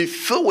 Be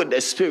filled with the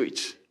Spirit.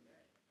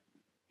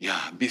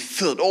 Yeah, be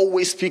filled.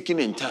 Always speaking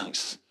in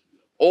tongues.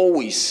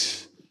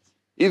 Always.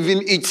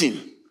 Even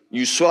eating.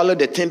 You swallow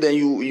the thing, then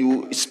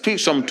you speak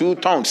some 2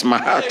 tongues.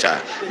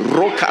 Mahata,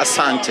 Roka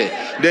Sante.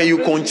 Then you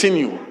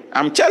continue.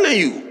 I'm telling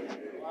you.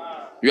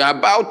 You are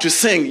about to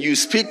sing. You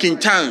speak in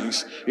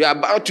tongues. You are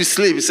about to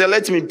sleep. You say,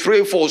 let me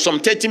pray for some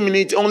 30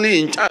 minutes only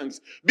in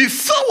tongues. Be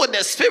filled with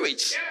the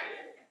Spirit.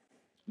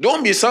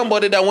 Don't be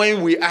somebody that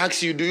when we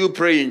ask you, do you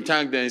pray in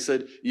tongues? Then you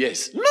said,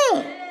 yes.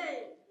 No.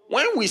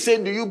 When we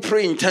say, do you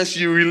pray in tongues?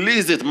 You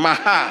release it.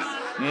 Maha.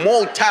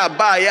 Mota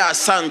baya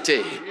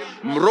sante.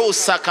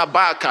 Mrosa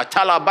kabaka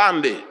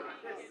talabande.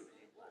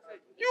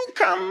 You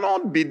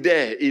cannot be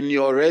there in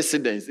your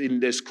residence, in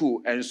the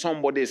school, and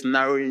somebody is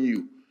narrowing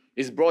you.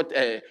 It's brought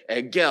a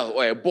girl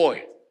or a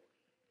boy.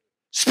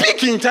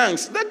 Speak in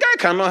tongues. The guy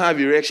cannot have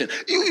erection.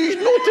 You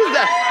notice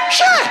that?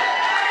 Sure.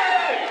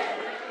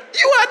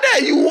 You are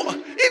there.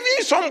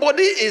 Even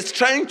somebody is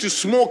trying to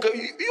smoke,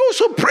 you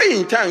also pray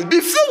in tongues. Be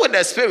filled with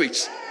the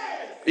Spirit.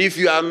 If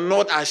you are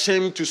not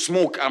ashamed to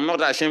smoke, I'm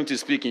not ashamed to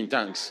speak in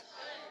tongues.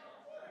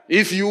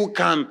 If you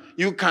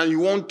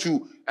want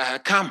to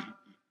come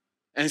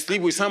and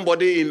sleep with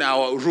somebody in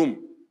our room,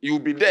 you'll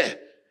be there.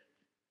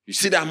 You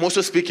see that I'm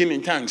also speaking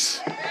in tongues.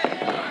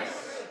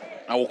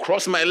 I will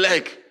cross my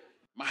leg.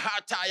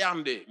 Mahata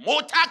yamde.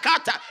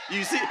 Motakata.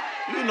 You see,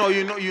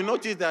 you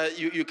notice that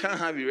you can't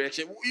have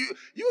erection.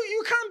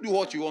 You can't do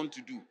what you want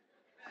to do.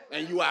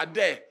 And you are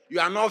there.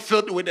 You are not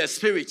filled with the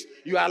Spirit.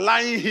 You are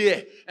lying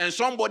here and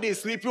somebody is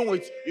sleeping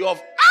with your...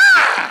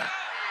 Where?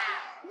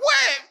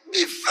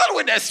 Be filled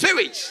with the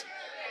Spirit.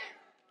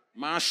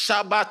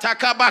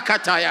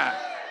 Mashabatakabakataya.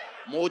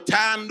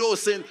 Motando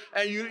sin.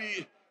 And you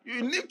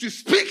need to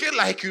speak it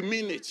like you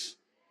mean it.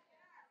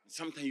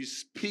 Sometimes you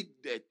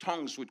speak the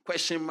tongues with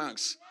question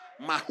marks.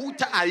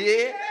 Mahuta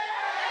aye.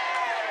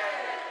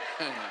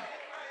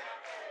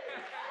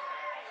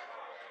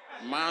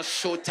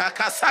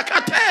 Mashotaka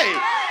sakate.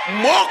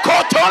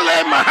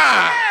 Mokotole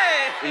maha.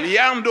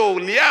 Liando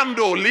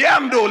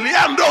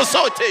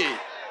sote.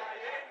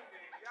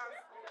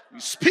 You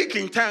speak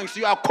in tongues.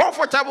 You are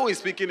comfortable with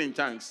speaking in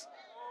tongues.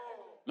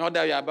 Not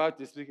that you are about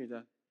to speak in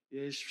tongues.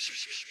 Yes.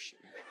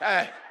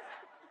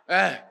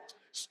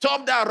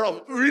 Stop that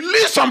rough.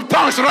 Release some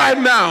tongues right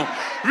now.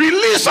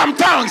 Release some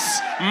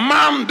tongues.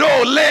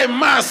 Mando le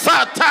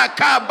masata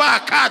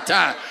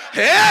kabakata.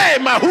 Hey,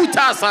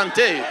 mahuta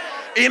sante.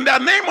 In the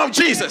name of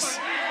Jesus.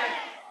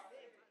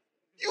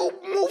 You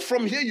move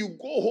from here, you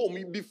go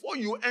home. Before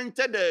you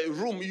enter the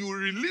room, you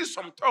release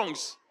some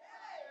tongues.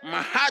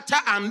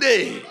 Mahata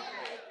ande.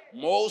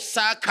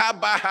 Mosaka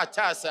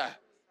bahatasa.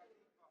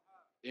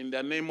 In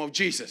the name of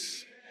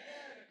Jesus.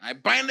 I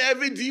bind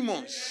every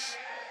demons.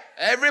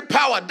 Every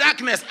power,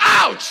 darkness,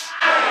 out.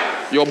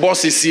 Your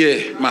boss is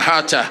here,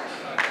 Mahata.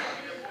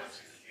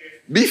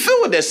 Be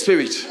filled with the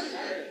Spirit.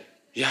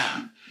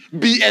 Yeah.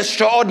 Be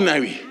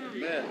extraordinary.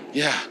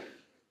 Yeah.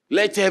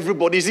 Let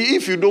everybody see.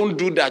 If you don't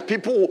do that,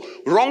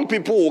 wrong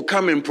people will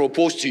come and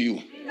propose to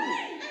you.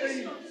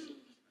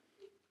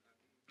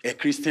 A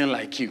Christian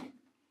like you.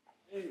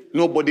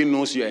 Nobody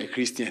knows you are a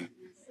Christian.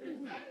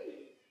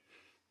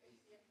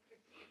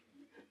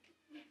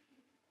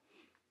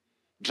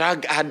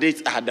 Drug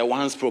addicts are the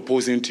ones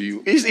proposing to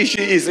you.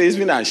 It's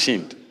been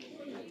ashamed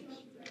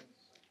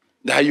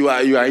that you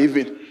are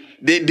even.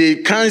 They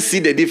can't see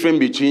the difference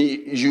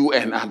between you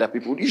and other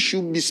people. You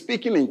should be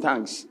speaking in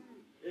tongues.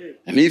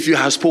 And if you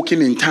have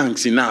spoken in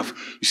tongues enough,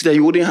 you see that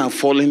you wouldn't have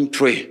fallen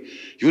prey.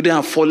 You wouldn't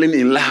have fallen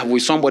in love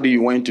with somebody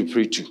you went to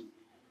pray to.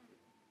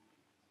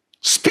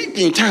 Speak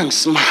in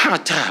tongues.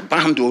 Mahata,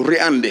 bando,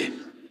 reande.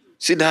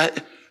 See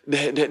that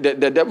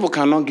the devil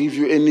cannot give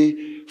you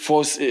any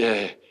false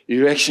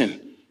erection.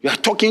 You are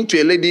talking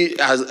to a lady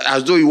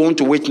as though you want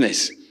to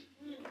witness.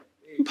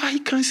 But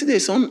you can see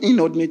there's some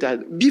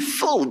inordinate. Be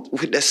filled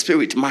with the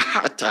Spirit.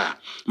 Mahata.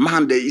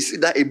 Man, you see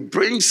that it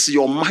brings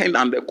your mind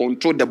under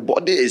control. The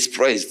body is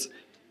pressed.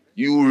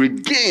 You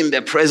regain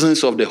the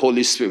presence of the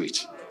Holy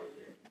Spirit.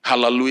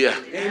 Hallelujah.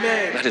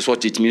 Amen. That is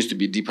what it means to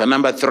be deeper.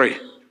 Number 3.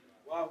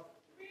 Wow.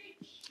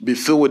 Be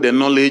filled with the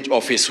knowledge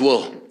of His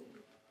will.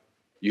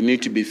 You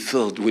need to be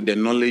filled with the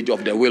knowledge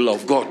of the will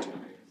of God.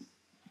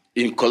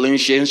 In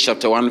Colossians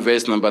chapter 1,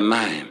 verse number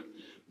 9,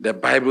 the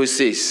Bible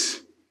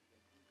says,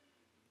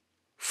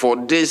 for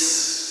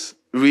this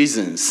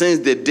reason, since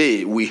the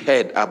day we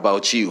heard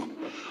about you,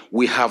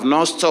 we have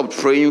not stopped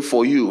praying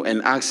for you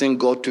and asking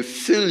God to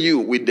fill you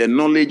with the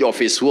knowledge of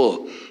His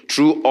will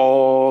through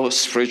all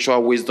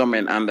spiritual wisdom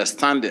and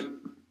understanding.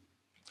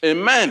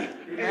 Amen.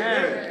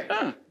 Amen.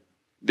 Yeah.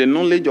 The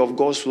knowledge of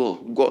God's will.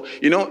 God,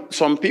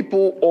 some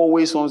people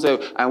always want to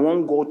say, I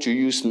want God to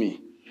use me.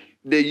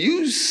 The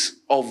use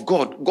of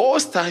God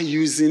starts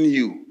using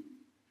you.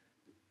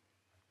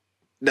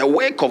 The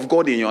work of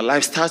God in your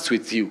life starts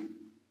with you.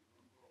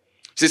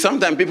 See,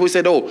 sometimes people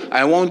said,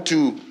 I want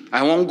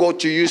God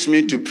to use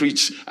me to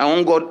preach. I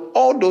want God.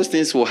 All those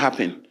things will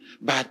happen.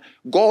 But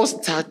God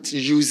starts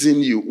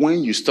using you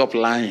when you stop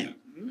lying.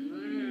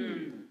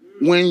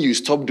 When you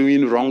stop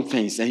doing wrong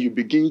things and you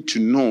begin to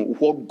know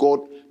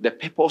what the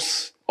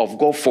purpose of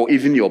God for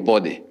even your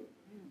body.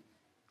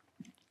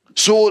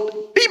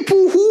 So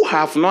people who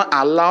have not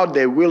allowed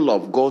the will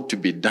of God to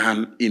be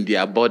done in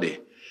their body,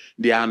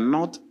 they are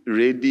not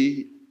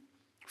ready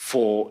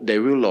for the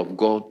will of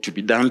God to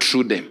be done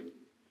through them.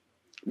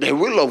 The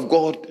will of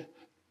God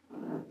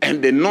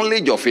and the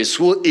knowledge of His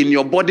will in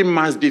your body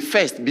must be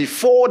first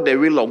before the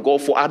will of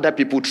God for other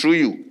people through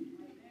you.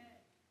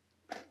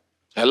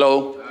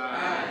 Hello?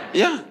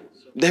 Yeah.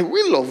 The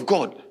will of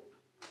God.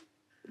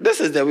 This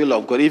is the will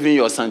of God, even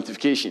your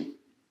sanctification.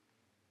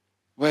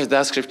 Where is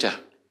that scripture?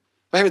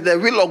 Where is the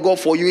will of God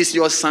for you is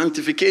your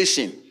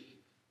sanctification.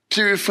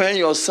 Purifying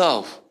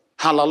yourself.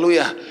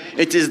 Hallelujah.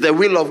 It is the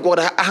will of God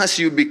that as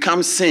you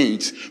become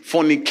saints,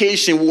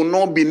 fornication will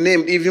not be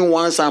named even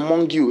once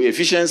among you.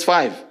 Ephesians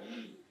 5.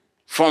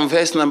 From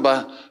verse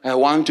number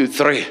 1 to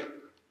 3.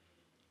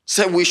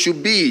 Said we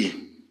should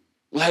be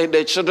like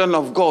the children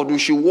of God. We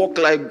should walk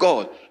like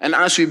God. And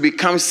as we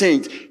become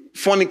saints,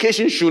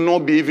 fornication should not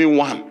be even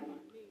one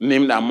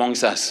named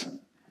amongst us.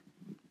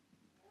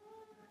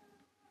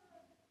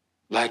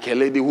 Like a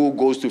lady who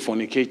goes to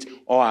fornicate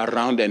all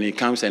around and he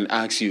comes and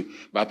asks you,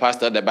 but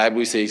Pastor, the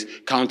Bible says,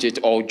 count it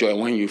all joy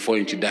when you fall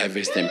into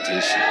diverse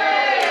temptation.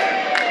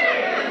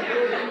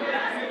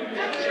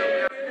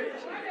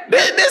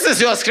 This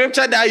is your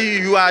scripture that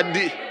you are...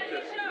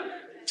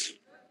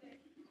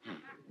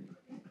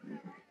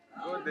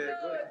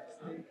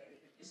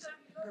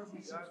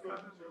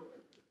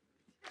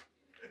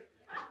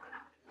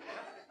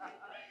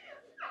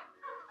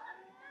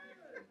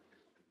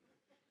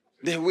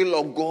 The will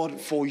of God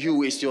for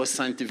you is your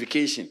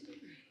sanctification.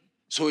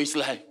 So it's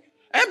like,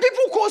 and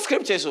people quote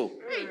scriptures. So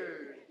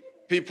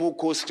people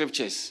quote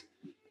scriptures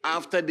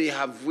after they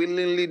have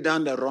willingly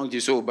done the wrong.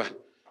 So, but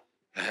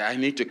I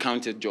need to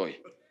count it joy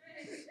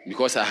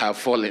because I have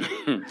fallen.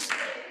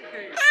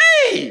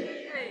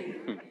 Hey!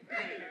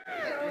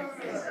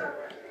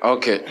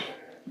 Okay.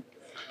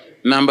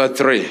 Number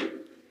 3.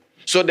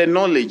 So the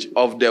knowledge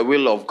of the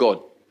will of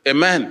God.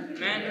 Amen.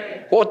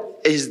 Amen.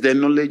 What is the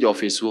knowledge of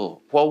his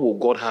will? What will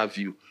God have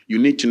you? You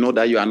need to know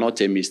that you are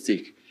not a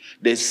mistake.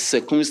 The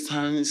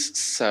circumstance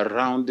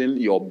surrounding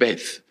your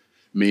birth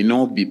may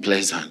not be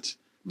pleasant,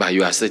 but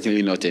you are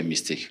certainly not a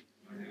mistake.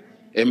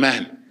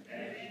 Amen.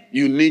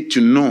 You need to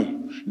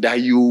know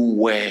that you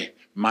were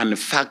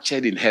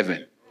manufactured in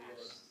heaven.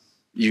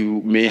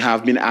 You may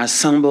have been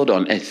assembled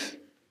on earth.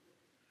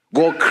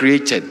 God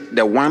created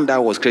the one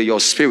that was created. Your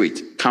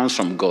spirit comes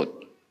from God.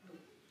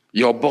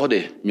 Your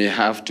body may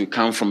have to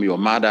come from your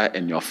mother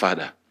and your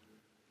father,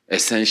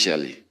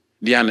 essentially.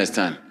 Do you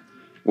understand?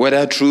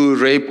 Whether through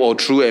rape or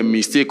through a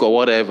mistake or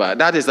whatever,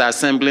 that is the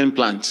assembling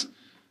plant.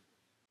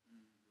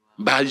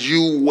 But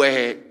you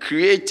were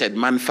created,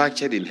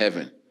 manufactured in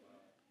heaven.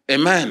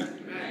 Amen.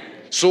 Amen.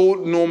 So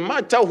no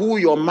matter who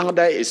your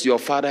mother is, your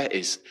father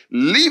is,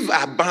 live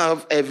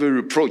above every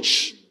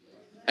reproach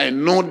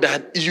and know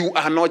that you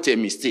are not a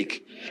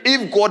mistake.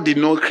 If God did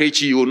not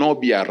create you, you will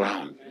not be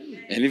around.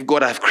 And if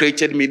God has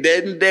created me,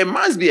 then there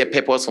must be a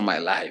purpose for my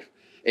life.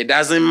 It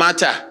doesn't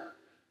matter.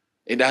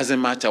 It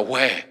doesn't matter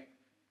where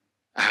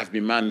I have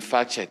been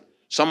manufactured.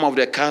 Some of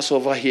the cars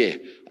over here,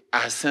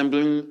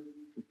 assembling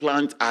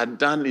plants are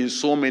done in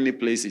so many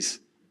places.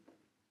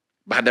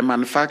 But the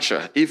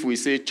manufacturer, if we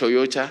say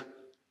Toyota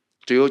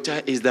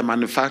is the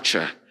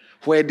manufacturer.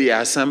 Where they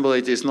assemble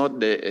it is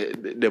not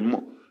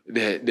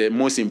the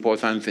most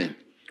important thing.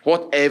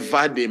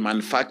 Whatever they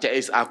manufacture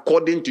is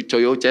according to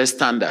Toyota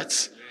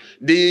standards.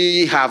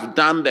 They have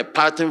done the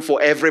pattern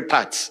for every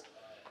part.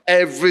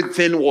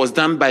 Everything was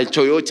done by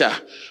Toyota.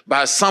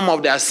 But some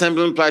of the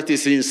assembling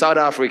practice in South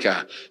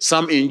Africa,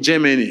 some in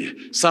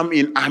Germany, some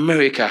in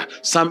America,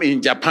 some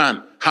in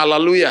Japan.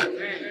 Hallelujah.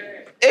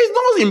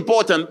 It's not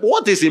important.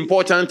 What is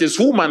important is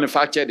who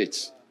manufactured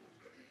it.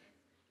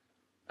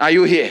 Are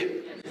you here?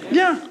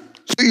 Yeah.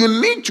 So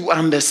you need to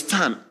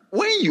understand.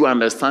 When you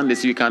understand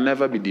this, you can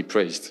never be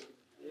depressed.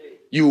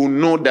 You will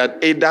know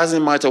that it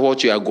doesn't matter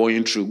what you are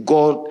going through.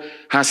 God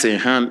has a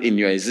hand in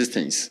your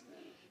existence.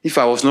 If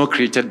I was not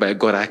created by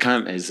God, I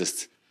can't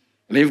exist.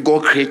 And if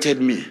God created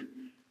me,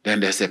 then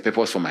there's a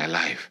purpose for my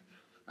life.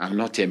 I'm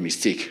not a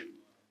mistake.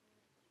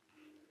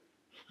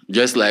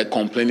 Just like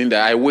complaining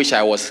that I wish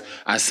I was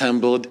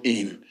assembled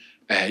in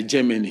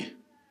Germany.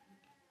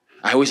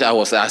 I wish I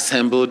was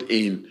assembled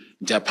in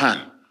Japan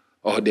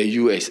or the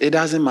US. It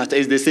doesn't matter.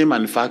 It's the same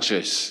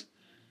manufacturers.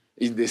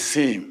 It's the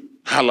same.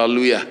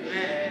 Hallelujah.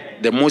 Amen.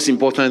 The most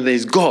important thing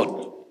is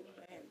God.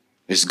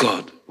 It's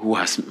God who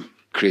has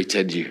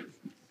created you.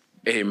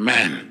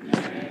 Amen.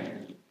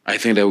 Amen. I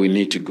think that we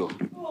need to go.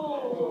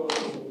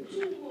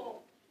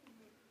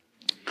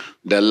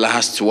 The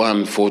last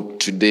one for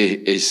today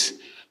is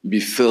be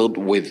filled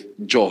with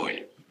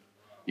joy.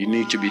 You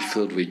need to be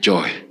filled with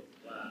joy.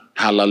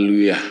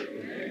 Hallelujah.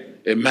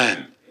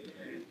 Amen.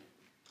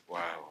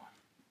 Wow.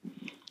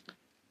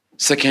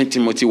 2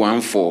 Timothy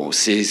 1:4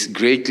 says,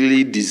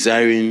 greatly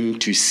desiring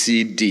to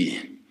see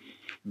thee,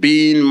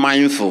 being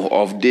mindful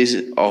of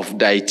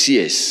thy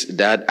tears,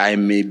 that I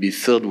may be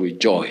filled with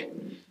joy.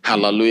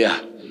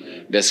 Hallelujah.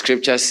 The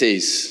scripture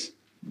says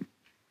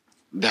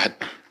that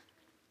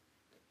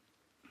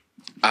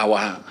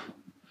our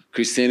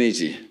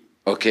Christianity,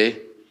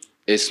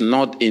 is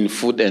not in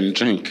food and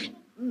drink.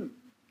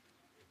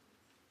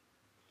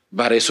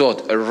 But it's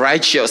what?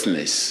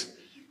 Righteousness,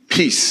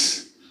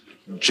 peace,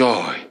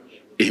 joy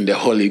in the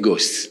Holy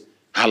Ghost.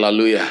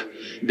 Hallelujah.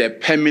 The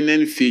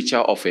permanent feature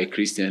of a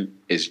Christian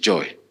is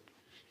joy.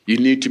 You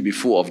need to be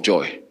full of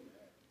joy.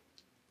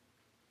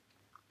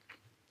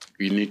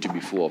 You need to be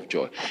full of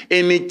joy.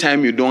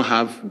 Anytime you don't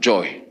have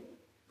joy,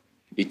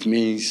 it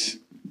means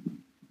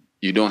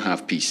you don't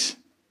have peace.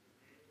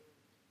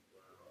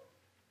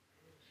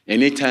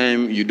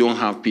 Anytime you don't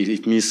have peace,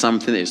 it means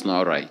something is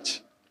not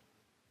right.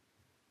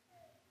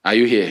 Are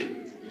you here?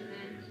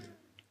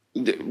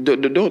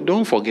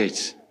 Don't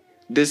forget.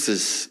 This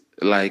is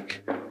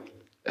like,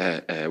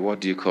 what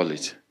do you call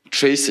it?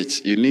 Trace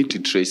it. You need to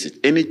trace it.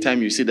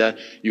 Anytime you see that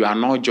you are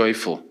not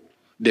joyful,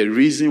 the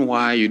reason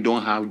why you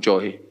don't have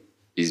joy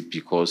is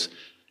because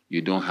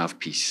you don't have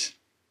peace.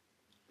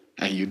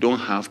 And you don't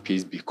have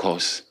peace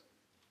because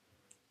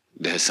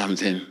there's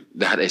something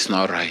that is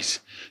not right.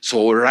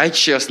 So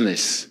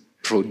righteousness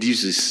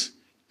produces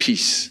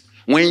peace.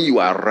 When you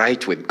are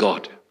right with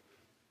God,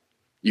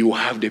 you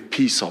have the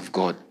peace of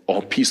God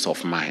or peace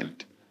of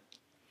mind.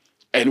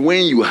 And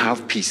when you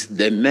have peace,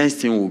 the next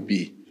thing will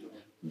be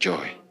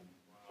joy.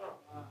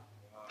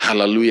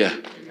 Hallelujah.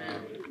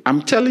 Amen.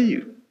 I'm telling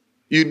you,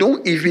 you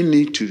don't even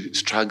need to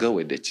struggle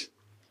with it.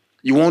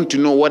 You want to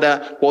know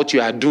whether what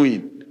you are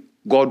doing,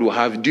 God will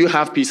have. Do you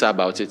have peace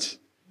about it?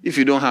 If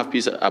you don't have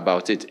peace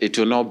about it, it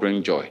will not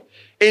bring joy.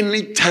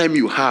 Anytime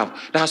you have,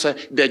 that's why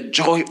the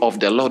joy of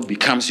the Lord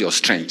becomes your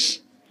strength.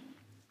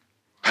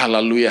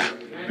 Hallelujah.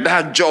 Amen.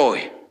 That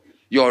joy,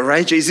 your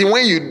righteousness. See,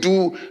 when you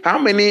do, how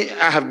many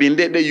have been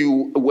there that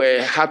you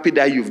were happy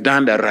that you've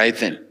done the right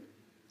thing?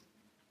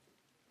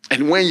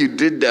 And when you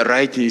did the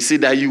right thing, you see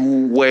that you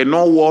were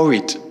not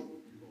worried.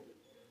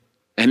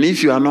 And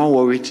if you are not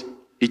worried,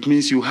 it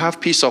means you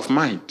have peace of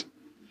mind.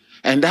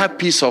 And that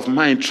peace of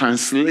mind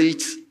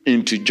translates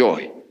into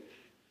joy.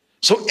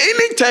 So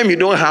anytime you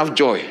don't have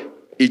joy,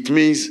 it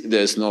means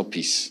there's no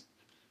peace.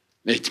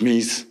 It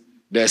means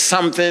there's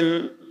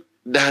something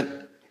that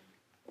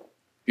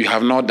you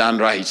have not done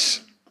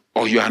right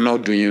or you are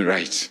not doing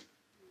right.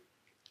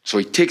 So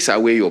it takes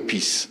away your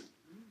peace.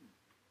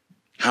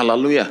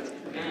 Hallelujah.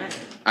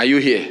 Are you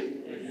here?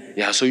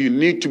 Yeah, so you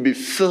need to be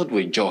filled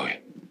with joy.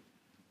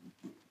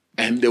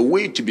 And the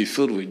way to be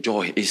filled with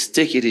joy is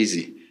take it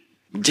easy.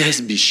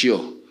 Just be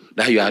sure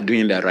that you are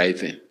doing the right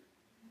thing.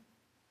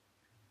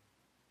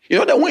 You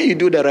know that when you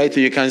do the right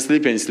thing, you can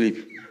sleep and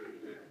sleep.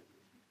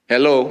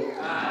 Hello?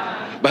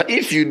 But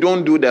if you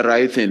don't do the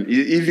right thing,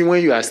 even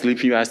when you are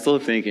sleeping, you are still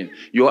thinking.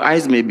 Your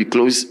eyes may be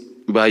closed,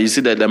 but you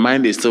see that the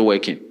mind is still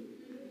working.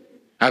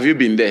 Have you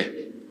been there?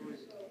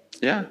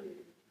 Yeah.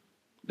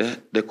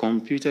 The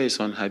computer is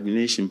on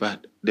hibernation,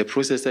 but the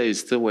processor is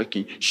still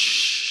working.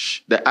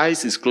 Shh. The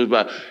eyes is closed,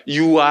 but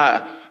you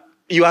are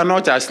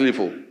not asleep.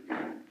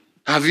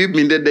 Have you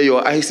been there that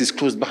your eyes is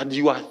closed, but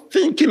you are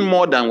thinking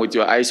more than with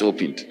your eyes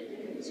opened?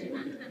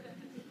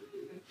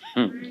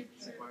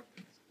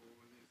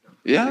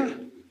 Yeah.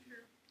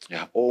 You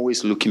are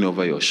always looking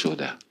over your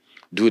shoulder.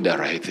 Do the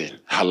right thing.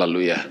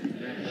 Hallelujah.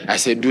 I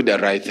said, do the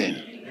right thing.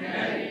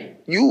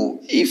 You,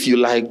 if you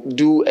like,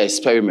 do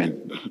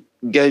experiment.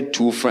 Get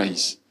 2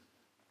 friends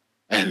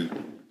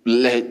and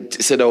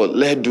let's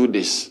do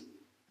this.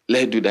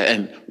 Let's do that.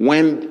 And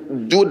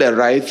when do the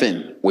right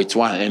thing with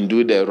one and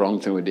do the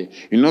wrong thing with it,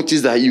 you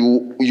notice that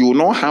you will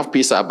not have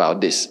peace about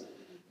this.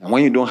 And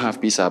when you don't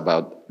have peace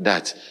about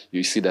that,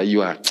 you see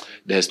that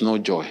there's no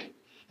joy.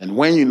 And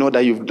when you know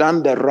that you've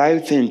done the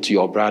right thing to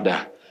your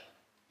brother,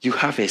 you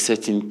have a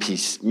certain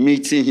peace,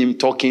 meeting him,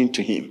 talking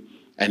to him,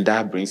 and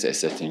that brings a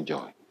certain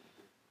joy.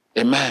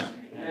 Amen.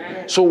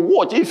 Amen. So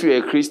what if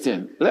you're a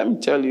Christian? Let me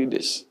tell you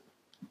this.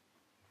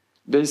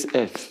 This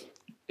earth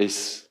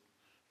is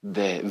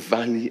the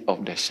valley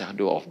of the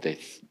shadow of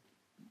death.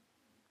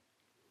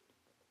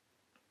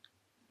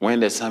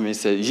 When the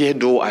psalmist says, yea,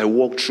 though I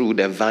walk through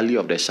the valley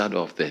of the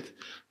shadow of death,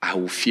 I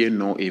will fear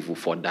no evil,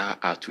 for thou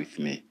art with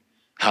me.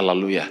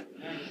 Hallelujah.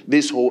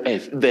 This whole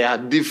earth, there are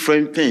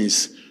different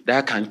things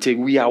that can take.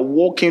 We are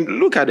walking,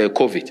 look at the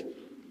COVID.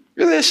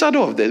 The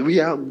shadow of death. We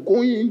are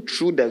going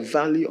through the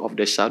valley of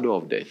the shadow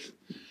of death.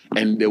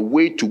 And the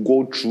way to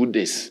go through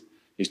this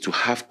is to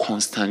have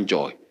constant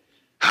joy.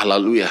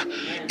 Hallelujah.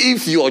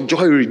 If your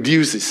joy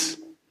reduces,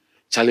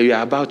 Charlie, you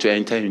are about to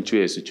enter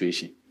into a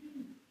situation.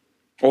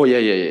 Oh,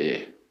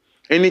 yeah.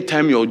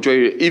 Anytime your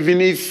joy, even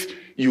if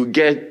you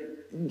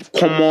get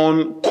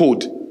common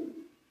cold,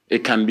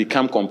 it can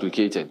become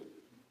complicated.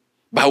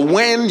 But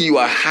when you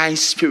are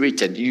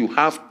high-spirited, you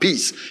have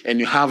peace and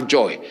you have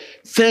joy,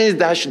 things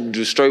that should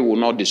destroy will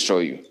not destroy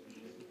you.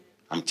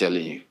 I'm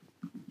telling you.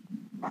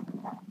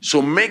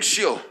 So make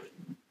sure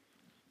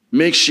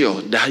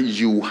that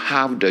you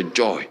have the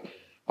joy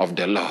of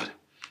the Lord.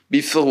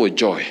 Be filled with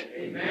joy.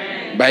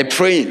 Amen. By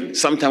praying.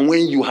 Sometimes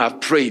when you have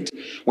prayed,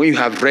 when you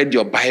have read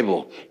your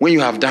Bible, when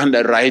you have done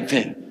the right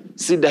thing,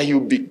 see that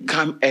you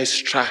become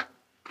extra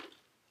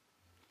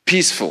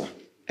peaceful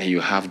and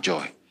you have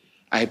joy.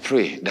 I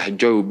pray that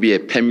joy will be a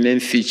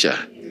permanent feature.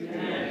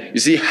 Amen. You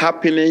see,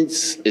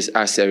 happiness is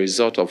as a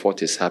result of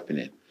what is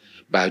happening.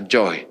 But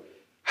joy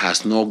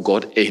has not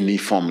got any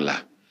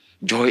formula.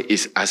 Joy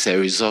is as a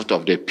result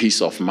of the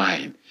peace of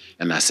mind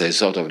and as a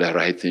result of the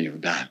right thing you've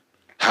done.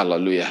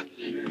 Hallelujah.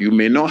 You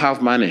may not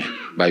have money,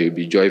 but you'll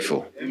be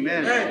joyful.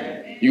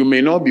 Amen. You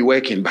may not be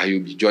working, but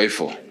you'll be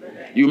joyful.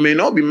 You may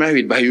not be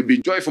married, but you'll be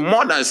joyful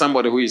more than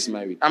somebody who is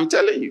married. I'm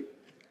telling you.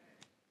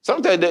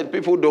 Sometimes that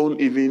people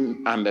don't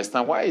even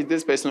understand, why is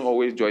this person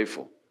always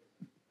joyful?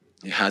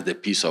 He has the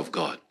peace of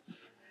God,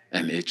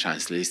 and it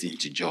translates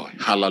into joy.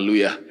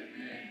 Hallelujah.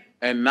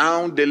 And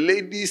now the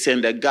ladies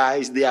and the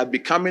guys, they are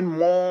becoming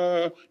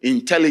more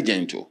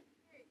intelligent.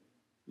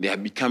 They are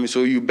becoming,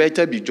 so you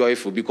better be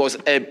joyful, because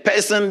a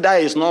person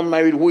that is not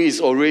married who is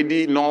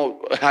already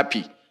not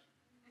happy,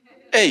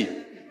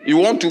 hey, you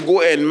want to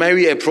go and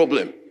marry a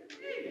problem.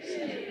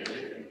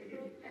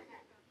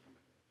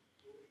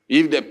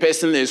 If the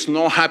person is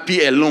not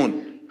happy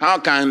alone, how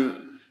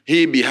can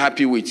he be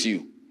happy with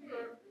you?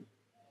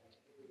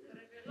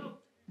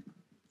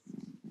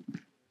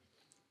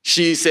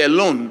 She is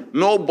alone.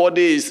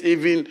 Nobody is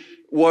even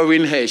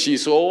worrying her.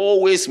 She's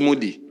always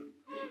moody.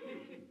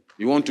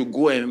 You want to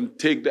go and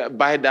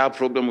buy that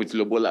problem with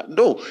Lobola?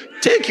 No,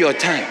 take your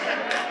time.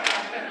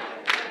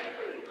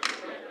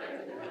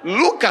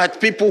 Look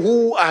at people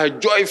who are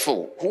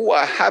joyful, who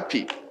are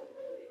happy.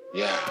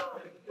 Yeah.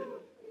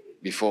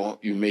 Before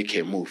you make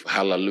a move.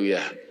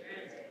 Hallelujah.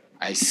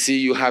 I see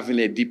you having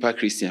a deeper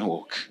Christian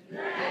walk.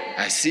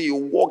 I see you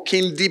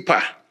walking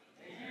deeper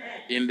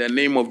in the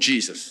name of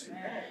Jesus.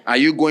 Are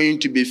you going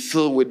to be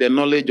filled with the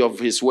knowledge of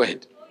his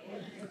word?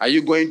 Are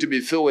you going to be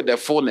filled with the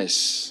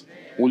fullness?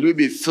 Will you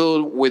be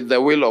filled with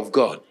the will of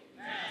God?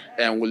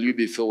 And will you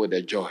be filled with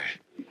the joy?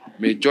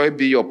 May joy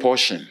be your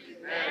portion.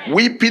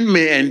 Weeping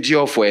may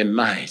endure for a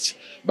night,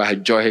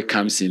 but joy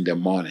comes in the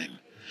morning.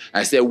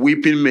 I said,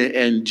 weeping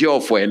may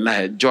endure for a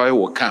night. Joy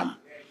will come.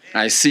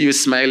 I see you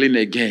smiling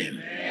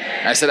again.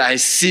 I said, I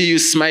see you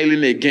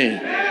smiling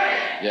again.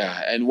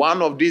 Yeah. And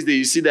one of these days,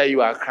 you see that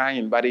you are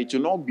crying, but it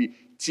will not be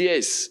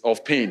tears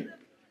of pain,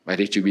 but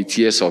it will be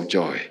tears of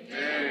joy.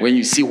 When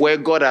you see where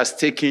God has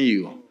taken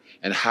you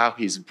and how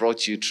he's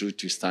brought you through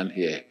to stand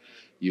here,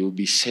 you will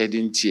be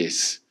shedding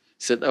tears.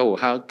 Said, oh,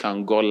 how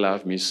can God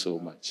love me so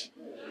much?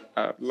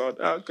 Lord,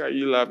 how can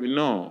you love me?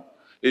 No,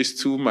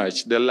 it's too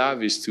much. The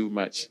love is too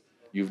much.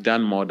 You've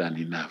done more than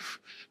enough.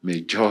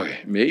 May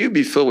you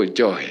be filled with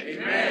joy.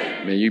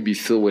 Amen. May you be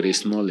filled with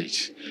his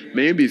knowledge.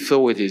 May you be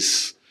filled with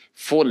his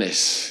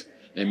fullness.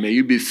 And may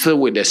you be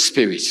filled with the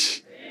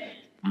Spirit.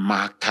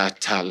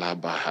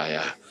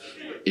 Makatalabahaya.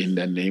 In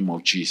the name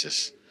of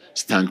Jesus.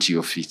 Stand to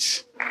your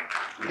feet.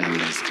 And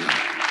let's go.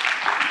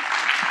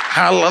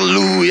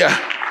 Hallelujah.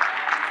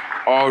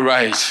 All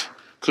right.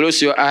 Close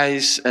your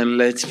eyes and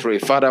let's pray.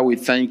 Father, we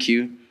thank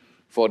you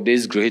for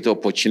this great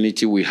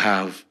opportunity we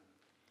have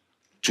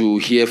to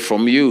hear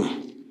from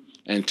you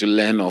and to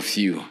learn of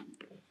you.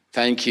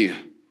 Thank you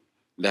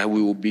that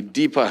we will be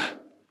deeper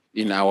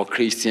in our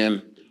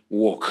Christian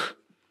walk.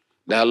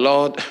 That,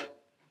 Lord,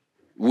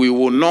 we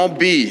will not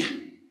be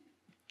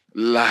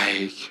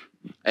like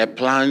a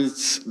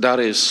plant that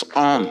is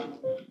on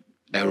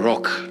a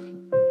rock.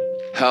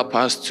 Help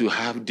us to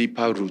have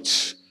deeper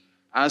roots.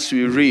 As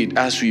we read,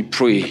 as we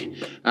pray,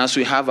 as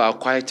we have our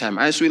quiet time,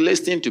 as we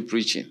listen to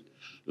preaching,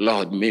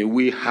 Lord, may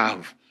we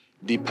have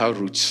deeper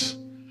roots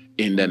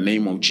in the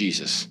name of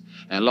Jesus.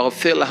 And Lord,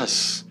 fill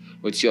us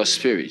with your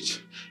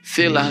Spirit.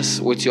 Fill us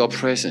with your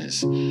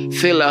presence.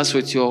 Fill us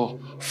with your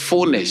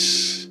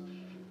fullness.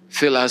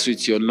 Fill us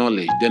with your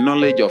knowledge, the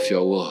knowledge of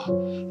your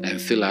will, and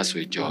fill us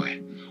with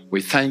joy.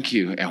 We thank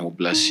you and we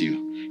bless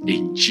you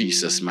in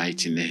Jesus'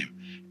 mighty name.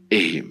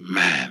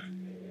 Amen.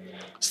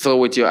 Still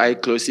with your eye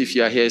closed, if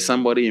you are here,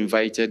 somebody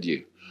invited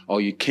you, or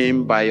you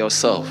came by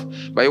yourself,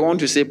 but you want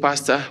to say,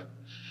 Pastor,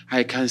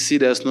 I can see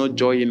there's no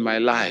joy in my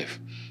life.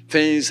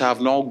 Things have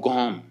not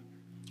gone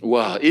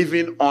well.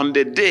 Even on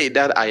the day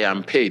that I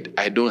am paid,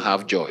 I don't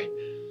have joy.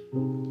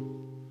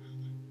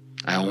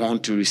 I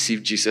want to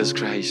receive Jesus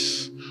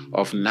Christ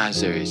of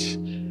Nazareth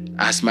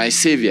as my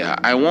Savior.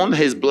 I want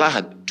his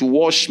blood to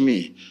wash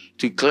me,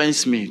 to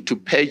cleanse me, to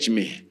purge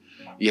me.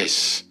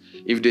 Yes,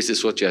 if this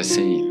is what you are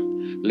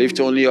saying, lift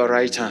only your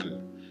right hand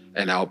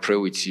and I'll pray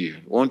with you.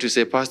 I want to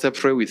say, Pastor,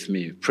 pray with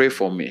me. Pray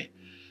for me.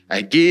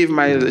 I give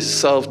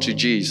myself to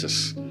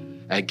Jesus.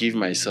 I give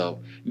myself.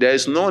 There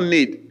is no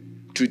need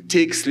to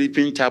take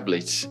sleeping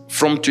tablets.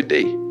 From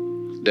today,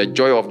 the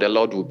joy of the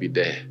Lord will be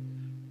there.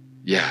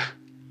 Yeah.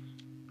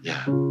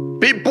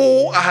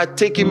 People are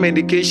taking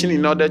medication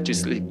in order to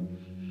sleep.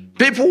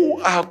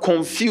 People are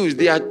confused.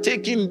 They are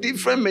taking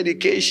different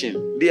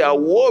medication. They are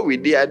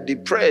worried. They are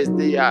depressed.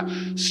 They are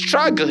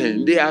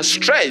struggling. They are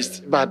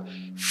stressed. But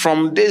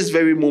from this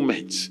very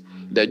moment,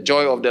 the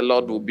joy of the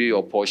Lord will be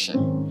your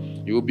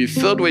portion. You will be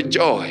filled with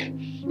joy.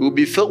 You will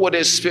be filled with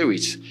His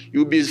Spirit. You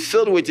will be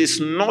filled with His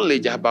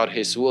knowledge about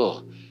His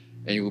will.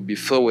 And you will be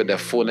filled with the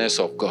fullness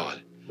of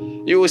God.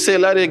 You will say,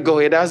 let it go.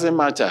 It doesn't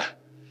matter.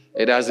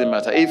 It doesn't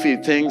matter. If He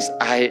thinks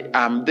I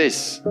am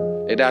this,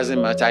 it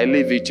doesn't matter. I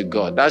leave it to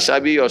God. That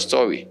shall be your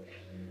story.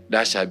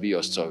 That shall be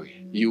your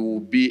story. You will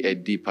be a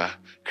deeper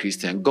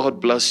Christian. God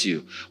bless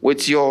you.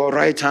 With your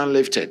right hand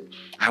lifted,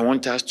 I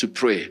want us to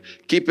pray.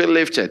 Keep it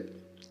lifted.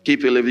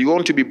 Keep it lifted. You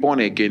want to be born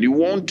again. You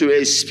want to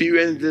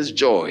experience this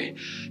joy.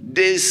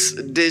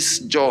 This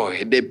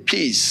joy, the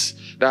peace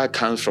that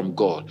comes from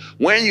God.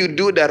 When you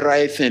do the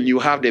right thing, you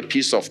have the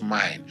peace of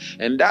mind.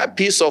 And that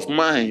peace of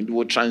mind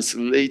will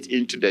translate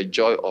into the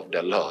joy of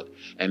the Lord.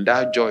 And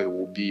that joy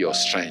will be your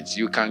strength.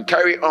 You can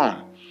carry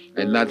on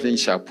and nothing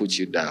shall put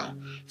you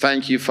down.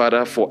 Thank you,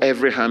 Father, for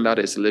every hand that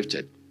is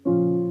lifted.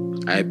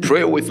 I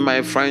pray with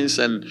my friends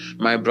and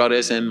my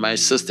brothers and my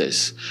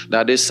sisters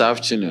that this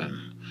afternoon,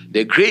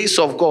 the grace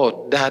of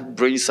God that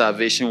brings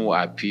salvation will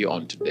appear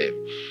unto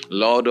them.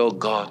 Lord, oh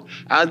God,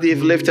 as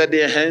they've lifted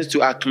their hands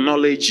to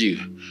acknowledge you,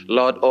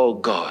 Lord, oh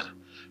God,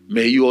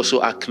 may you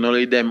also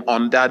acknowledge them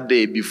on that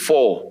day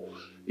before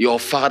your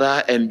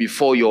Father and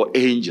before your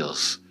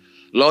angels.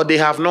 Lord, they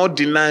have not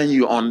denied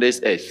you on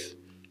this earth,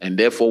 and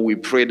therefore we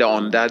pray that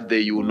on that day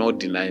you will not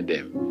deny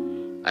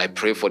them. I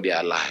pray for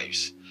their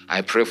lives.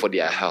 I pray for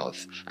their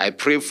health. I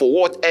pray for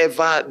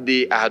whatever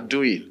they are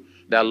doing,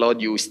 that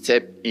Lord, you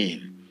step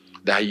in,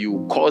 that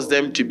you cause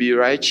them to be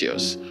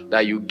righteous,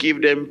 that you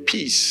give them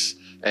peace,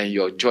 and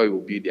your joy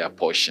will be their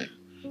portion.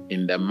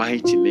 In the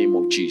mighty name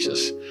of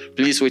Jesus.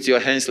 Please, with your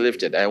hands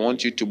lifted, I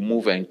want you to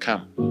move and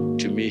come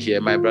to me here.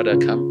 My brother,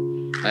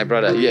 come. My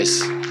brother,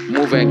 yes.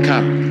 Move and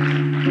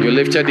come. You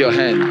lifted your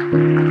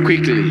hand.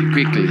 Quickly.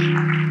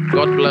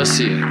 God bless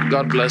you.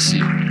 God bless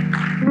you.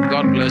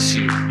 God bless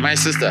you. My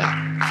sister,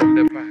 from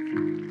the back.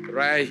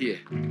 Right here.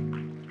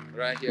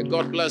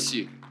 God bless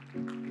you.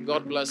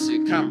 God bless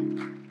you.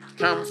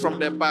 Come from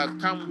the back.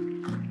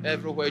 Come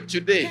everywhere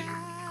today.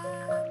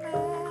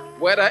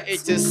 Whether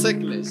it is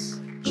sickness,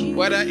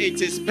 whether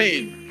it is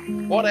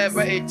pain,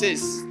 whatever it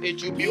is,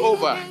 it will be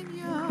over.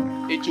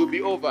 It will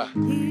be over.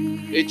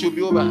 It will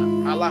be over.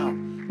 Allow.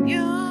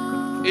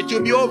 It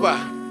will be over.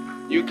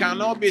 You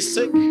cannot be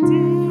sick.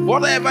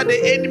 Whatever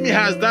the enemy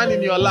has done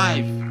in your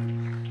life,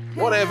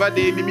 whatever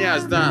the enemy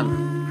has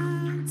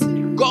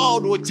done,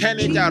 God will turn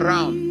it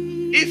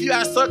around. If you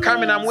are still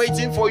coming, I'm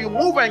waiting for you.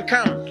 Move and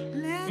come.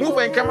 Move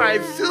and come. I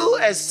feel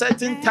a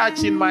certain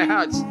touch in my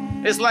heart.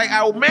 It's like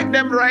I will make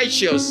them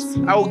righteous.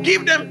 I will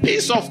give them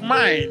peace of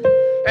mind.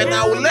 And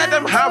I will let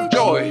them have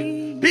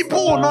joy.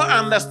 People will not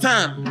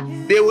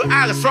understand. They will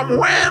ask, from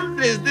when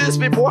does these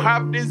people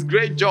have this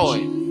great joy?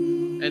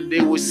 And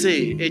they will say,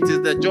 it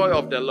is the joy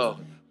of the Lord.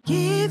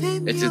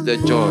 It is the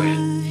joy.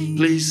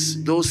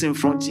 Please, those in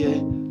front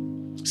here,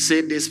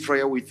 say this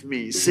prayer with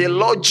me. Say,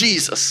 Lord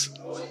Jesus.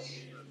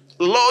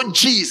 Lord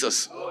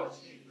Jesus.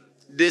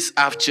 This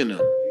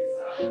afternoon,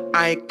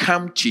 I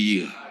come to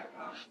you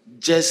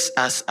just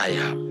as I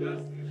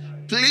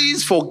am.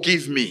 Please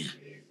forgive me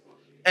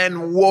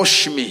and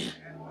wash me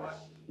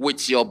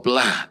with your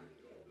blood.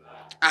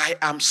 I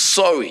am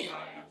sorry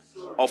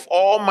of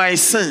all my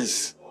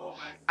sins.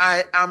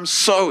 I am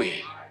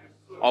sorry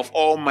of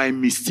all my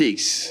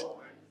mistakes.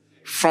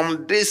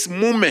 From this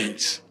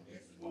moment,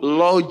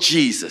 Lord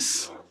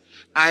Jesus,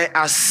 I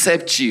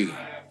accept you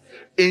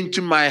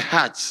into my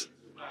heart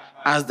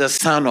as the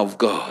Son of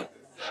God.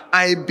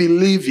 I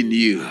believe in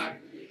you.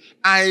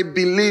 I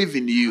believe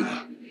in you.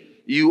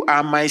 You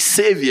are my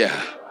Savior.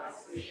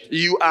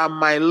 You are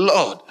my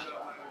Lord.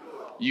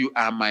 You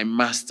are my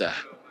Master.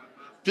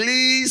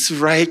 Please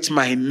write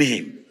my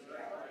name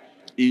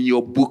in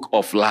your book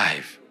of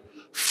life.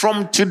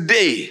 From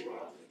today,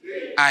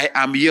 I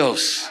am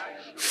yours.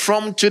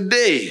 From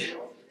today,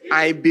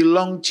 I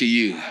belong to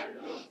you.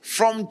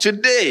 From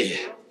today,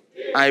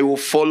 I will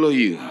follow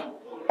you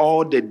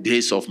all the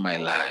days of my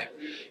life.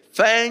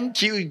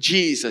 Thank you,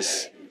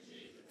 Jesus,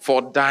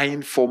 for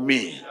dying for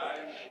me.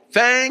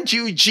 Thank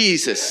you,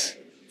 Jesus,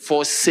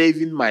 for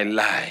saving my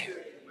life.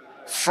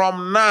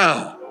 From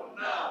now,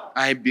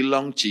 I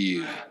belong to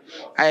you.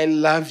 I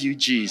love you,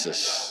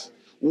 Jesus.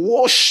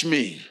 Wash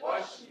me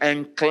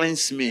and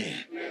cleanse me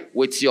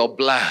with your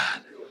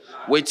blood.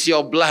 With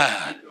your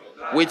blood.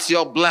 With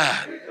your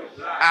blood.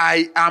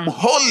 I am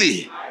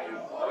holy.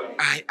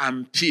 I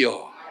am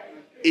pure.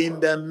 In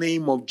the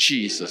name of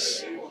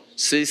Jesus.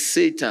 Say,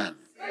 Satan,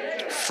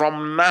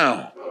 from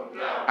now,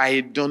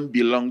 I don't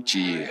belong to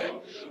you.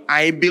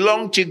 I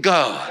belong to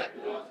God.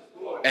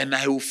 And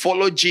I will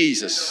follow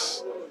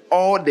Jesus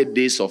all the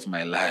days of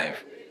my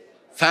life.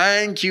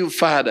 Thank you,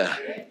 Father,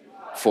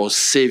 for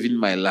saving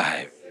my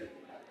life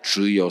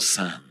through your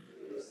Son,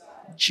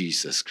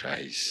 Jesus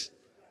Christ.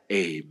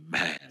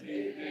 Amen.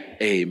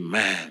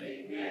 Amen.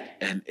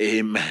 And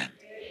amen.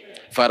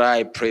 Father,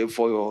 I pray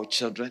for your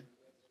children.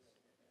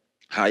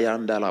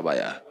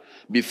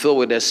 Be filled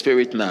with the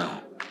Spirit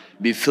now.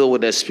 Be filled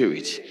with the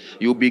Spirit.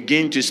 You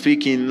begin to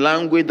speak in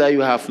language that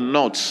you have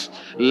not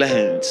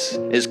learned.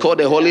 It's called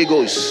the Holy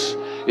Ghost.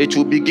 It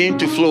will begin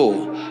to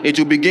flow. It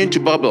will begin to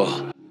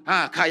bubble.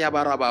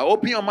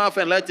 Open your mouth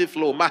and let it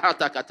flow.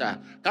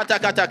 Mahatakata. Kata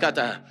kata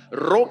kata.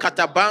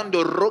 Rokata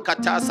bando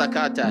rokata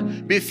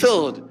sakata. Be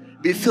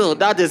filled. Be filled.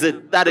 That is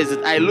it. That is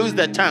it. I lose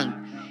the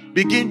tongue.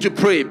 Begin to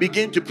pray.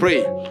 Begin to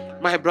pray.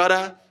 My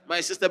brother, my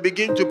sister,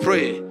 begin to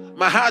pray.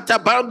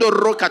 Mahata bando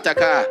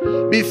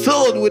rokataka. Be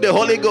filled with the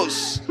Holy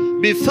Ghost.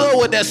 Be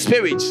filled with the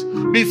Spirit.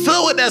 Be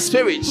filled with the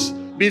Spirit.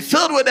 Be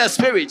filled with the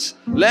Spirit.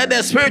 Let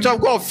the Spirit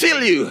of God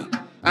fill you.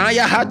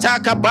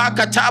 Ayahataka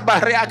bakataba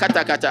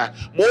reakatakata.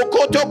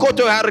 Mokoto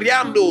koto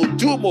hariando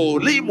dumo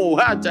limo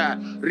hata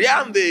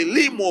riande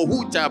limo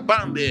huta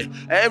bande.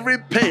 Every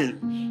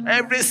pain,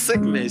 every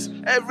sickness,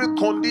 every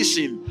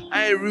condition,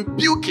 I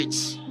rebuke it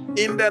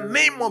in the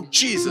name of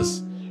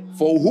Jesus.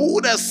 For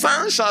who the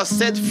Son shall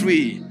set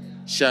free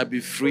shall be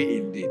free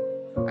indeed.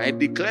 I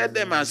declare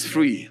them as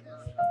free.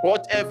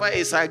 Whatever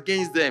is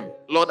against them,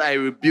 Lord, I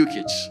rebuke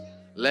it.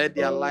 Let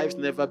their lives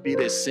never be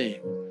the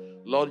same.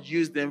 Lord,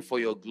 use them for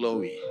your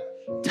glory.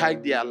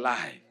 Tag their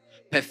life,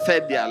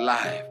 perfect their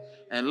life.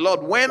 And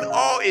Lord, when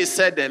all is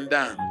said and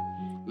done,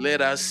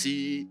 let us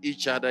see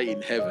each other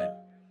in heaven.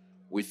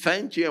 We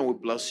thank you and we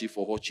bless you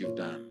for what you've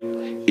done.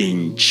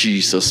 In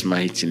Jesus'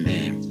 mighty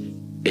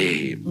name,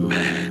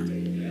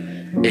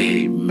 amen.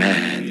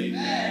 Amen.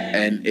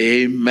 And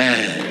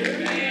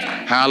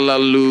amen.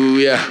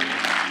 Hallelujah.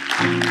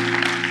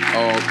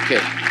 Okay.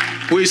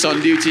 Who is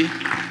on duty?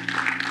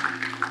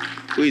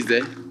 Who is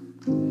there?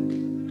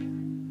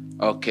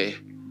 Okay.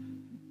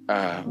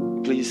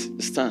 Please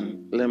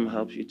stand. Let me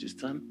help you to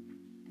stand.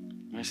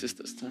 My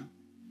sister, stand.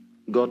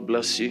 God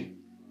bless you.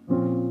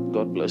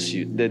 God bless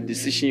you. The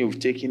decision you've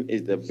taken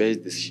is the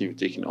best decision you've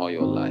taken all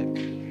your life.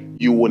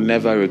 You will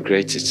never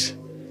regret it.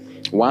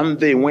 One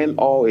day when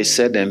all is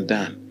said and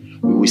done,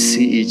 we will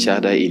see each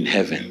other in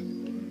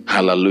heaven.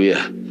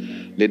 Hallelujah.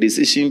 The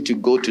decision to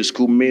go to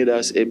school made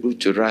us able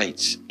to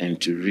write and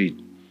to read.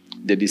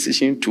 The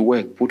decision to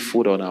work put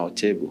food on our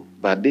table.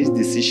 But this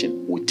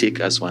decision will take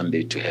us one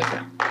day to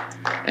heaven.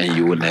 And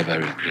you will never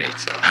regret.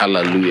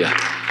 Hallelujah.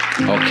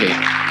 Okay.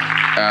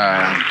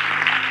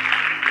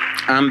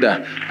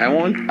 I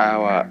want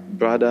our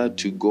brother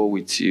to go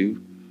with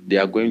you. They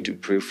are going to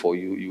pray for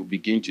you. You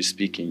begin to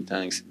speak in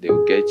tongues. They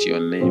will get your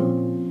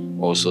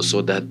name also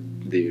so that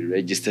they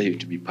register you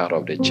to be part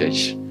of the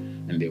church.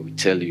 And they will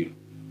tell you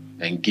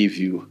and give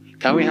you.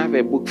 Can we have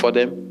a book for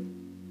them?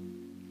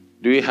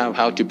 Do you have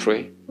how to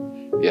pray?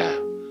 Yeah.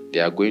 They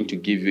are going to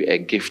give you a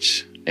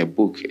gift, a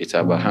book. It's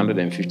about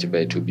 150,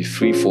 but it will be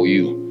free for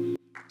you.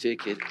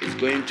 Take it. It's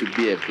going to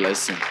be a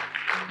blessing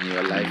in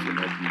your life. Will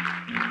not be.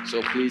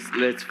 So please,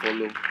 let's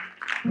follow.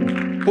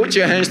 Put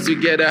your hands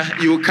together.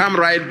 You will come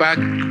right back.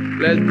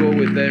 Let's go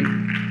with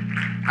them.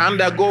 And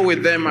go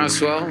with them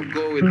as well.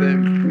 Go with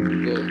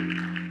them. Go.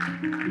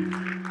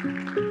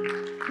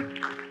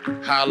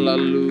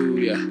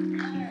 Hallelujah.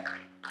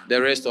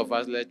 The rest of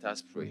us, let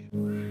us pray.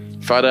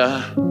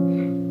 Father,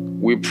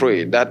 we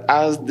pray that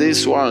as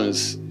these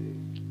ones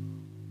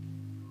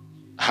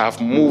have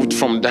moved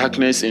from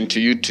darkness into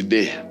you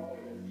today,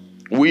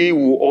 we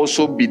will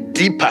also be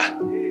deeper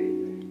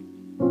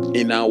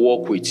in our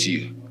walk with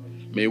you.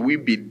 May we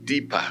be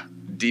deeper.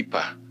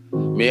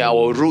 May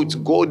our roots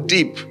go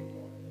deep.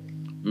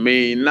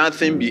 May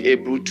nothing be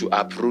able to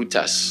uproot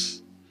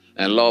us.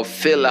 And Lord,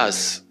 fill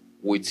us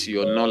with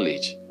your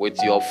knowledge,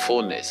 with your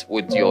fullness,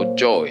 with your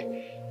joy,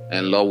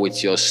 and Lord,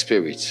 with your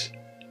spirit.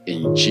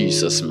 In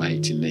Jesus'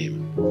 mighty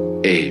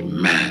name,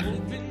 amen.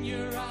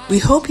 We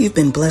hope you've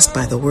been blessed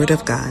by the Word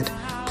of God.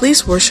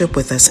 Please worship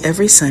with us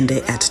every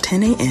Sunday at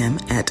 10 a.m.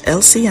 at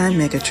LCI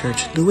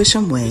Megachurch,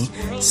 Lewisham Way,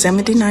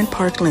 79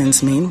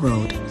 Parklands Main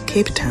Road,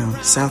 Cape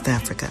Town, South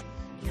Africa.